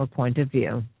POV or point of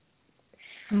view.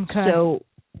 Okay. So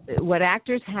what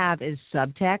actors have is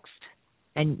subtext,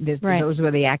 and those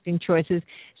were the acting choices.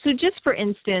 So just for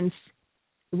instance,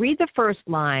 read the first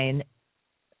line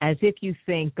as if you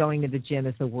think going to the gym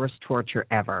is the worst torture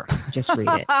ever. Just read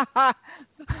it. All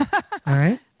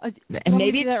right? And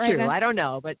maybe it's true. Right, I don't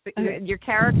know. But your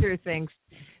character thinks,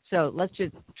 so let's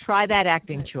just try that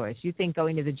acting choice. You think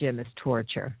going to the gym is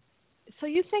torture. So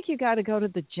you think you got to go to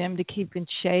the gym to keep in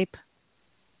shape?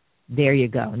 There you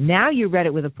go. Now you read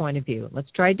it with a point of view. Let's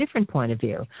try a different point of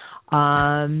view.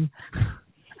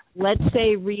 Let's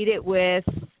say read it with,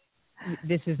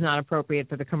 this is not appropriate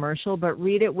for the commercial, but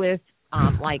read it with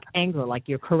like anger, like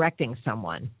you're correcting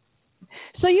someone.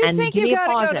 So you think you got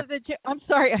to go to the gym? I'm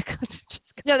sorry.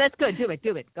 No, that's good. Do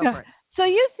it. Go for it. So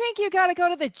you think you got to go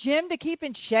to the gym to keep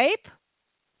in shape?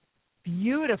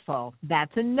 Beautiful.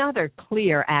 That's another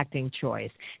clear acting choice.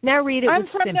 Now read it with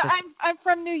sympathy. I'm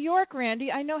from New York,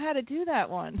 Randy. I know how to do that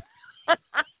one.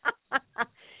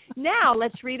 Now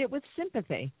let's read it with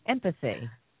sympathy, empathy.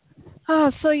 Oh,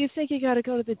 so you think you got to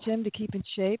go to the gym to keep in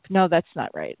shape? No, that's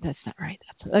not right. Let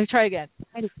me try again.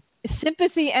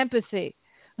 Sympathy, empathy.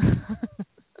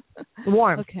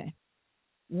 Warm. Okay.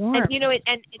 Warm. And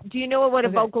do you know what a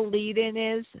vocal lead-in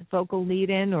is? Vocal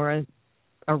lead-in or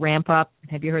a ramp-up?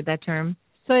 Have you heard that term?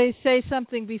 So you say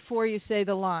something before you say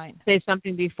the line. Say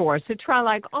something before. So try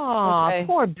like,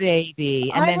 poor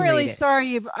baby, and then read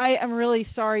it. I am really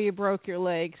sorry you broke your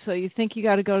leg. So you think you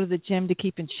got to go to the gym to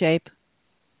keep in shape?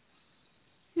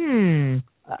 Okay.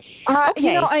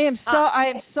 I am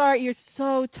sorry. You're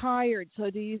so tired. So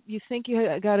do you think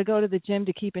you got to go to the gym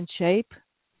to keep in shape?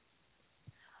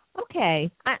 Okay.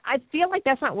 I feel like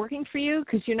that's not working for you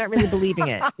because you're not really believing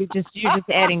it. You're just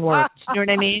adding words. You know what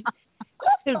I mean?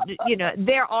 So,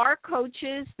 there are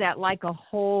coaches that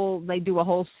they do a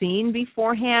whole scene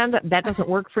beforehand. That doesn't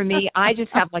work for me. I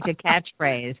just have like a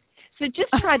catchphrase. So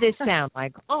just try this sound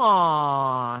like,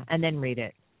 "Aw," and then read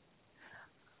it.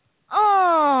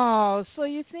 Oh, so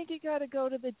you think you got to go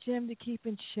to the gym to keep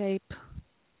in shape?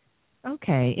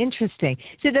 Okay, interesting.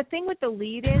 So the thing with the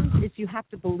lead-ins is you have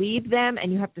to believe them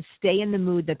and you have to stay in the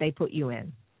mood that they put you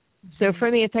in. So for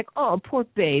me, it's like, oh, poor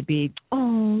baby.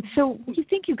 Oh, so you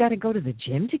think you got to go to the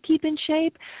gym to keep in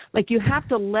shape? Like you have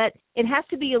to it has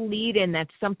to be a lead-in that's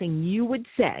something you would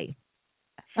say.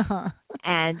 Uh-huh.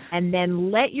 And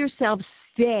then let yourself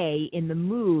stay in the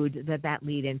mood that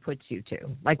lead-in puts you to.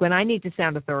 Like when I need to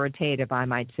sound authoritative, I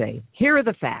might say, here are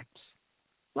the facts.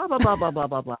 Blah, blah, blah, blah, blah,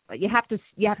 blah, blah. But you have to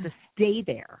stay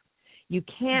there. You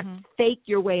can't fake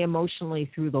your way emotionally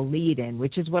through the lead-in,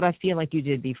 which is what I feel like you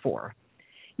did before.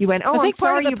 You went, I'm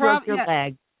sorry you broke your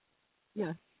leg.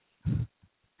 Yeah.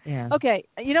 Yeah. Okay.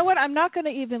 You know what? I'm not going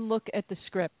to even look at the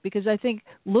script because I think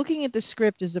looking at the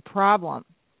script is a problem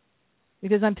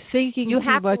because I'm thinking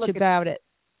too much about it.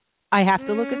 I have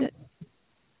to look at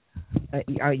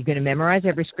it. Are you going to memorize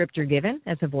every script you're given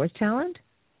as a voice talent?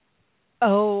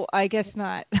 Oh, I guess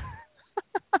not.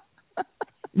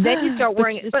 Then you start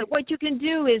worrying. But what you can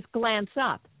do is glance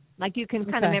up. Like you can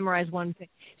kind of memorize one thing.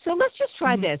 So let's just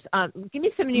try this. Give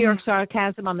me some New York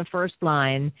sarcasm on the first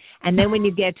line, and then when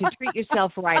you get to treat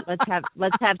yourself right, let's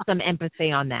have some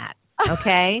empathy on that.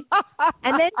 Okay?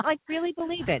 And then really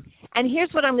believe it. And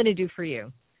here's what I'm going to do for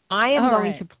you. I am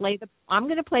going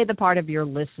to play the part of your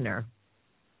listener.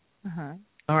 Uh-huh.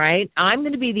 All right? I'm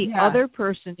going to be the other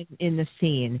person in the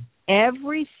scene.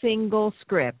 Every single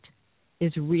script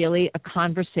is really a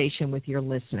conversation with your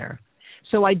listener.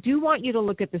 So I do want you to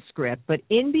look at the script, but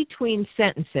in between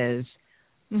sentences,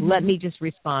 let me just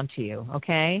respond to you,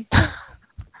 okay?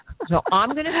 So I'm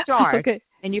going to start,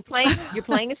 and you're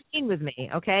playing a scene with me,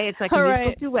 okay? It's like a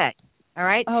musical duet, all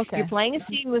right? Okay. You're playing a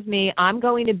scene with me. I'm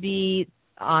going to be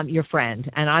your friend,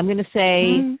 and I'm going to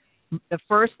say the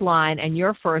first line, and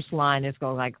your first line is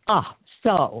going like,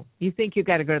 so you think you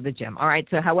got to go to the gym. All right,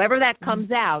 so however that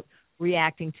comes out,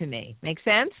 reacting to me. Make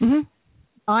sense? Mm-hmm.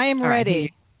 I am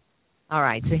ready. All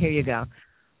right, so here you go.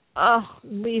 Oh,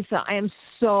 Lisa, I am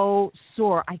so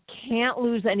sore. I can't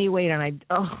lose any weight, and I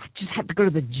just have to go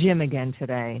to the gym again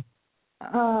today.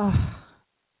 Oh,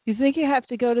 you think you have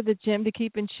to go to the gym to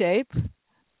keep in shape?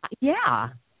 Yeah.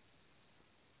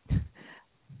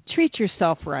 Treat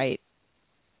yourself right.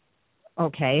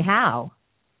 Okay, how?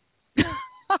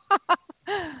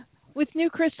 With new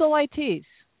Crystal Light teas.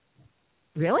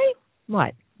 Really?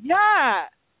 What? Yeah.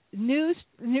 New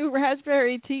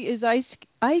raspberry tea is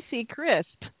icy crisp.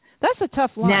 That's a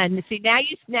tough line.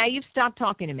 Now you've stopped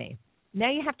talking to me.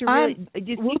 Now you have to really.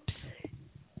 Whoops.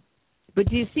 But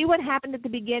do you see what happened at the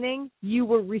beginning? You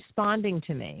were responding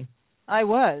to me. I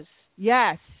was.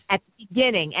 Yes. At the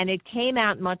beginning, and it came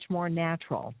out much more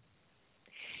natural.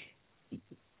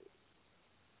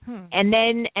 And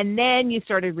then you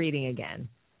started reading again.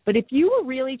 But if you were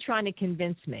really trying to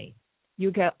convince me,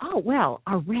 you go,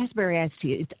 our raspberry iced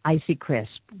tea is icy crisp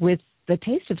with the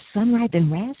taste of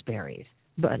sun-ripened raspberries,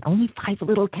 but only 5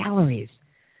 little calories.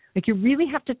 Like you really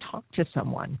have to talk to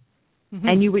someone.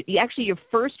 And you actually, your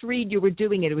first read, you were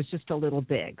doing it was just a little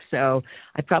big. So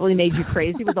I probably made you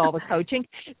crazy with all the coaching.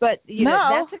 But, you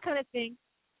know, that's the kind of thing.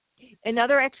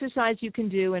 Another exercise you can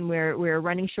do, and we're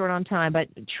running short on time, but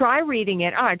try reading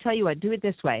it. I tell you what, do it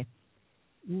this way.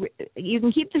 You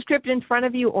can keep the script in front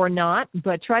of you or not,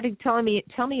 but try to tell me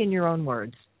in your own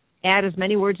words. Add as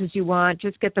many words as you want.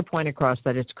 Just get the point across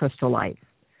that it's crystal light.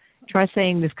 Try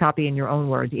saying this copy in your own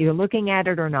words, either looking at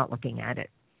it or not looking at it.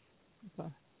 Okay.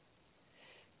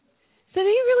 So do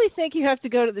you really think you have to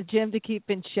go to the gym to keep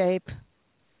in shape?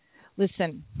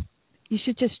 Listen, you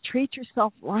should just treat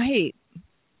yourself right.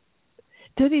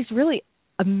 Do these really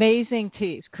amazing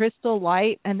teas, crystal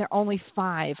light, and they're only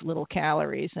 5 little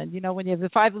calories. And, you know, when you have the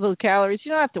 5 little calories,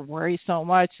 you don't have to worry so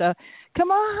much. So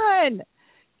come on,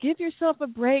 give yourself a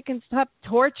break and stop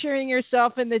torturing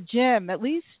yourself in the gym, at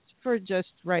least for just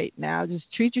right now. Just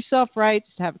treat yourself right.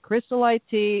 Just have a crystal light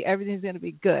tea. Everything's going to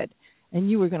be good. And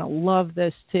you are going to love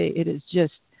this tea. It is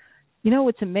just, you know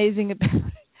what's amazing about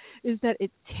it is that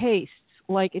it tastes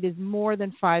like it is more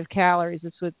than 5 calories.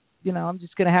 It's what, you know, I'm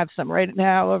just going to have some right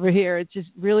now over here. It just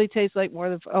really tastes like more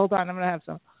than, hold on, I'm going to have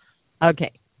some.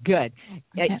 Okay, good.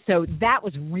 So that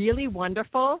was really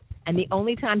wonderful. And the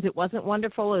only times it wasn't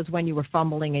wonderful is when you were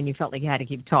fumbling and you felt like you had to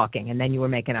keep talking and then you were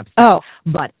making up stuff.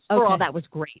 But overall, that was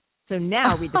great. So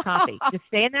now read the copy. Just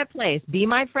stay in that place. Be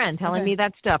my friend telling me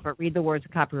that stuff, but read the words the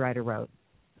copywriter wrote.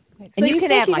 And so you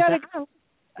can add like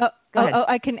that. Go ahead.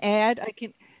 I can add.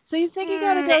 So you think you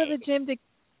got to go to the gym to...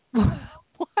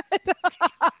 What?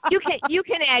 You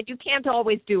can add. You can't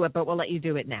always do it, but we'll let you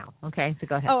do it now. Okay, so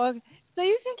go ahead. Oh, okay. So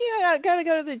you think you got to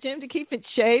go to the gym to keep in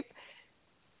shape?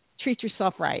 Treat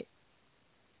yourself right.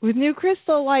 With new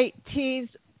Crystal Light teas,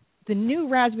 the new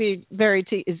raspberry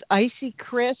tea is icy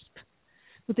crisp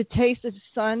with the taste of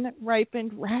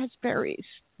sun-ripened raspberries.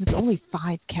 It's only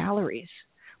 5 calories.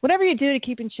 Whatever you do to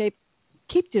keep in shape,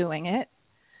 keep doing it.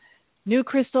 New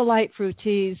Crystal Light fruit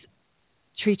teas,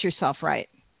 treat yourself right.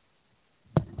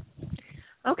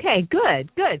 Okay, good.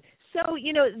 So,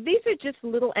 you know, these are just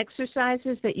little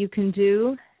exercises that you can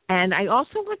do. And I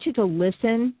also want you to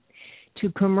listen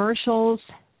to commercials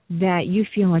that you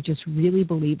feel are just really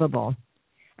believable.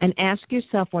 And ask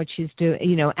yourself what she's doing.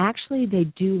 You know, actually, they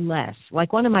do less.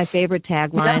 Like one of my favorite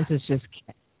taglines is just,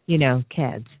 you know,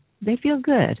 kids. They feel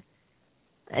good.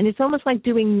 And it's almost like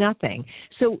doing nothing.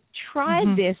 So try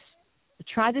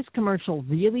this commercial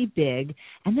really big,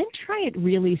 and then try it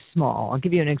really small. I'll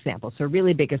give you an example. So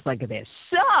really big is like this.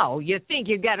 So you think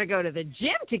you got to go to the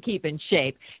gym to keep in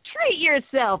shape? Treat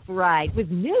yourself right with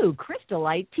new Crystal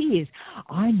Light teas.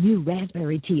 Our new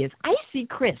raspberry tea is icy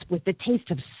crisp with the taste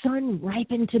of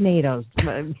sun-ripened tomatoes,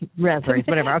 raspberries,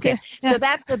 whatever. Okay, so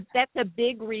that's a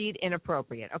big read,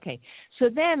 inappropriate. Okay, so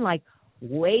then like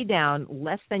way down,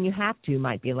 less than you have to,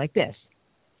 might be like this.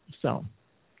 So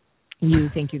you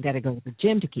think you got to go to the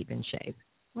gym to keep in shape.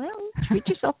 Well, treat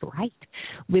yourself right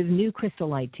with new Crystal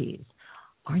Light teas.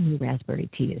 Our new raspberry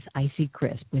tea is icy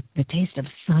crisp with the taste of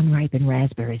sun-ripened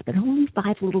raspberries, but only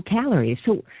 5 little calories.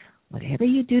 So whatever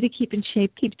you do to keep in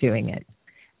shape, keep doing it.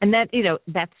 And that, you know,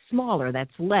 that's smaller, that's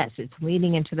less. It's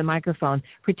leaning into the microphone.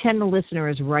 Pretend the listener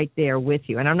is right there with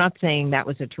you. And I'm not saying that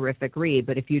was a terrific read,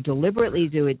 but if you deliberately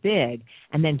do it big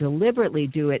and then deliberately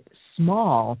do it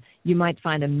small, you might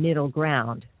find a middle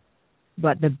ground.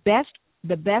 But the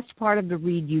best part of the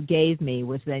read you gave me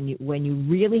was when you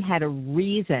really had a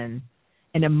reason,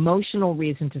 an emotional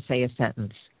reason to say a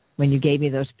sentence, when you gave me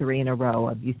those 3 in a row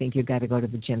of you think you've got to go to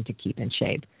the gym to keep in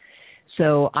shape.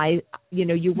 So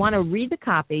you want to read the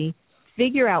copy,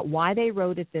 figure out why they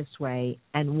wrote it this way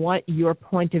and what your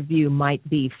point of view might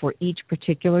be for each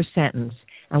particular sentence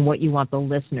and what you want the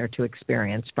listener to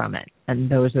experience from it.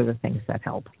 And those are the things that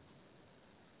help.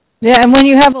 Yeah, and when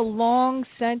you have a long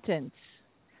sentence,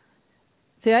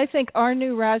 see, I think our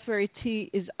new raspberry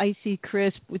tea is icy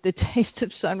crisp with the taste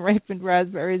of sun-ripened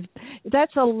raspberries.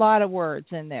 That's a lot of words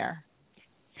in there.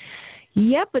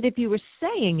 Yeah, but if you were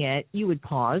saying it, you would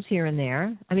pause here and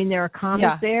there. I mean, there are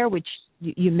commas there, which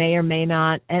you may or may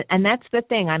not. And that's the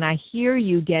thing. And I hear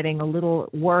you getting a little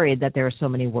worried that there are so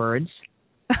many words.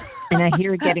 And I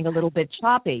hear it getting a little bit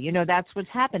choppy. You know, that's what's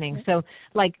happening. So,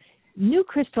 like, new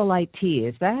Crystal Light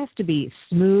teas, that has to be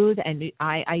smooth. And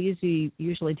I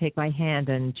usually take my hand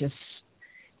and just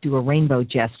do a rainbow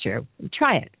gesture.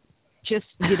 Try it. Just,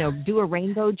 do a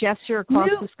rainbow gesture across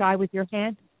the sky with your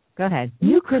hand. Go ahead.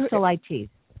 New Crystal Light teas.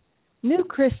 New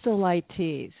Crystal Light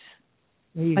teas.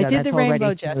 There you go. I did That's the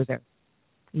rainbow gesture.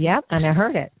 Yep, and I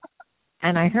heard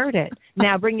it.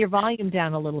 Now bring your volume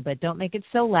down a little bit. Don't make it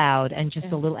so loud, and just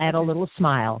add a little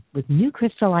smile with new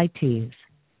Crystal Light teas.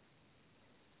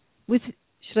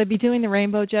 Should I be doing the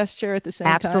rainbow gesture at the same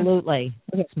time? Absolutely.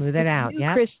 Okay. Smooth it out.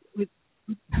 Yeah.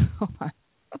 Hold on.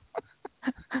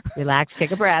 Relax.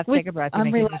 Take a breath. You're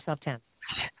making yourself tense.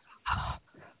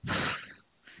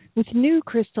 With new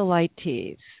Crystal Light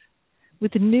Teas.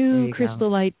 With the new Crystal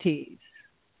Light Teas.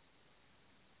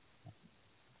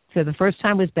 So the first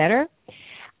time was better.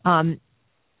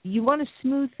 You want to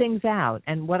smooth things out.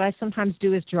 And what I sometimes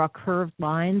do is draw curved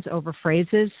lines over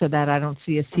phrases so that I don't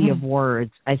see a sea of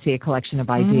words. I see a collection of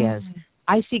ideas.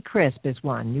 Icy Crisp is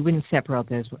one. You wouldn't separate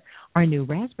those. Our new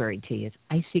raspberry tea is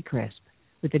Icy Crisp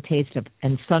with a taste of,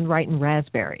 and sun-ripe and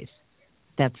raspberries.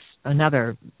 That's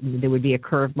another. There would be a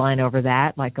curved line over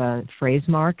that, like a phrase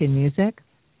mark in music.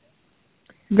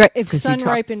 If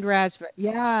sun-ripened raspberry.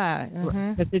 Yeah.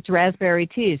 Because it's raspberry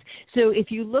teas. So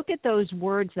if you look at those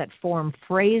words that form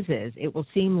phrases, it will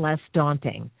seem less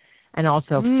daunting. And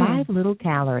also 5 little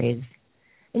calories.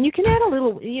 And you can add a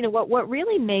little, what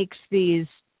really makes these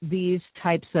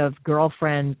types of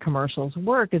girlfriend commercials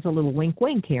work is a little wink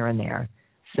here and there.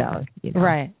 So,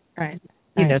 Right.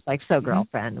 It's like, so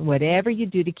girlfriend, whatever you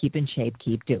do to keep in shape,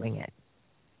 keep doing it.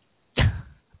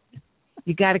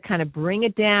 You got to kind of bring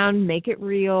it down, make it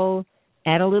real,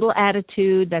 add a little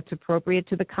attitude that's appropriate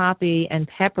to the copy, and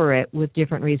pepper it with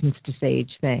different reasons to say each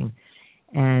thing.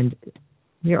 And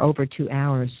you're over 2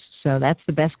 hours, so that's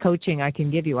the best coaching I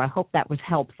can give you. I hope that was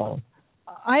helpful.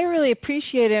 I really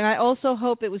appreciate it, and I also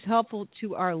hope it was helpful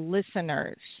to our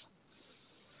listeners.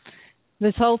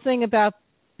 This whole thing about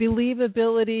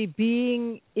believability,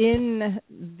 being in,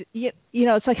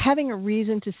 it's like having a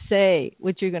reason to say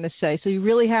what you're going to say. So you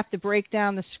really have to break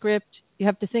down the script. You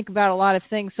have to think about a lot of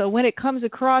things. So when it comes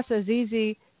across as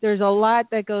easy, there's a lot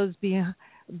that goes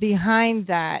behind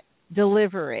that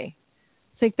delivery.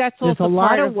 I think that's also there's a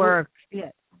lot of work.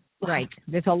 Yeah. Right.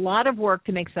 There's a lot of work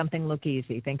to make something look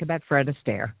easy. Think about Fred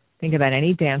Astaire. Think about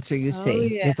any dancer you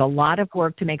see. Yeah. There's a lot of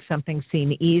work to make something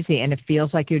seem easy, and it feels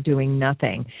like you're doing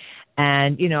nothing.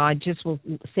 And, I just will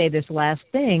say this last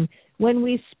thing. When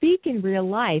we speak in real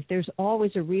life, there's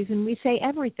always a reason we say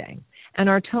everything. And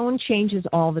our tone changes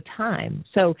all the time.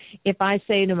 So if I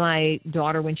say to my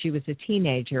daughter when she was a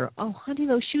teenager, oh, honey,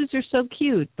 those shoes are so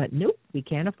cute, but nope, we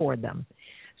can't afford them.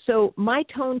 So my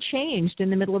tone changed in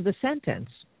the middle of the sentence.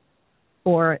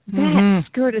 Or that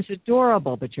skirt is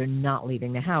adorable, but you're not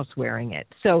leaving the house wearing it.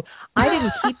 So I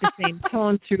didn't keep the same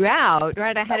tone throughout,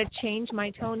 right? I had to change my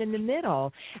tone in the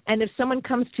middle. And if someone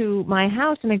comes to my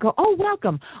house and I go, oh,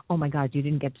 welcome. Oh, my God, you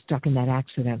didn't get stuck in that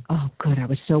accident. Oh, good. I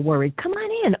was so worried. Come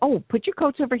on in. Oh, put your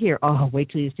coats over here. Oh, wait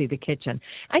till you see the kitchen.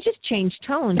 I just changed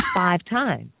tones 5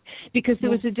 times because there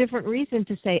was a different reason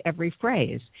to say every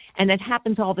phrase. And it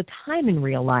happens all the time in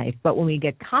real life. But when we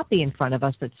get copy in front of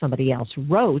us that somebody else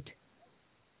wrote,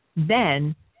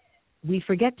 then we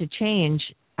forget to change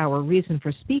our reason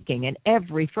for speaking, and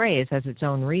every phrase has its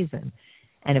own reason.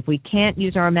 And if we can't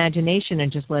use our imagination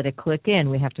and just let it click in,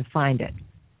 we have to find it.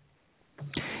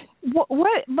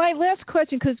 What my last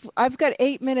question, because I've got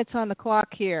 8 minutes on the clock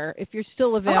here, if you're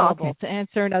still available to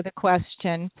answer another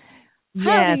question. Yes.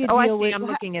 I see. I'm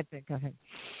looking at it. Go ahead.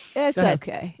 It's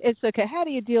okay. It's okay. How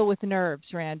do you deal with nerves,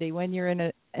 Randye, when you're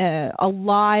in a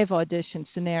live audition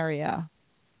scenario?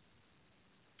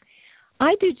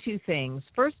 I do 2 things.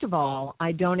 First of all,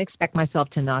 I don't expect myself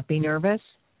to not be nervous.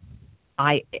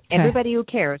 Everybody who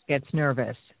cares gets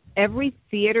nervous. Every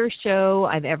theater show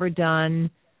I've ever done,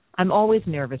 I'm always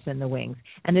nervous in the wings.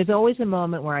 And there's always a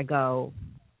moment where I go,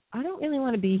 I don't really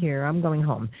want to be here. I'm going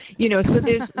home. So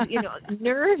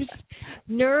there's,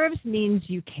 nerves means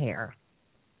you care.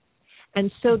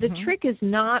 And so the trick is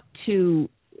not to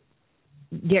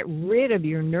get rid of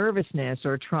your nervousness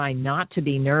or try not to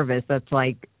be nervous. That's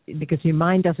like, because your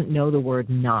mind doesn't know the word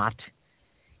not.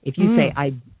 If you say,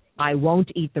 I won't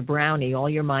eat the brownie, all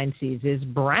your mind sees is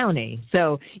brownie.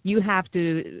 So you have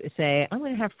to say, I'm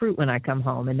going to have fruit when I come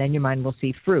home, and then your mind will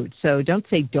see fruit. So don't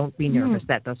say, don't be nervous.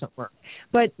 That doesn't work.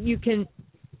 But you can,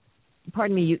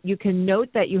 you can note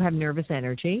that you have nervous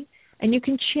energy, and you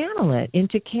can channel it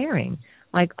into caring.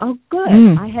 Like, oh, good,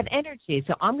 I have energy,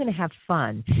 so I'm going to have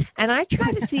fun. And I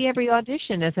try to see every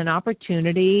audition as an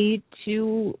opportunity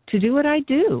to do what I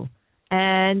do.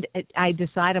 And I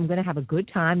decide I'm going to have a good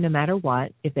time no matter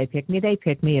what. If they pick me, they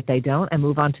pick me. If they don't, I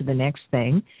move on to the next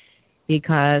thing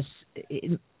because,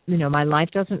 my life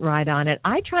doesn't ride on it.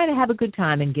 I try to have a good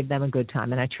time and give them a good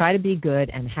time. And I try to be good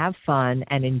and have fun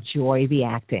and enjoy the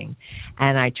acting.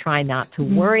 And I try not to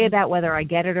worry about whether I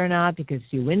get it or not because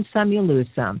you win some, you lose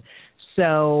some.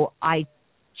 So I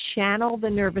channel the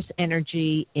nervous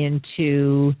energy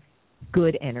into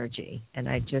good energy, and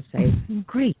I just say,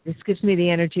 great, this gives me the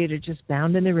energy to just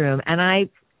bound in the room. And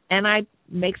I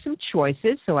make some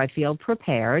choices so I feel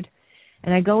prepared,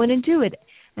 and I go in and do it.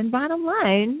 And bottom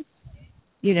line,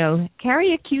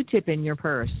 carry a Q-tip in your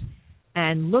purse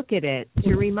and look at it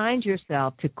to remind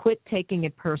yourself to quit taking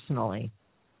it personally.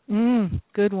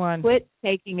 Good one. Quit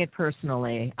taking it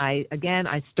personally. I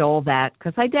stole that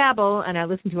because I dabble and I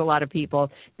listen to a lot of people.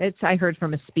 I heard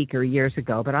from a speaker years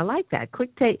ago, but I like that.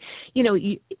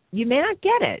 You may not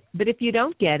get it, but if you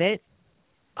don't get it,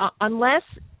 unless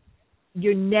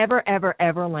you're never, ever,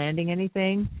 ever landing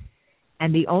anything,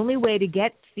 and the only way to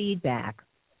get feedback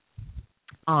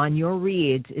on your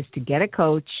reads is to get a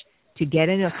coach, to get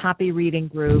in a copy reading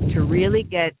group, to really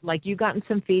get, like you gotten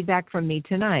some feedback from me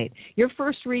tonight. Your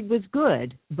first read was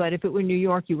good, but if it were New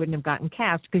York, you wouldn't have gotten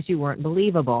cast because you weren't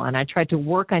believable. And I tried to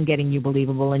work on getting you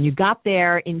believable, and you got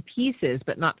there in pieces,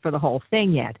 but not for the whole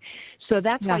thing yet. So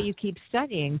that's why you keep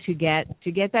studying to get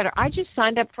better. I just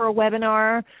signed up for a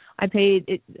webinar. I paid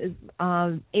 8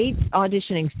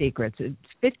 auditioning secrets. It's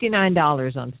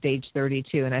 $59 on stage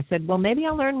 32. And I said, well, maybe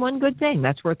I'll learn one good thing.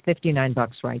 That's worth $59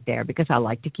 right there because I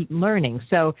like to keep learning.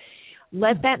 So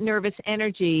let that nervous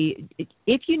energy,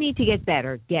 if you need to get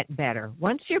better, get better.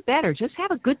 Once you're better, just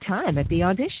have a good time at the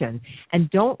audition. And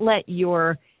don't let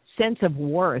your sense of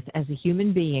worth as a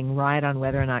human being ride on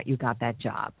whether or not you got that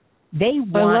job. They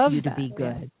want you to be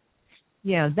good.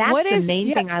 That's the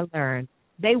main thing I learned.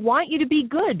 They want you to be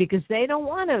good because they don't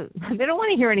want to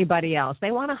hear anybody else.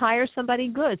 They want to hire somebody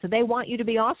good. So they want you to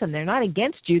be awesome. They're not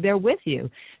against you, they're with you.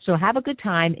 So have a good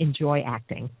time, enjoy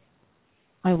acting.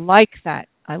 I like that.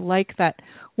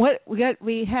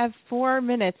 We have 4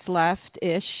 minutes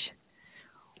left-ish.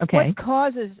 Okay.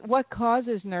 What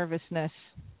causes nervousness?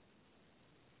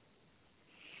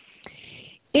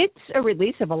 It's a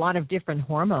release of a lot of different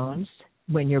hormones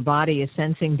when your body is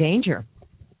sensing danger.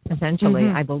 Essentially,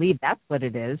 I believe that's what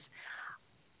it is.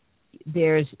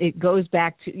 It goes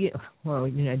back to,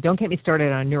 don't get me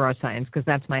started on neuroscience because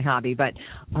that's my hobby, but,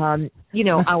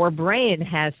 our brain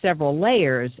has several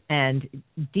layers, and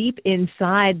deep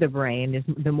inside the brain is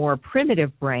the more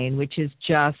primitive brain, which is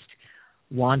just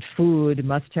want food,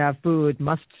 must have food,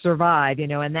 must survive,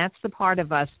 and that's the part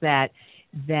of us that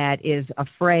is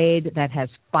afraid, that has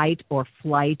fight or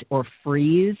flight or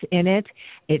freeze in it.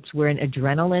 It's where an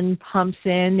adrenaline pumps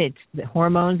in. It's the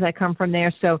hormones that come from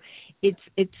there. So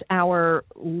it's our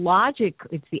logic,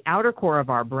 it's the outer core of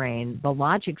our brain, the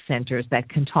logic centers that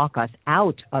can talk us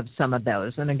out of some of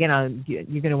those. And again, you're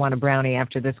going to want a brownie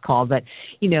after this call, but,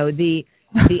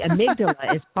 the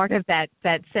amygdala is part of that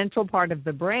central part of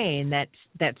the brain that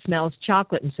smells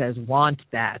chocolate and says, want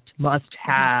that, must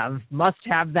have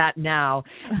that now.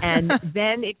 And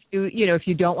then if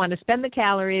you don't want to spend the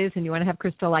calories and you want to have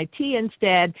Crystal Light tea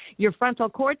instead, your frontal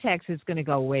cortex is going to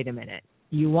go, wait a minute.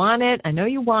 You want it. I know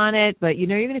you want it, but you're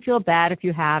going to feel bad if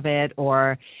you have it,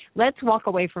 or let's walk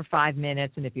away for 5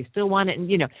 minutes. And if you still want it, and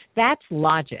that's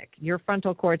logic. Your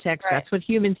frontal cortex, right. That's what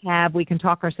humans have. We can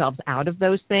talk ourselves out of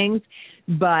those things.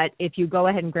 But if you go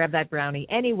ahead and grab that brownie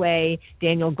anyway,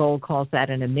 Daniel Gold calls that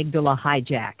an amygdala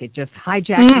hijack. It just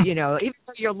hijacks, even though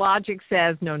your logic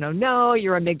says no,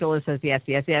 your amygdala says yes,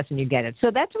 and you get it.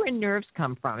 So that's where nerves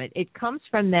come from. It comes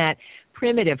from that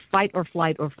primitive fight or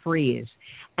flight or freeze.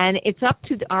 And it's up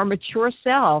to our mature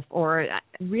self, or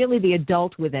really the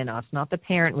adult within us, not the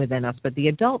parent within us, but the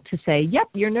adult, to say, yep,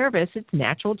 you're nervous. It's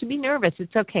natural to be nervous.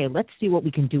 It's okay. Let's see what we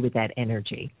can do with that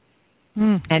energy.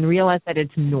 And realize that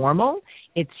it's normal,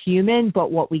 it's human,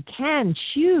 but what we can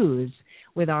choose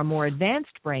with our more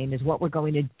advanced brain is what we're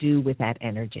going to do with that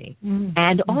energy.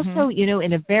 And also,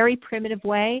 in a very primitive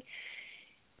way,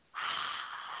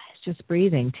 it's just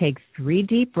breathing. Take 3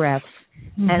 deep breaths.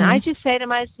 And I just say to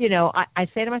myself, I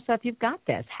say to myself, you've got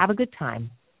this. Have a good time.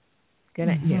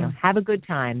 Have a good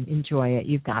time. Enjoy it.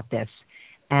 You've got this.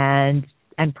 And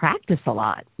practice a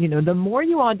lot. The more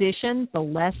you audition, the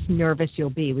less nervous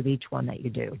you'll be with each one that you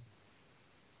do.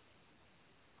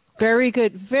 Very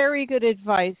good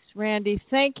advice, Randye.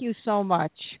 Thank you so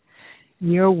much.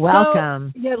 You're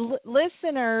welcome. So,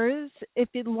 listeners, if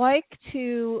you'd like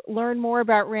to learn more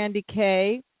about Randye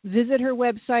Kaye, visit her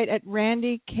website at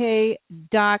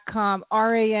randyekaye.com,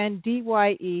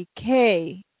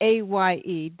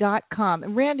 RandyeKaye.com.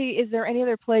 And Randye, is there any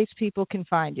other place people can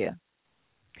find you?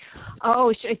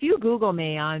 Oh, if you Google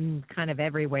me, I'm kind of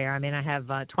everywhere. I mean, I have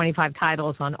 25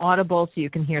 titles on Audible, so you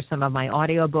can hear some of my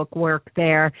audiobook work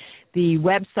there. The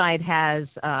website has,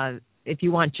 if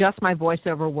you want just my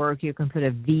voiceover work, you can put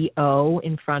a VO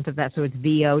in front of that, so it's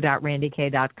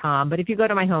vo.randyekaye.com. But if you go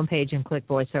to my homepage and click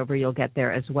voiceover, you'll get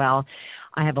there as well.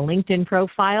 I have a LinkedIn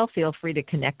profile. Feel free to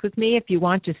connect with me. If you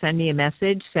want to send me a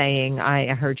message saying,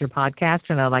 I heard your podcast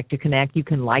and I'd like to connect, you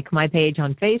can like my page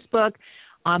on Facebook.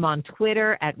 I'm on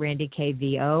Twitter at Randye Kaye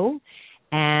VO,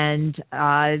 and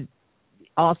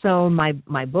also my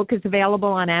book is available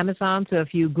on Amazon. So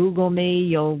if you Google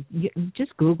me,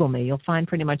 just Google me. You'll find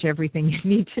pretty much everything you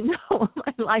need to know.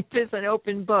 My life is an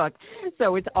open book.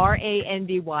 So it's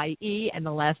Randye, and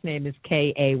the last name is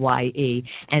Kaye.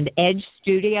 And Edge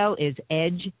Studio is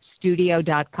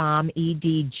edgestudio.com,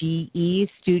 EDGE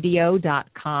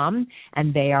studio.com,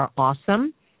 and they are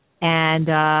awesome.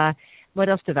 And what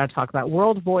else did I talk about?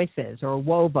 World Voices, or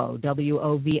WOVO,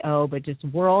 WOVO, but just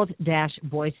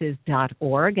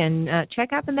world-voices.org, and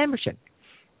check out the membership.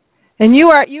 And you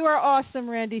are awesome,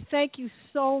 Randye. Thank you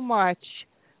so much.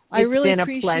 I really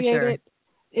appreciate it.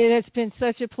 It has been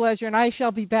such a pleasure, and I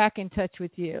shall be back in touch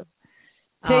with you.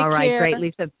 All right, great,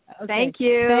 Lisa. Okay. Thank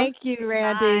you. Thank you,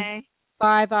 Randye.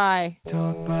 Bye-bye.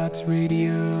 Talkbox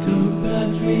Radio.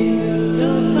 Talkbox Radio.